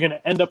 Or you're gonna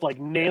end up like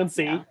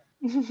Nancy. Yeah.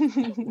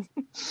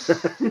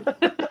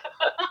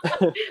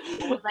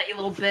 That you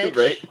little bitch.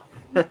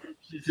 Right?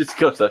 She just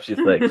goes up. She's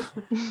like,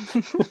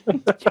 "You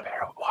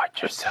better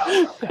watch yourself.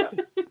 I'm gonna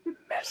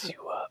mess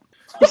you up."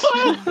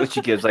 But she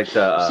gives like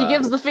the She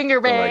gives the finger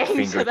the, bang. like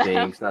finger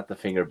things, not the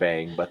finger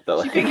bang, but the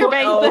like. Finger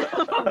bang.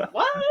 Oh,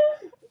 what?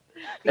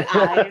 The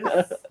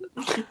eyes.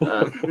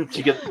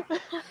 She gets.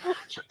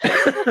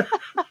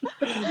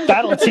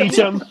 That'll teach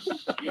him.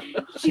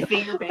 She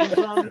finger bangs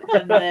them,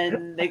 and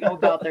then they go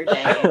about their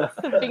day.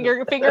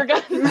 finger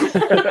guns.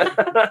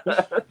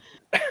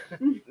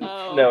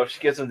 Oh. No, she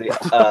gives him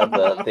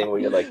the thing where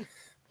you like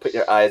put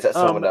your eyes at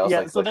someone else. Yeah,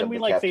 like, so look then at we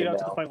the like fade Captain out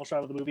to the now. final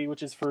shot of the movie,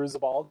 which is for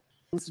Zabal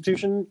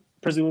institution,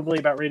 presumably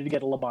about ready to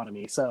get a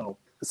lobotomy. So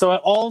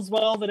all's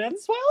well that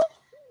ends well.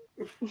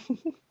 Yeah,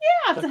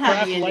 it's The a happy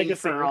craft ending legacy.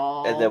 for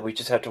all. And then we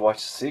just have to watch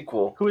the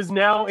sequel, Who is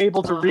now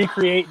able to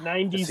recreate the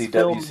 90s CW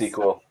films.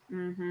 sequel.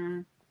 Mm-hmm.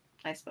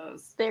 I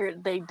suppose.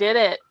 They did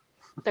it.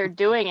 They're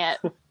doing it.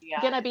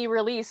 Yeah. Gonna be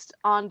released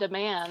on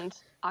demand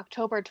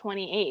October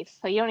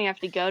 28th. So you don't even have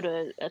to go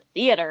to a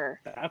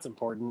theater That's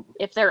important.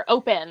 if they're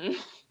open.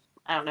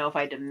 I don't know if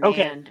I demand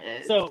Okay,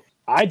 it. so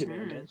I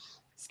demand Hmm. it.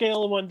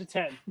 Scale of 1 to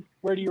 10.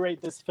 Where do you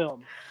rate this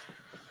film?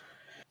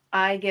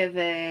 I give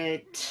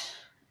it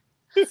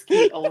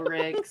Skeet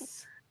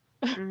Ulrich's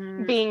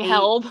Being 8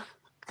 held.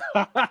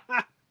 out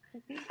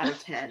of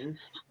 10.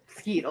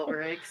 Skeet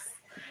Ulrich's.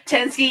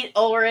 10 Skeet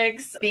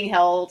Ulrichs being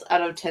held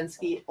out of 10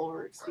 Skeet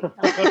Ulrichs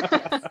being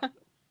held.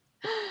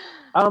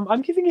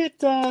 I'm giving it.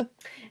 And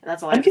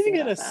that's all I I'm have to say giving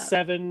it a about that.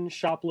 7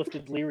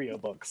 shoplifted Lirio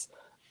books.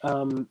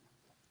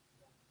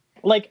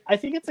 Like, I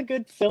think it's a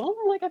good film.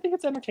 Like, I think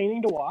it's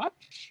entertaining to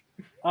watch.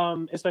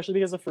 Especially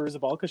because of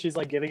Furzabal, because she's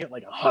like giving it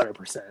like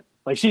 100%.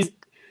 Like she's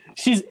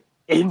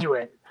into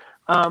it.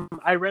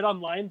 I read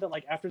online that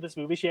like after this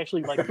movie, she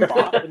actually like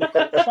bought in a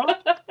cult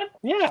shop.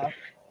 Yeah.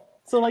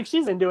 So like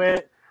she's into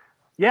it.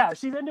 Yeah,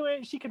 she's into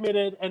it. She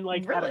committed, and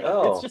like I don't Really?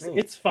 know, Oh, it's just neat.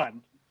 it's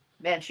fun.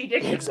 Man, she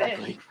did get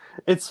Exactly.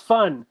 It's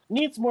fun.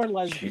 Needs more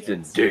lesbians. She's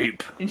in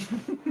deep.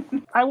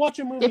 I watch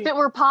a movie. If it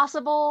were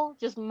possible,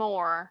 just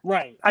more.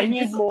 Right. I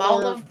need Just more.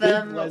 all of big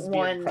them lesbian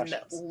one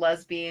crushes.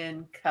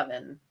 lesbian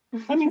coven.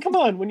 I mean, come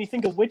on. When you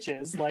think of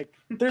witches, like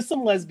there's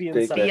some lesbian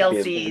Big stuff.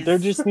 lesbian. BLCs. There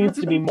just needs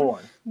to be more.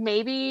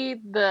 Maybe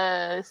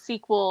the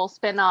sequel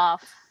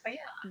spin-off Oh,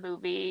 yeah.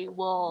 movie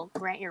will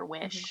grant your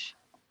wish.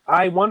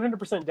 I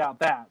 100% doubt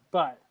that.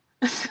 But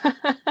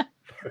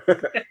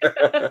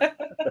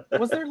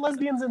was there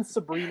lesbians in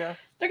Sabrina?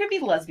 There could be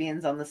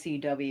lesbians on the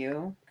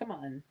CW. Come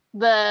on.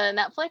 The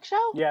Netflix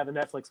show? Yeah, the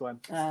Netflix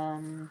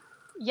one.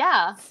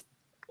 Yeah.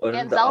 What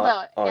Aunt is the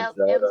Zelda. Aunt Aunt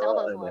Zelda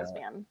Zelda's a and,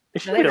 lesbian.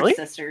 Is she No, they were really?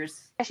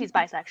 sisters. She's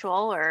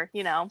bisexual, or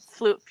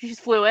she's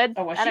fluid.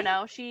 Oh, was I don't she?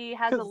 know. She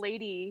has a 'Cause-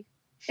 lady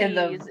In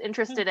the- she's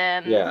interested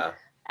in Yeah,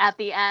 at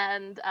the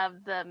end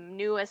of the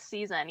newest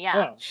season.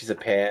 Yeah. Oh. she's a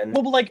pan.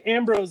 Well, but like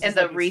Ambrose And is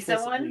the like, recent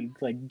explicitly,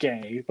 like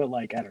gay, but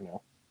like I don't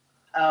know.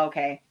 Oh,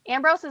 okay.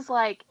 Ambrose is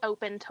like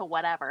open to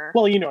whatever.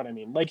 Well, you know what I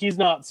mean. Like he's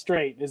not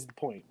straight is the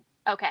point.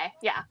 Okay,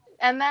 yeah.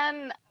 And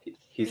then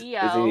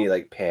Isn't he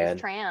like pan?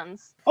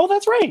 trans. Oh,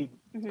 that's right.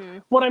 hmm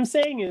What I'm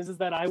saying is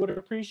that I would have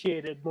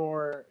appreciated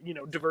more,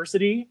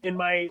 diversity in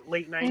my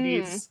late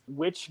 '90s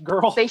witch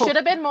girl. They should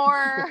have been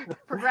more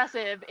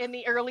progressive in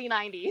the early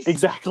 90s.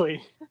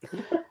 Exactly.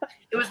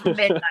 It was the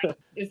mid '90s.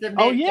 It was the mid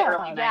Oh to yeah,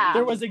 early 90s. Yeah.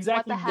 there was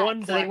exactly What the heck?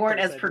 one. So they black weren't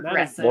as person, and that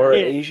is progressive. More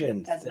it.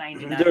 Asians. As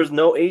 99. There was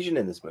no Asian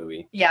in this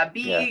movie. Yeah,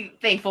 be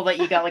thankful that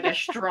you got like a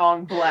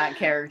strong black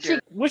character.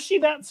 Was she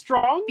that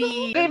strong?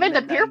 Be Gave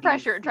into peer mid-90s,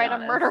 pressure to be trying to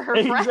honest. murder her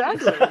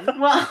Exactly. friends.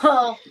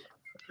 Well,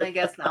 I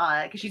guess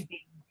not, because she's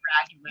being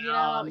dragged You know,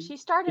 around she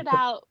started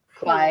out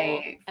cool,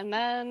 by and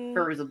then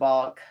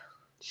Furzabal.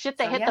 shit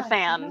that So, hit yeah. the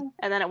fan,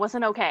 and then it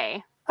wasn't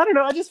okay. I don't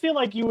know. I just feel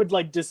like you would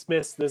like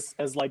dismiss this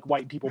as like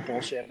white people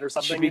bullshit or She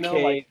something.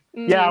 became. Like,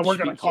 yeah, Mm, we're she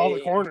gonna call the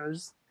became-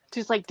 corners.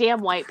 just like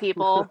damn white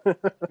people.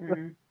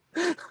 Mhm.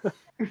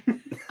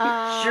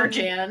 Sure,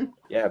 Jan.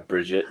 Yeah,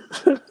 Bridget.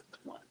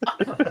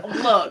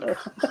 Look,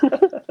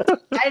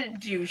 I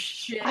didn't do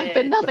shit. I've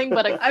been nothing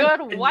but a I've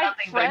good been white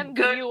nothing but a friend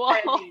to good you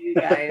friend all. to you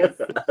guys.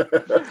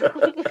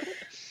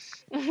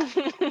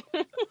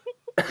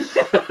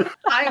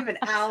 I am an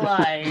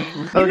ally.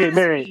 Okay, Use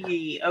Mary.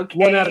 me, okay?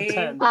 1 out of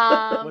 10.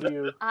 What do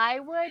you? I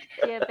would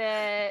give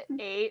it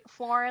 8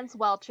 Florence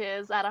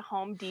Welches at a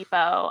Home Depot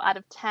out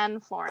of 10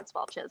 Florence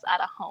Welches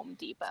at a Home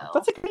Depot.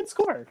 That's a good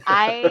score.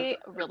 I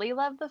really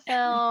love the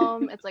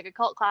film. It's like a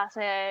cult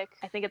classic.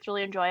 I think it's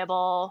really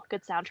enjoyable.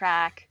 Good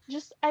soundtrack.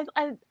 Just I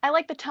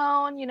like the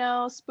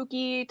tone,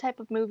 spooky type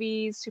of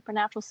movies,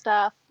 supernatural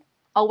stuff.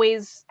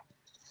 always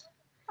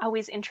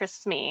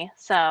interests me.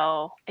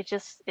 So it's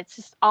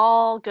just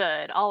all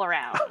good all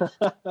around.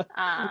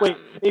 Wait,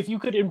 if you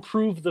could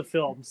improve the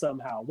film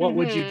somehow, what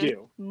would you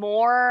do?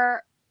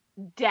 More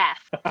death.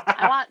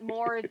 I want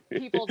more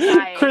people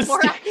dying.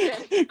 More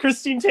action.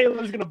 Christine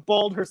Taylor's gonna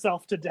bald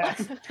herself to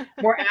death.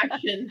 More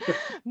action.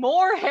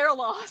 More hair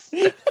loss.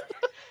 That's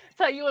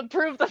how you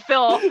improve the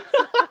film.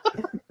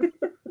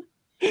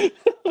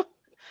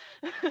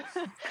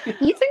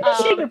 You think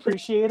that she'd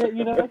appreciate it,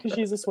 because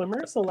she's a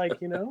swimmer, so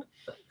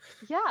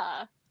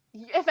Yeah.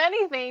 If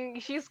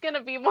anything, she's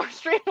gonna be more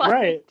streamlined.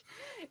 Right.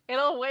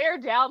 It'll wear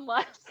down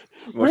less.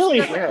 Really?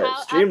 Doesn't Yeah, have to worry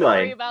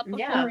streamline. about the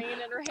Yeah. chlorine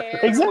in her hair.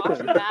 Exactly.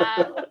 Washing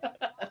that.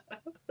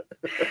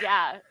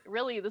 Yeah,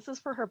 really, this is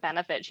for her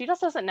benefit. She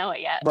just doesn't know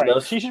it yet. Right. No-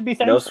 She should be No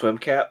thankful. swim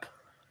cap.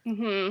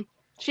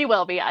 She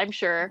will be, I'm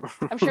sure.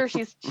 I'm sure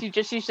she's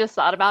just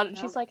thought about it and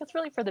she's like, it's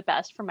really for the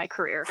best for my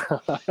career.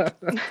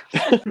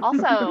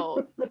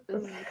 Also,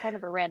 this is kind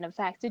of a random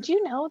fact. Did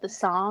you know the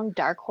song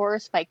Dark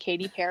Horse by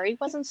Katy Perry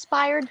was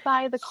inspired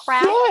by The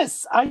Craft?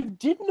 Yes, I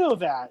did know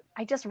that.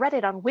 I just read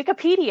it on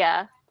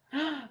Wikipedia.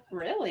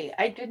 Really?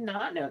 I did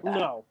not know that.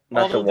 No.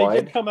 Not the Although they wine?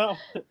 did come out.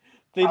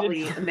 They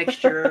Probably a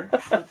mixture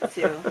of the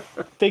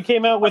two. They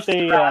came out with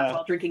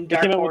While drinking they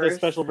Dark came out with a Horse.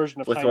 special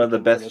version of With one of the Heineken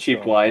for best this cheap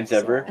film, wines so-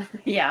 ever.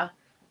 Yeah.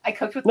 I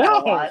cooked with that No.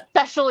 a lot.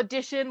 Special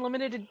edition,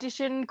 limited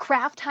edition,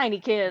 Craft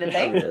Heineken. Did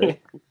they?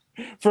 Really?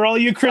 For all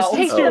you Kristen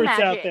Taste the Stewarts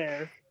magic. out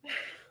there.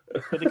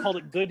 But they called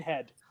it Good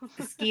Head.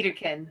 The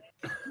Skeeterkin.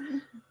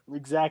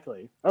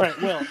 Exactly. All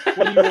right, Will, what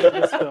do you rate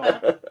this film?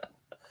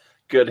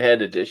 Good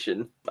head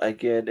edition. I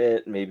get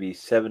it. Maybe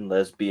 7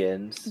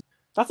 lesbians.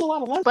 That's a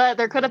lot of lesbians. But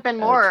there could have been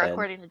Out of more, 10.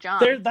 according to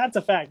John. That's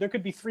a fact. There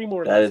could be 3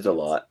 more That is lesbians. a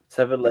lot.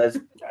 7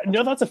 lesbians.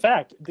 No, that's a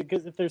fact.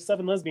 Because if there's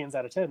 7 lesbians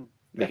out of 10.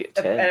 Make it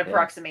An 10. yeah.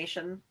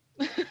 approximation.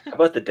 How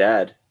about the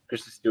dad?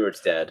 Kristen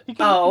Stewart's dad. You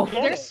can Oh,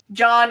 get there's- it.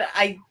 John,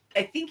 I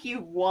think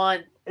you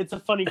want It's a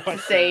funny to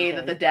question. say okay?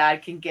 that the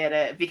dad can get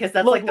it because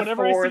that's Look, like the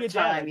whenever I see a 4th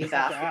dad, I time you've just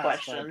have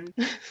asked to the ask,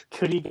 question.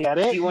 Could he get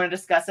Do it? you want to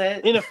discuss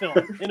it? In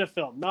a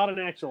film, not an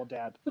actual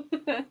dad.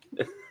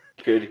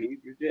 Could he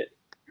do it?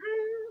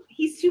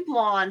 He's too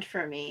blonde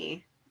for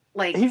me.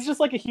 Like He's just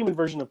like a human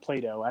version of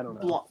Play-Doh. I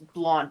don't know. too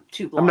blonde.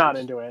 I'm not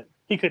into it.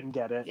 He couldn't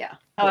get it. Yeah.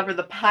 However,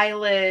 the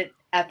pilot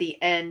at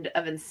the end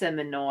of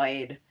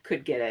Inseminoid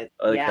could get it.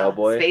 Oh, the yeah.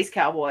 cowboy? Space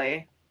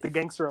cowboy. The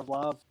Gangster of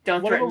Love.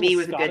 Don't One of threaten them me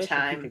was with a good Scottish, if he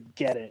time. could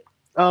get it.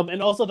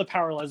 And also the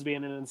power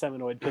lesbian in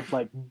Inseminoid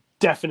could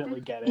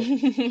definitely get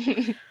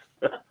it.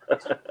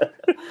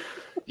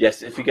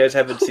 Yes, if you guys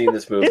haven't seen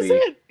this movie, Is it?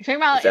 You're talking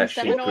about It's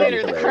actually Inseminoid pretty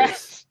or The hilarious.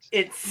 Craft?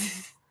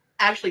 It's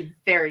actually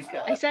very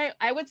good.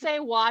 I would say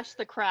watch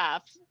The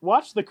Craft.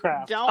 Watch The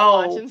Craft. Don't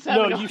Oh, watch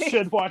No, Inseminoid. you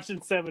should watch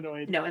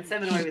Inseminoid. No,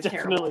 Inseminoid was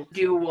terrible. Definitely.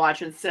 Do watch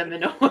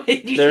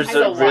Inseminoid. You There's should a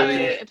still watch really-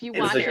 it. If you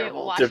It's watch it,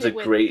 terrible. watch There's it a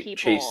with great people.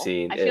 chase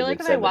scene I feel in like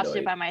if I watched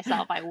it Inseminoid. by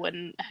myself, I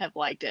wouldn't have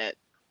liked it.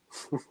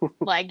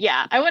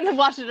 I wouldn't have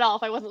watched it at all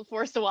if I wasn't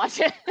forced to watch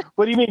it.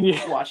 What do you mean?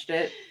 Watched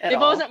it If at it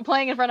all. wasn't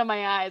playing in front of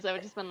my eyes, I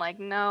would just been like,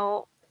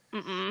 no,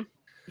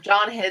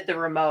 John hid the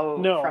remote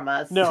No, from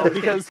us. no,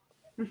 because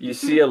you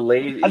see a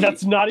lady.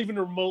 that's not even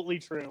remotely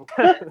true.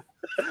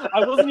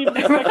 I wasn't even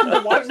expecting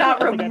to watch Not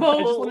that. I just wanted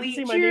remotely to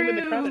see my name in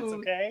the credits, true.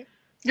 okay?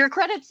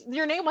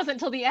 Your name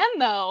wasn't till the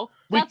end though.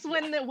 We- That's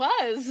when it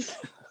was.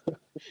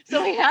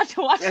 So we had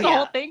to watch the Yeah.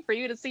 whole thing for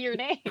you to see your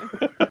name.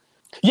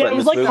 Yeah, But it in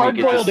was this like movie, you get to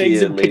hard-boiled see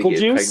eggs a and lady pickle get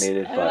juice.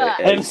 impregnated Ugh. by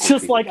And eggs it's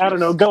just pickle like, I don't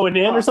know, juice. going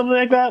in or something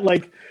like that.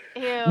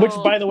 Ew. Which,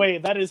 by the way,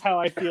 that is how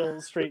I feel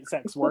straight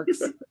sex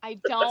works. I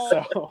don't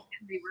So,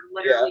 We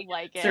were literally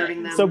like inserting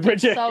it. them. So,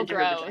 Bridget- So into her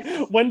gross.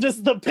 vagina. when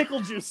does the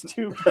pickle juice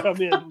tube come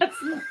in?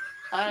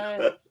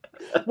 Uh,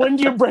 When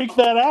do you break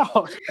that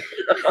out?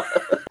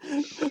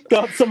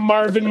 Got some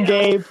Marvin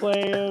Gaye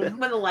playing.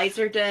 when the lights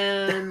are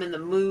dim and the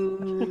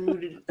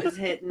mood is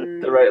hitting.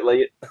 The right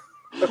late.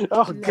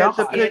 Oh, Get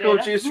the God. pickle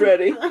juice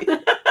ready.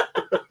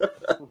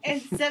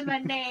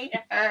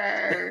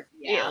 Inseminator.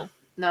 Yeah. Ew.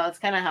 No, that's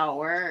kind of how it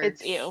works.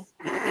 It's ew.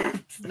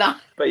 It's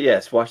not. But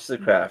yes, watch The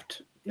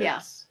Craft.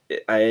 Yeah.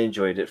 I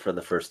enjoyed it for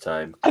the first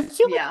time. I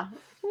feel like, Yeah.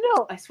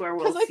 no, I swear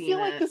we'll because I see feel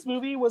it. like this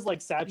movie was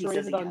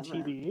saturated he on has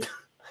that. TV.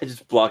 I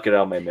just block it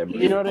out of my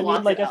memory. You know what I Block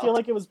mean? Like, it I feel out.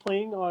 like it was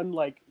playing on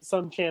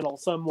some channel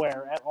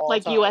somewhere at all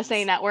Like times.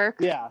 USA Network.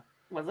 Yeah.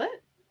 Was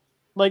it?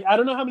 Like, I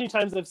don't know how many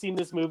times I've seen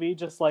this movie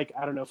just I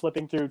don't know,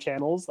 flipping through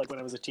channels, like when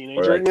I was a Or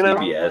teenager, like you know?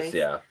 TBS,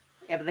 yeah.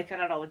 Yeah, but they cut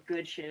out all the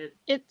good shit.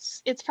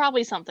 It's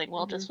probably something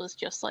Will just was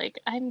just like,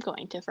 I'm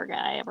going to forget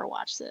I ever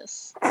watched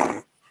this.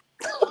 Mhm.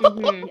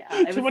 Yeah,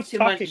 it Too was much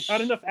talking,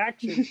 not enough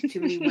action.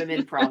 Too many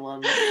women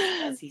problems,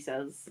 as he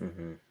says.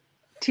 Hmm.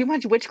 Too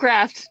much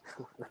witchcraft.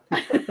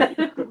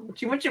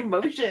 Too much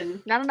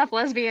emotion. Not enough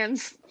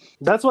lesbians.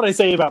 That's what I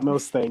say about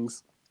most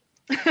things.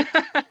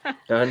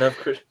 Not enough.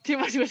 Too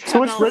much witchcraft. Too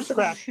much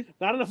witchcraft,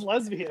 not enough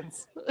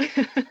lesbians.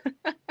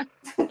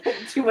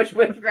 Too much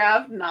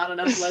witchcraft, not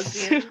enough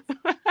lesbians.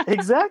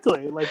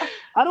 Exactly. Like,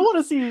 I don't want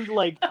to see I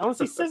want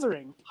to see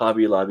scissoring.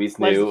 Hobby Lobby's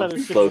Liza new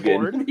Feather's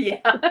slogan. board. Yeah.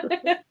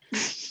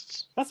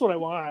 That's what I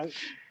want.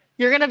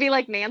 You're gonna be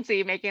like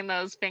Nancy making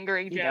those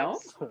fingering You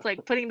jokes. It's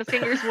like putting the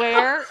fingers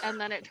where, and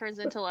then it turns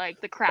into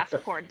like the craft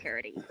porn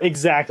parody.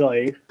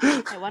 Exactly.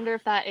 I wonder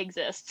if that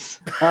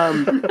exists.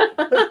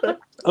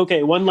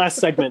 Okay, one last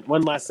segment.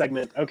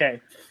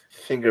 Okay,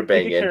 Finger pick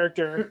a banging.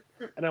 character,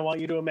 and I want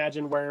you to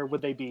imagine where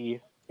would they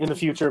be in the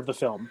future of the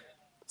film.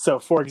 So,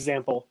 for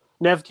example,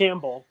 Nev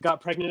Campbell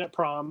got pregnant at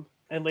prom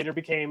and later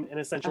became an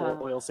essential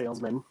oil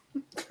salesman.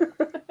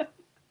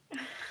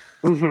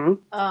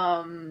 You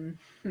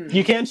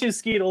can't choose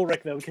Skeet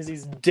Ulrich though because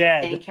he's Any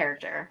dead.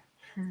 character.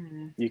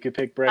 You could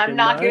pick Breckin I'm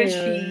not going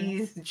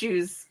Meyer. to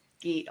choose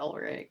Skeet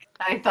Ulrich.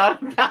 I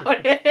thought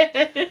about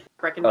it.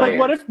 Breckin Like, Meyer.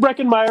 what if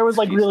Breckin Meyer was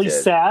like He's really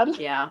dead. sad?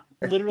 Yeah,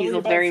 Literally he's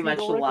about very Skeet much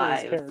Ulrich or his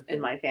alive character? in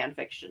my fan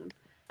fiction.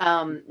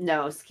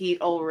 No,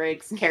 Skeet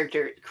Ulrich's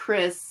character,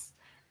 Chris,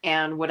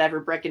 and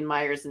whatever Breckin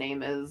Meyer's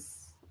name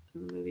is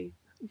in the movie.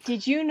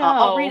 Did you know?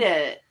 I'll read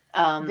it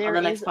on there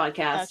the next is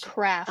podcast. a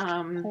craft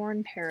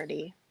porn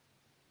parody.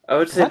 I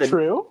would Is say that the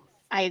true?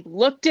 I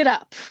looked it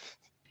up.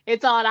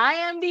 It's on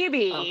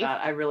IMDb. Oh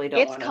god, I really don't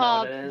It's want to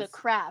called know what it The is.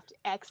 Craft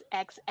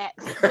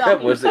XXX.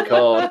 What was it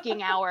called?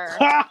 Picking hour.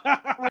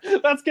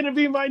 That's gonna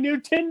be my new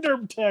Tinder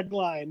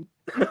tagline.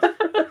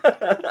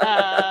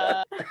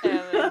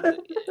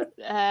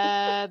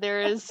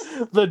 There is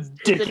The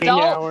dicking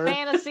adult, hour.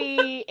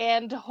 fantasy,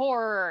 and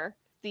horror.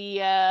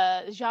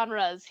 The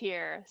genres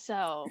here.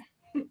 So,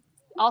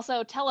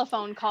 also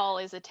telephone call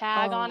is a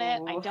tag on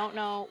it. I don't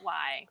know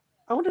why.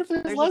 I wonder if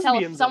there's There's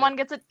lesbians. someone in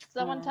it.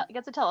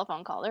 gets a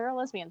telephone call. There are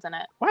lesbians in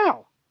it.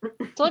 Wow.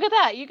 So look at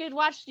that. You could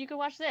watch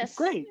this.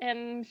 Great.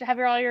 And have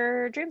all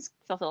your dreams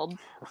fulfilled.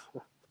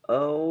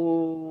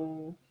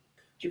 Oh,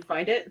 Did you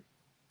find it?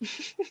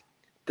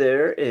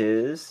 there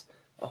is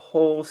a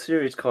whole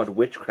series called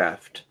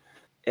Witchcraft,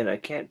 and I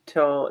can't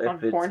tell if On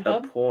it's a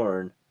Pornhub?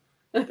 porn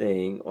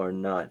thing or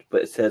not,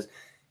 but it says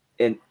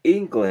in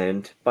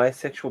England,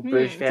 bisexual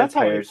British That's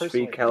how I vampires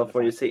personally free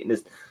California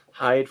Satanists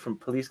hide from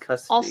police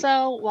custody.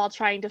 Also, while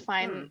trying to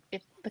find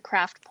if the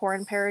craft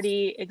porn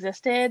parody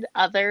existed,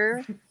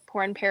 other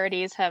porn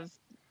parodies have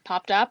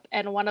popped up,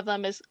 and one of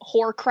them is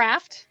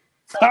Whorecraft,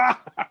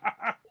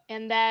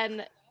 and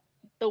then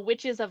The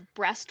Witches of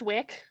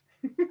Breastwick,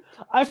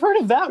 I've heard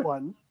of that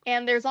one.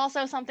 and there's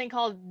also something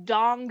called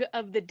Dong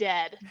of the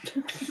Dead.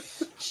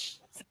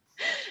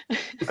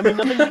 I mean,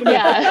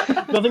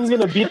 nothing's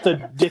gonna beat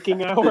the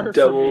dicking hour.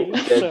 double, for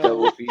me, dead so.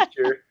 double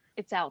feature.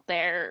 It's out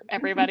there,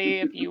 everybody.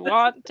 If you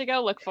want to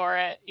go look for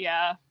it,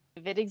 yeah.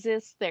 If it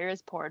exists, there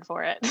is porn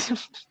for it.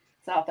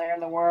 It's out there in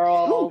the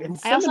world. Ooh,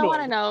 I also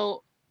want to Inseminoid.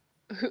 know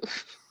who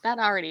that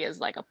already is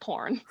like a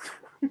porn.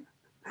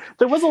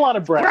 There was a lot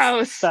of breasts.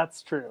 Gross.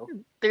 That's true.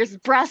 There's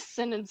breasts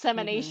and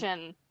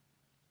insemination.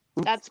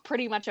 That's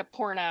pretty much a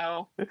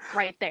porno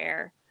right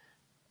there.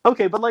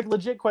 Okay, but like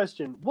legit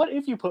question: what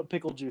if you put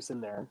pickle juice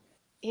in there?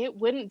 It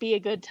wouldn't be a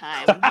good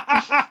time.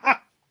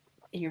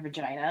 In your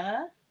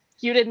vagina?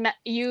 You'd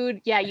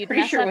Pretty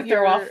mess sure it up would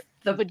throw your off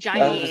the I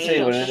vagina was gonna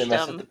say, wouldn't it mess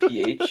system. up the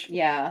pH?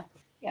 Yeah.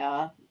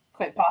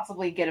 Quite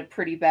possibly get a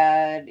pretty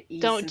bad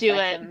yeast Don't do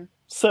it. infection.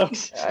 So,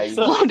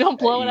 Don't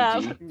blow it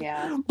up.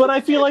 Yeah. but I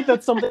feel like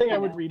that's something I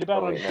would read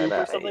about Oh, on wait, no, Goop or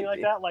not something like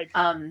IUD. that. Like,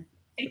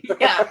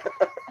 Yeah.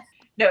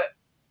 No,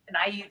 an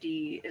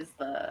IUD is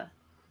the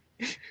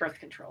birth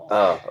control.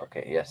 Oh,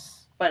 okay,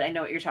 yes. But I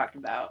know what you're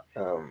talking about.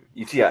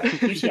 UTI.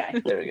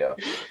 UTI. There we go.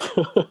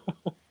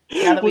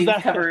 Now that Was we've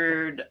that-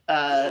 covered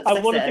I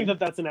sex want to ed. think that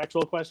that's an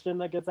actual question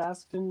that gets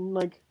asked in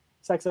like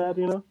sex ed.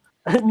 You know?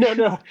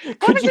 No. What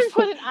Could if you you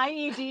put an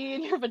IED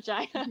in your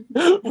vagina?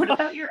 What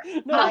about your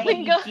No,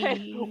 Nothing IUD?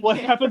 good. What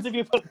happens if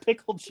you put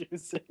pickle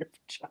juice in your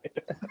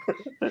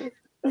vagina?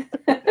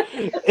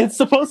 It's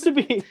supposed to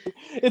be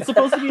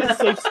a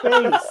safe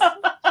space.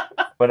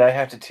 When I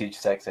have to teach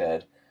sex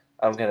ed,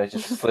 I'm gonna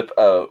just flip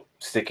a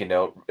sticky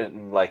note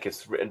written like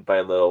it's written by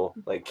a little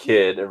like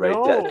kid and write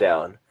No. that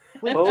down.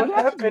 Wait, What would you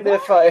have to happen do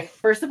if I?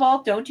 First of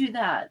all, don't do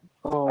that.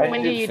 Oh. I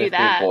When did do you do fifth grade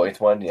that? boys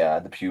one, yeah,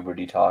 the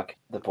puberty talk.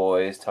 The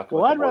boys talk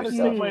Well, about I'd the rather boy stick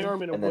stuff, my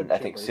arm in a and then wood I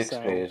think chipper, sixth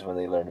so. grade is when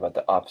they learned about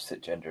the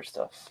opposite gender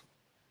stuff.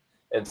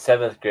 In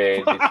seventh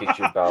grade, they teach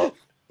you about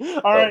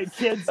All right,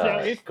 kids.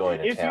 Now, going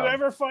to if you town.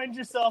 ever find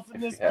yourself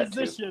in If this you had to.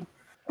 position,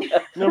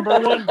 number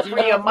one, do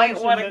Where you not might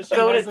mention want that to she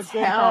go has to a good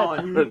head.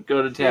 town.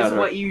 Go to Is town.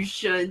 what you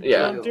should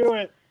Yeah. Don't do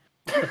it.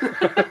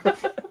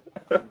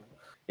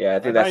 Yeah, I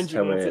think I that's find the you,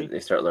 time when Nancy. they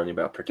start learning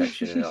about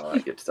protection and all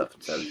that good stuff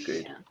in seventh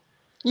grade. Yeah.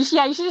 You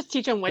should just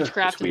teach them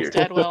witchcraft It's weird.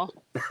 instead, Will.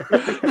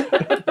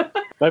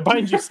 I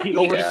bind you, Skeet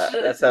Ulrich. Yeah,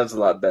 that sounds a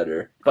lot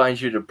better.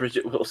 Bind you to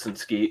Bridget Wilson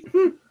skeet.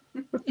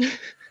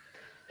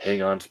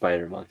 Hang on,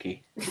 Spider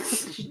Monkey.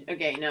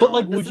 Okay, no. But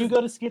like, this would you is-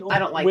 go to Skeet Ulrich I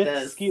don't like with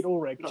this. Skeet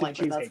Ulrich I don't to like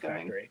the where that's Cheesecake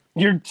going. Factory?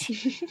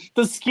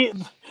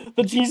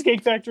 The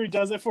Cheesecake Factory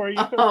does it for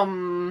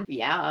you.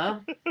 Yeah.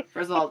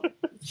 First of all,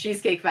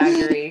 Cheesecake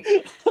Factory.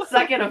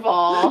 Second of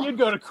all, You'd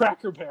go to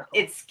Cracker Barrel.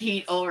 it's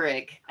Skeet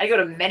Ulrich. I'd go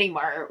to Mini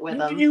Mart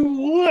with him. You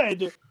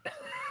would.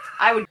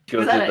 I would Go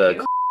is to that a-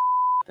 the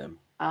them.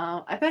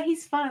 I bet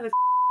he's fun of the.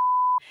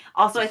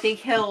 Also, I think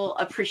he'll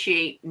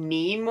appreciate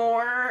me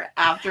more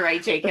after I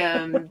take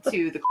him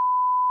to the.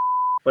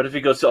 What if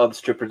he goes to all the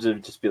strippers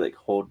and just be like,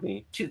 hold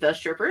me? To the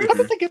strippers? I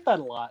bet they get that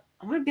a lot.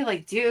 I'm gonna be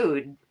like,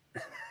 dude,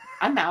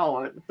 I'm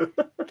out.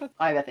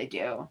 I bet they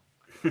do.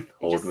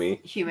 Hold Just me.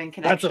 Human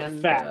That's a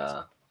connection. fact.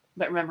 Yeah.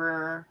 But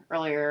remember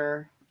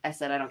earlier, I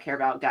said I don't care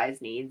about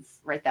guys' needs.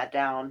 Write that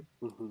down.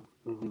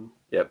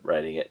 Yep,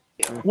 writing it.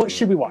 What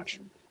should we watch?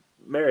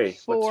 Mary,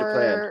 what's your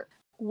plan?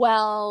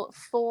 Well,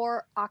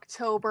 for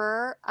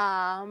October,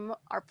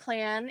 our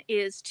plan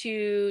is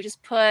to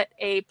just put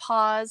a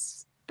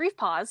brief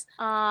pause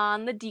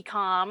on the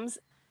DComs.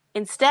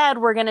 Instead,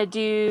 we're going to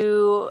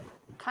do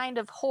kind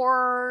of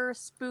horror,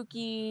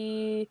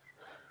 spooky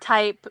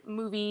type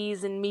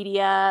movies and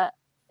media,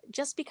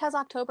 just because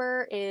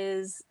October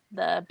is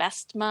the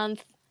best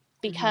month,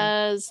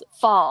 because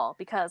fall,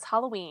 because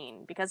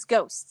Halloween, because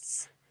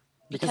ghosts.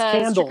 Because Because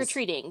candles.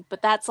 trick-or-treating,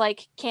 but that's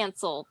like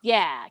canceled.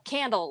 Yeah,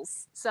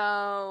 candles.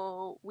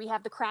 So we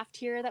have the craft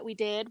here that we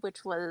did,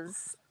 which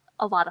was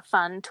a lot of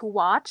fun to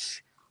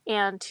watch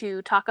and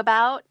to talk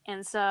about.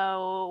 And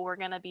so we're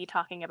going to be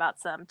talking about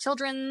some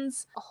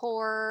children's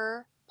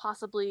horror,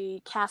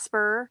 possibly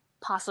Casper,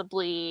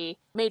 possibly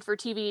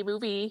made-for-TV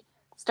movie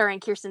starring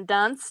Kirsten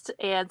Dunst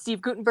and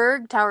Steve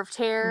Guttenberg, Tower of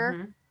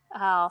Terror.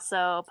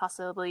 Also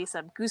possibly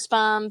some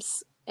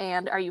Goosebumps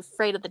and Are You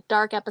Afraid of the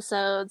Dark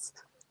episodes,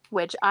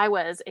 which I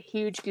was a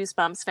huge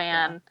Goosebumps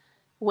fan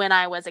when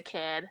I was a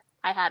kid.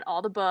 I had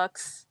all the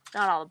books.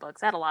 Not all the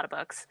books. I had a lot of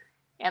books.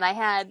 And I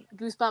had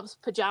Goosebumps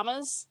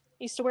pajamas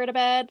I used to wear to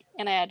bed.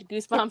 And I had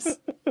Goosebumps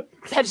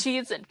bed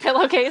sheets and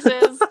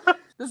pillowcases.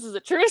 This is a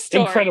true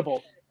story.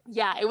 Incredible.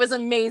 Yeah, it was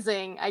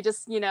amazing. I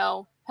just,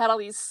 had all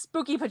these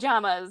spooky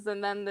pajamas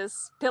and then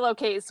this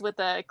pillowcase with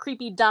a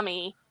creepy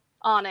dummy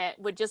on it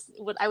I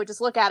would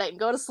just look at it and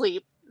go to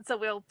sleep. So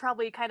we'll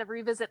probably kind of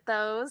revisit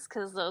those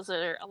because those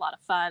are a lot of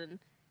fun.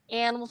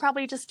 And we'll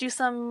probably just do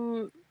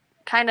some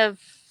kind of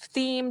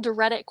themed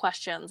Reddit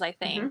questions, I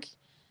think.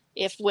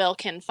 If Will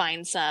can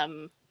find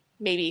some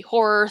maybe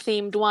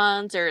horror-themed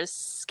ones or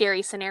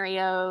scary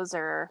scenarios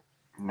or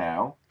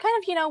Now? kind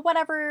of,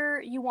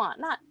 whatever you want.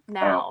 Not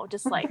now,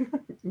 just like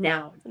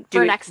Now.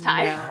 for next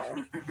time.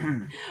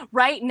 Now.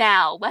 Right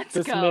now, let's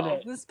This go.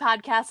 minute. This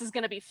podcast is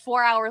going to be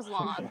 4 hours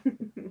long.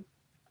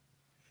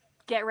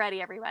 Get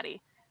ready,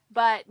 everybody.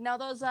 But no,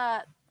 those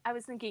I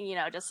was thinking,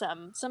 just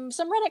some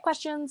Reddit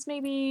questions,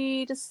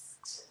 maybe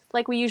just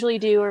like we usually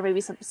do, or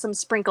maybe some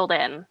sprinkled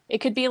in. It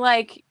could be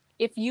like,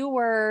 if you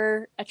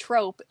were a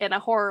trope in a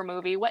horror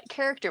movie, what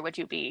character would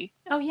you be?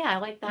 Oh yeah, I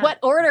like that. What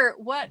order?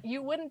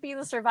 You wouldn't be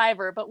the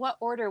survivor, but what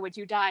order would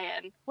you die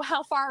in? Well,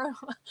 how far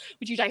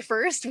would you die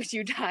first? Would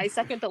you die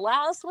second to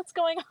last? What's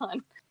going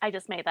on? I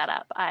just made that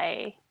up.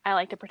 I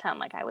like to pretend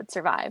like I would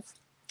survive,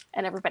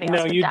 and everybody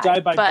else would you die. die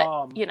by but,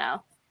 bomb.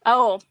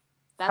 Oh,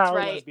 that's Power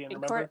right. lesbian,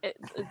 remember?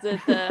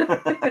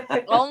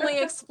 The only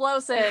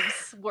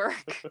explosives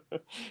work.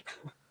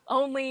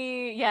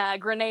 Only,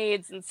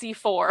 grenades and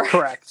C4.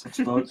 Correct.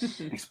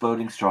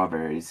 Exploding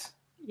strawberries.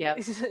 Yep.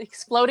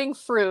 Exploding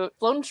fruit.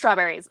 Floating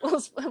strawberries.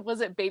 Was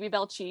it Baby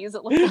Bell cheese?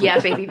 It looked like. Yeah,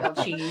 Baby Bell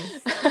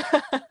cheese.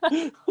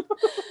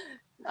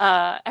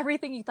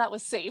 Everything you thought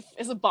was safe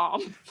is a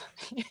bomb.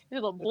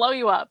 It'll blow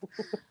you up.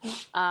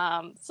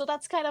 So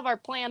that's kind of our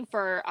plan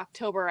for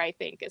October, I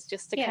think, is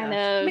just to kind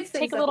of mix things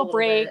take a up little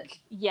break. bit.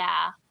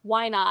 Yeah,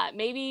 why not?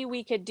 Maybe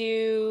we could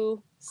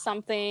do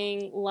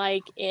something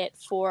like it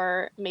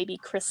for maybe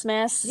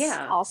Christmas.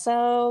 Yeah.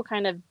 Also,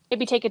 kind of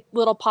maybe take a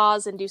little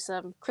pause and do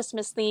some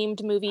Christmas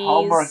themed movies.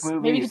 Hallmark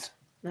Maybe movies.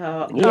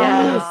 Oh,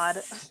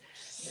 Yes.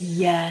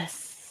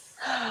 Yes.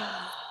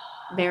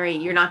 Mary,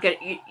 you're not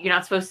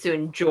supposed to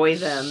enjoy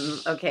them,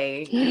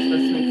 okay? You're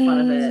supposed to make fun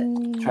of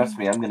it. Trust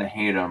me, I'm gonna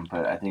hate them,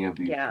 but I think it'd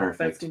be But it's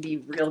perfect. gonna be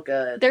real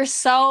good. There's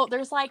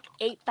like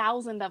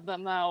 8,000 of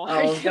them though.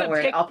 Oh, don't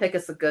worry. I'll pick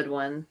us a good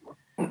one.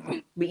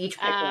 We each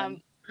pick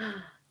one.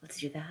 Let's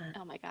do that.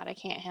 Oh my god, I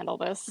can't handle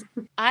this.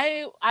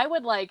 I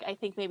would like, I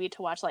think maybe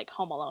to watch like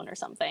Home Alone or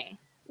something.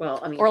 Well,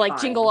 I mean, Or like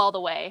fine. Jingle All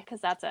the Way, because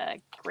that's a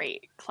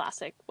great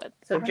classic with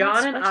So Arnold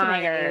John and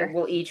I Schwarzenegger.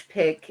 will each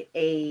pick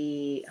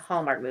a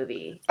Hallmark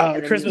movie.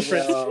 Christmas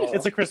Prince. Will...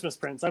 It's a Christmas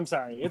Prince. I'm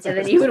sorry. It's a And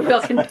then Christmas you and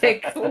Will can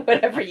pick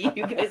whatever you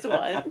guys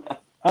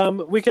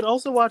want. We could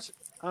also watch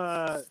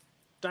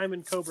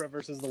Diamond Cobra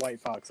versus the White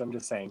Fox. I'm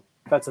just saying.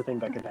 That's a thing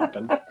that could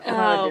happen.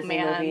 Oh Disney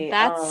man, movie.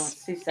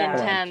 that's too sad.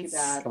 intense. Too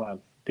bad. Come on,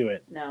 do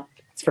it. No,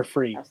 It's for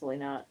free. absolutely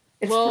not.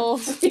 Well,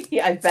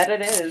 Yeah, I bet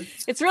it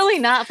is. it's really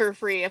not for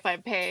free if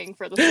I'm paying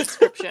for the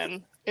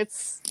subscription.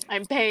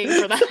 I'm paying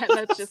for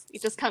that.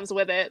 It just comes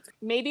with it.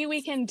 Maybe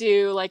we can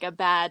do like a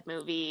bad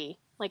movie,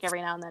 like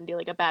every now and then do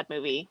like a bad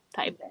movie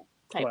type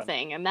What?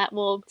 thing, and that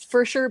will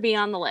for sure be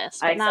on the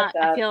list. I But not.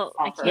 accept I that feel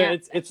I offer. can't.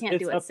 It's I can't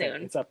do it up there.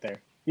 soon. It's up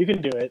there. You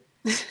can do it.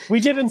 We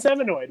did in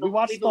Seminoid. We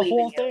watched the believe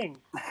whole in you. thing.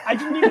 I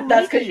didn't even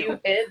That's make because you. you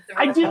hid.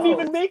 I didn't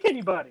even make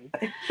anybody.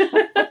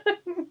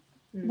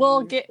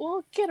 We'll get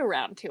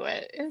around to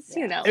it. It's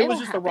It it'll was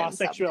just the raw happen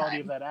sexuality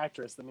sometime. of that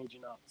actress that made you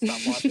not stop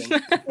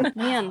watching.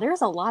 Man,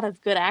 there's a lot of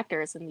good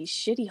actors in these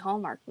shitty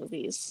Hallmark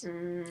movies.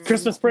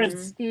 Christmas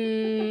Prince.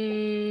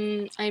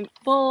 We'll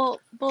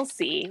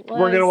see.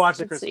 We're gonna watch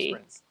the Let's Christmas see.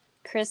 Prince.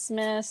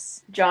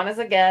 Christmas. John is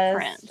a guest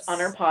Prince.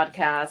 on our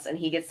podcast, and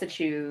he gets to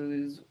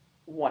choose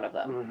one of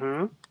them.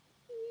 Mm-hmm.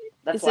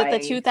 That's Is why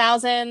it the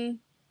 2007?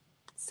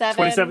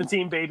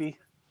 2017, baby.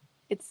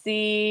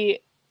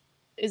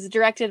 Is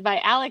directed by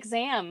Alex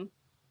Zam,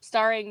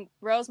 starring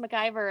Rose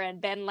McIver and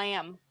Ben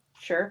Lamb.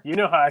 Sure. You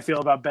know how I feel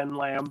about Ben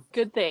Lamb.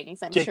 Good things,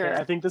 I'm JK, sure.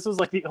 I think this was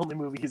like the only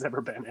movie he's ever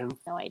been in.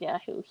 No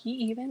idea who he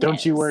even is.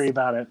 Don't you worry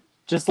about it.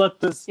 Just let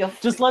the You'll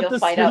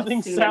find out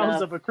soothing soon sounds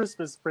enough. of a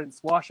Christmas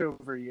Prince wash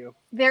over you.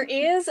 There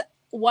is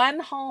one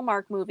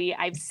Hallmark movie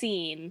I've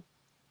seen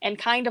and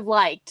kind of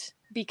liked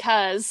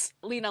because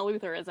Lena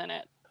Luthor is in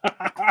it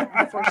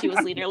before she was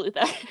Lena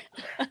Luthor.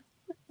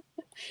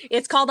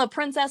 It's called A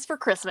Princess for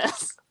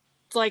Christmas.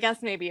 So I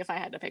guess maybe if I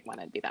had to pick one,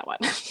 it'd be that one.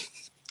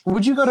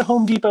 Would you go to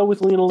Home Depot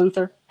with Lena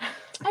Luthor?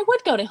 I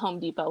would go to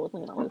Home Depot with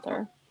Lena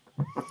Luthor.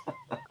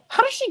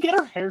 How does she get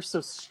her hair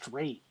so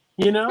straight?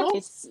 You know?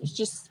 It's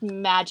just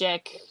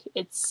magic.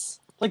 It's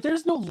Like,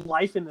 there's no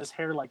life in this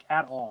hair, like,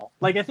 at all.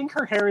 Like, I think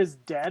her hair is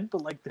dead,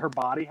 but, like, her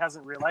body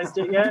hasn't realized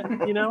it yet,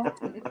 you know?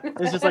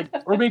 It's just like,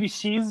 or maybe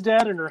she's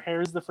dead and her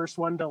hair is the first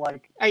one to,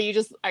 like... Are you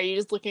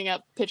just looking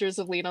up pictures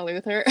of Lena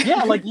Luthor?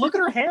 Yeah, like, look at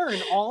her hair in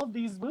all of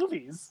these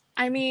movies.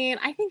 I mean,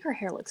 I think her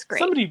hair looks great.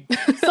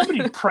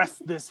 Somebody press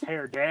this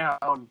hair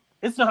down.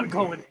 It's not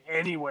going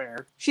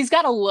anywhere. She's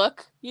got a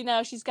look, you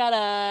know. She's got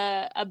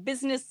a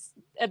business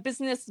lady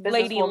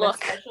Businesswoman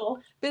look. special.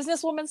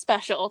 Businesswoman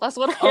special. That's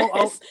what her Oh, hair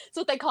oh. is. That's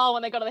what they call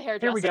when they go to the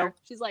hairdresser. Here we go.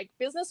 She's like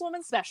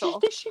businesswoman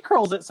special. She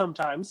curls it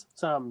sometimes.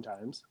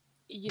 Sometimes.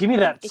 You Give me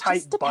know, that it tight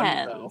just bun,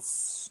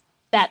 depends.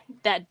 That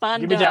bun.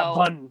 Give me that though.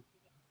 bun.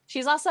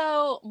 She's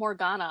also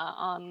Morgana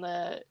on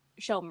the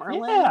show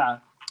Merlin. Yeah.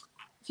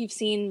 If you've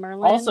seen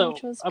Merlin, Also,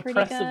 which was pretty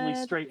oppressively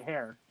good. straight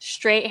hair.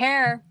 Straight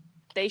hair.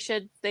 They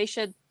should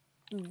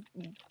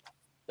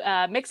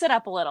mix it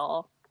up a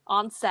little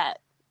on set.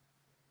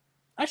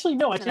 Actually,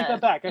 no, I take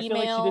that back. I feel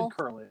like she email. did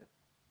curl it.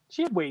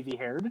 She had wavy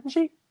hair, didn't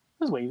she? It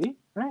was wavy,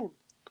 right?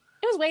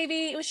 It was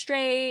wavy. It was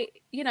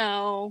straight. You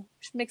know,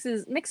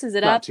 mixes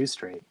it Not up too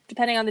straight.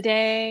 depending on the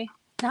day.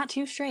 Not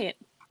too straight,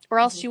 or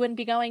else she wouldn't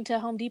be going to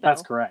Home Depot.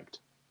 That's correct.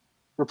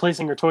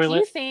 Replacing her Do you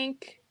toilet.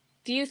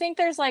 think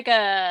there's like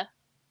a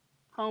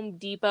Home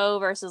Depot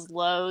versus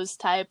Lowe's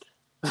type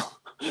Of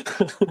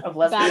battle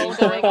lesbians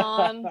going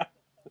on,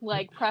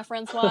 like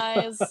preference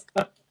wise?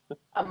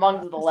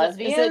 among the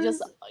lesbians. Is it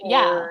just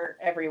or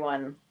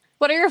everyone?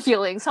 What are your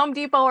feelings, Home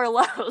Depot or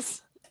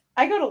Lowe's?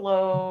 I go to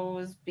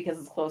Lowe's because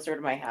it's closer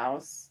to my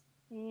house.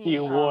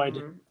 You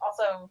would.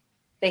 Also,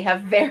 they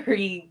have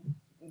very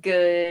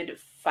good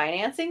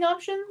financing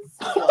options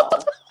as well.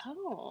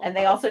 Oh. And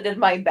they also did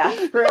my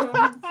bathroom,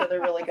 so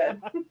they're really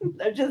good.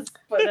 They're just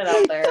putting it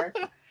out there.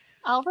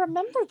 I'll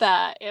remember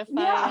that if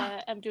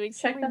Yeah. I am doing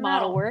Check some them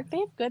remodel out. work. They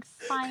have good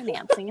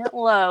financing at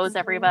Lowe's,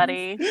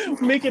 everybody.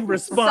 Making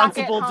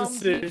responsible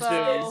Suck it, Home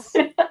decisions.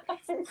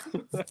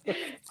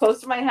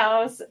 Close to my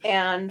house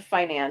and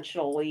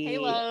financially Hey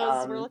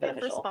Lowe's, we're looking for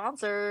beneficial.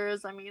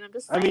 sponsors. I mean, I'm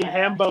just I mean, saying.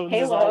 Ham Bones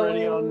Hey, is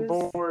already on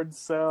Lowe's. board,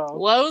 so.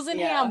 Lowe's and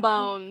Yeah. ham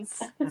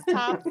bones.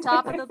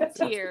 Top of the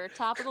tier,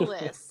 top of the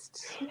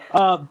list.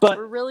 But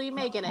We're really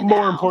making it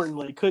more now.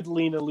 importantly, could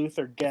Lena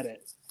Luthor get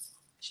it?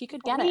 She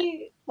could get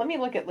it. Let me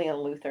look at Lena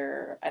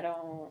Luthor. I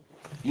don't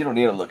You don't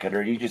need to look at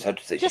her. You just have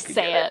to say Just she could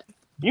say get it.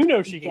 You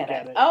know she can get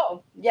get it. it.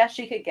 Oh, yeah,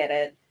 she could get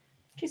it.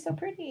 She's so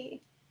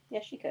pretty.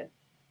 Yeah, she could.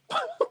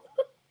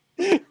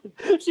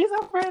 She's so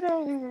pretty.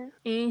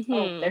 Mm-hmm.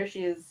 Oh, there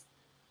she is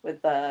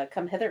with the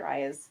come hither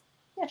eyes.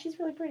 Yeah, she's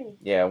really pretty.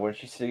 Yeah, when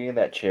she's sitting in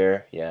that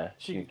chair, yeah,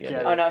 She she could could get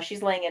get it. Oh no,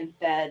 she's laying in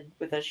bed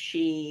with a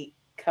sheet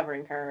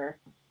covering her.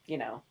 You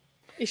know,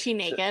 Is she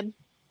naked?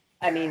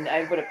 I mean,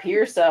 I would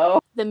appear so.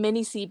 The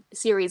mini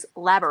series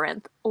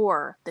Labyrinth,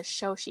 or the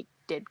show she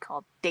did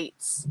called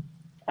Dates.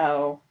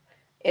 Oh,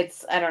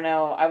 it's I don't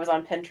know. I was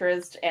on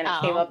Pinterest and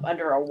it came Oh. up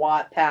under a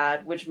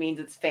Wattpad, which means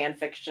it's fan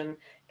fiction.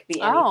 Could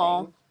be anything.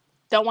 Oh,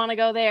 don't want to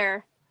go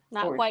there.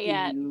 Not Or quite do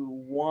yet. you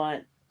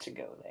want to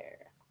go there?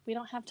 We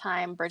don't have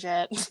time,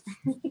 Bridget.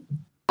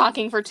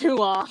 Talking for too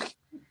long.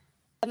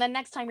 And then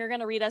next time you're going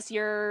to read us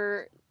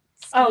your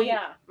Oh Steve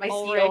yeah, my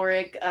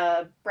Ulrich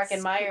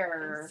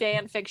Breckenmeyer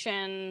fan fiction, fan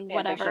fiction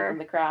whatever. from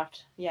the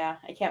craft. Yeah,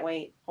 I can't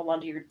wait. Hold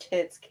on to your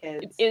tits,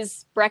 kids.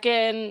 Is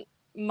Brecken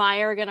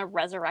Meyer going to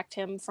resurrect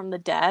him from the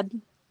dead?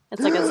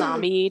 It's like a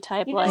zombie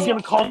type, He's like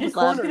gonna call the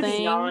love corners.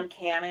 thing.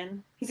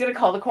 non-canon. He's gonna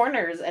call the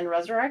corners and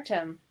resurrect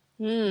him,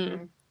 Hmm.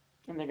 and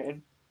they're gonna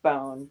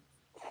bone.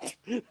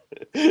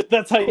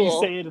 That's how you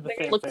Cool. say it in the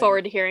fan Look fic.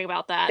 forward to hearing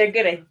about that. They're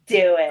gonna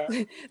do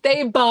it.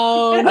 They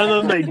bone. And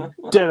then they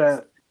did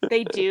it.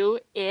 They do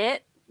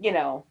it. You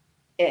know,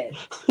 it.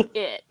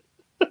 It.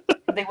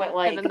 They went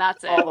like And then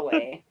that's it. all the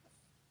way.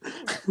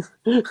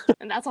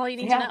 And that's all you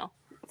need Yeah. to know.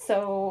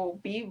 So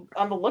be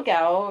on the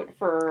lookout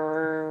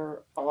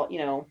for all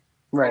all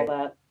Right.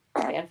 that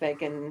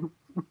fanfic and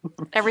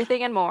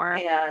Everything and more.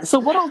 So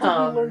what else did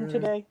we learn Um,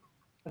 today?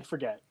 I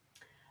forget.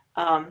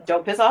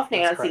 don't piss off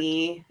That's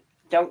Nancy.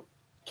 Don't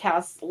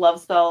cast love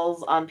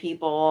spells on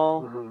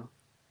people. Mhm.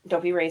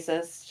 Don't be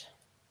racist.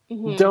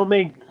 Mhm. Don't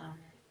make Um,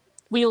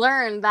 We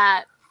learned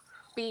that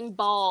being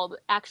bald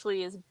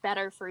actually is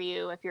better for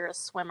you if you're a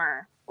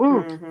swimmer.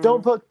 Ooh, Mhm.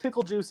 don't put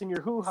pickle juice in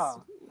your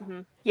hoo-ha.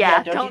 Mhm. Yeah,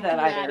 Yeah, don't do don't that do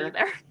that either.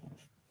 either.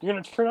 You're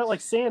gonna turn out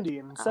like Sandy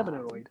in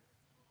Seminoid.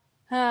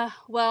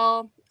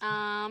 Well,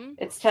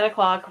 It's 10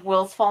 o'clock.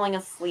 Will's falling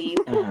asleep.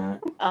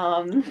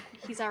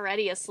 he's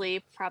already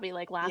asleep, probably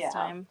like last Yeah.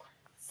 time,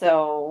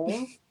 So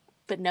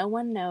but no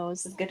one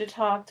knows. it's good to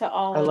talk to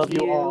all I of love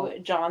you all.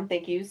 John,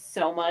 thank you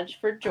so much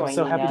for joining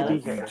so happy to be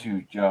us. here.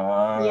 You too,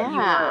 John. Yeah. You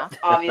are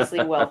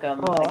obviously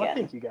welcome Oh, again.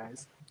 thank you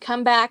guys.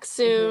 Come back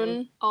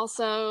soon.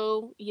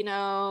 Also,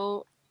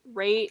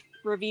 rate,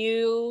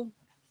 review,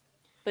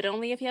 but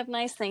only if you have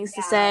nice things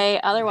to Yeah. say.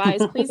 Otherwise,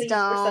 please Please,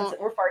 don't.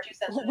 we're far too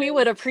sensitive. We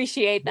would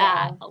appreciate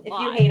that Yeah. a If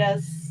lot. you hate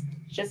us,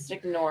 just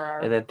ignore our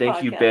And then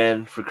thank you, podcast.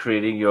 Ben, for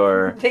creating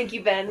your Thank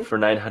you, Ben. for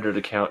 900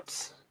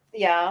 accounts.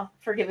 Yeah,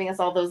 for giving us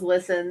all those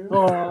listens and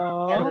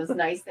Aww. those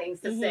nice things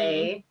to Mhm.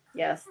 say.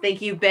 Yes,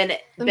 thank you, Ben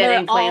they're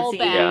and all Clancy,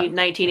 Ben.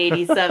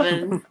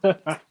 1987.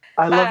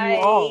 I love you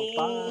Bye. all.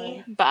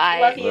 Bye. Bye.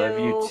 Love you. Love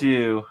you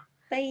too.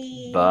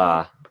 Bye.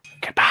 Bye.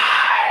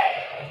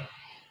 Goodbye.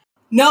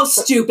 No,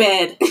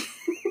 stupid.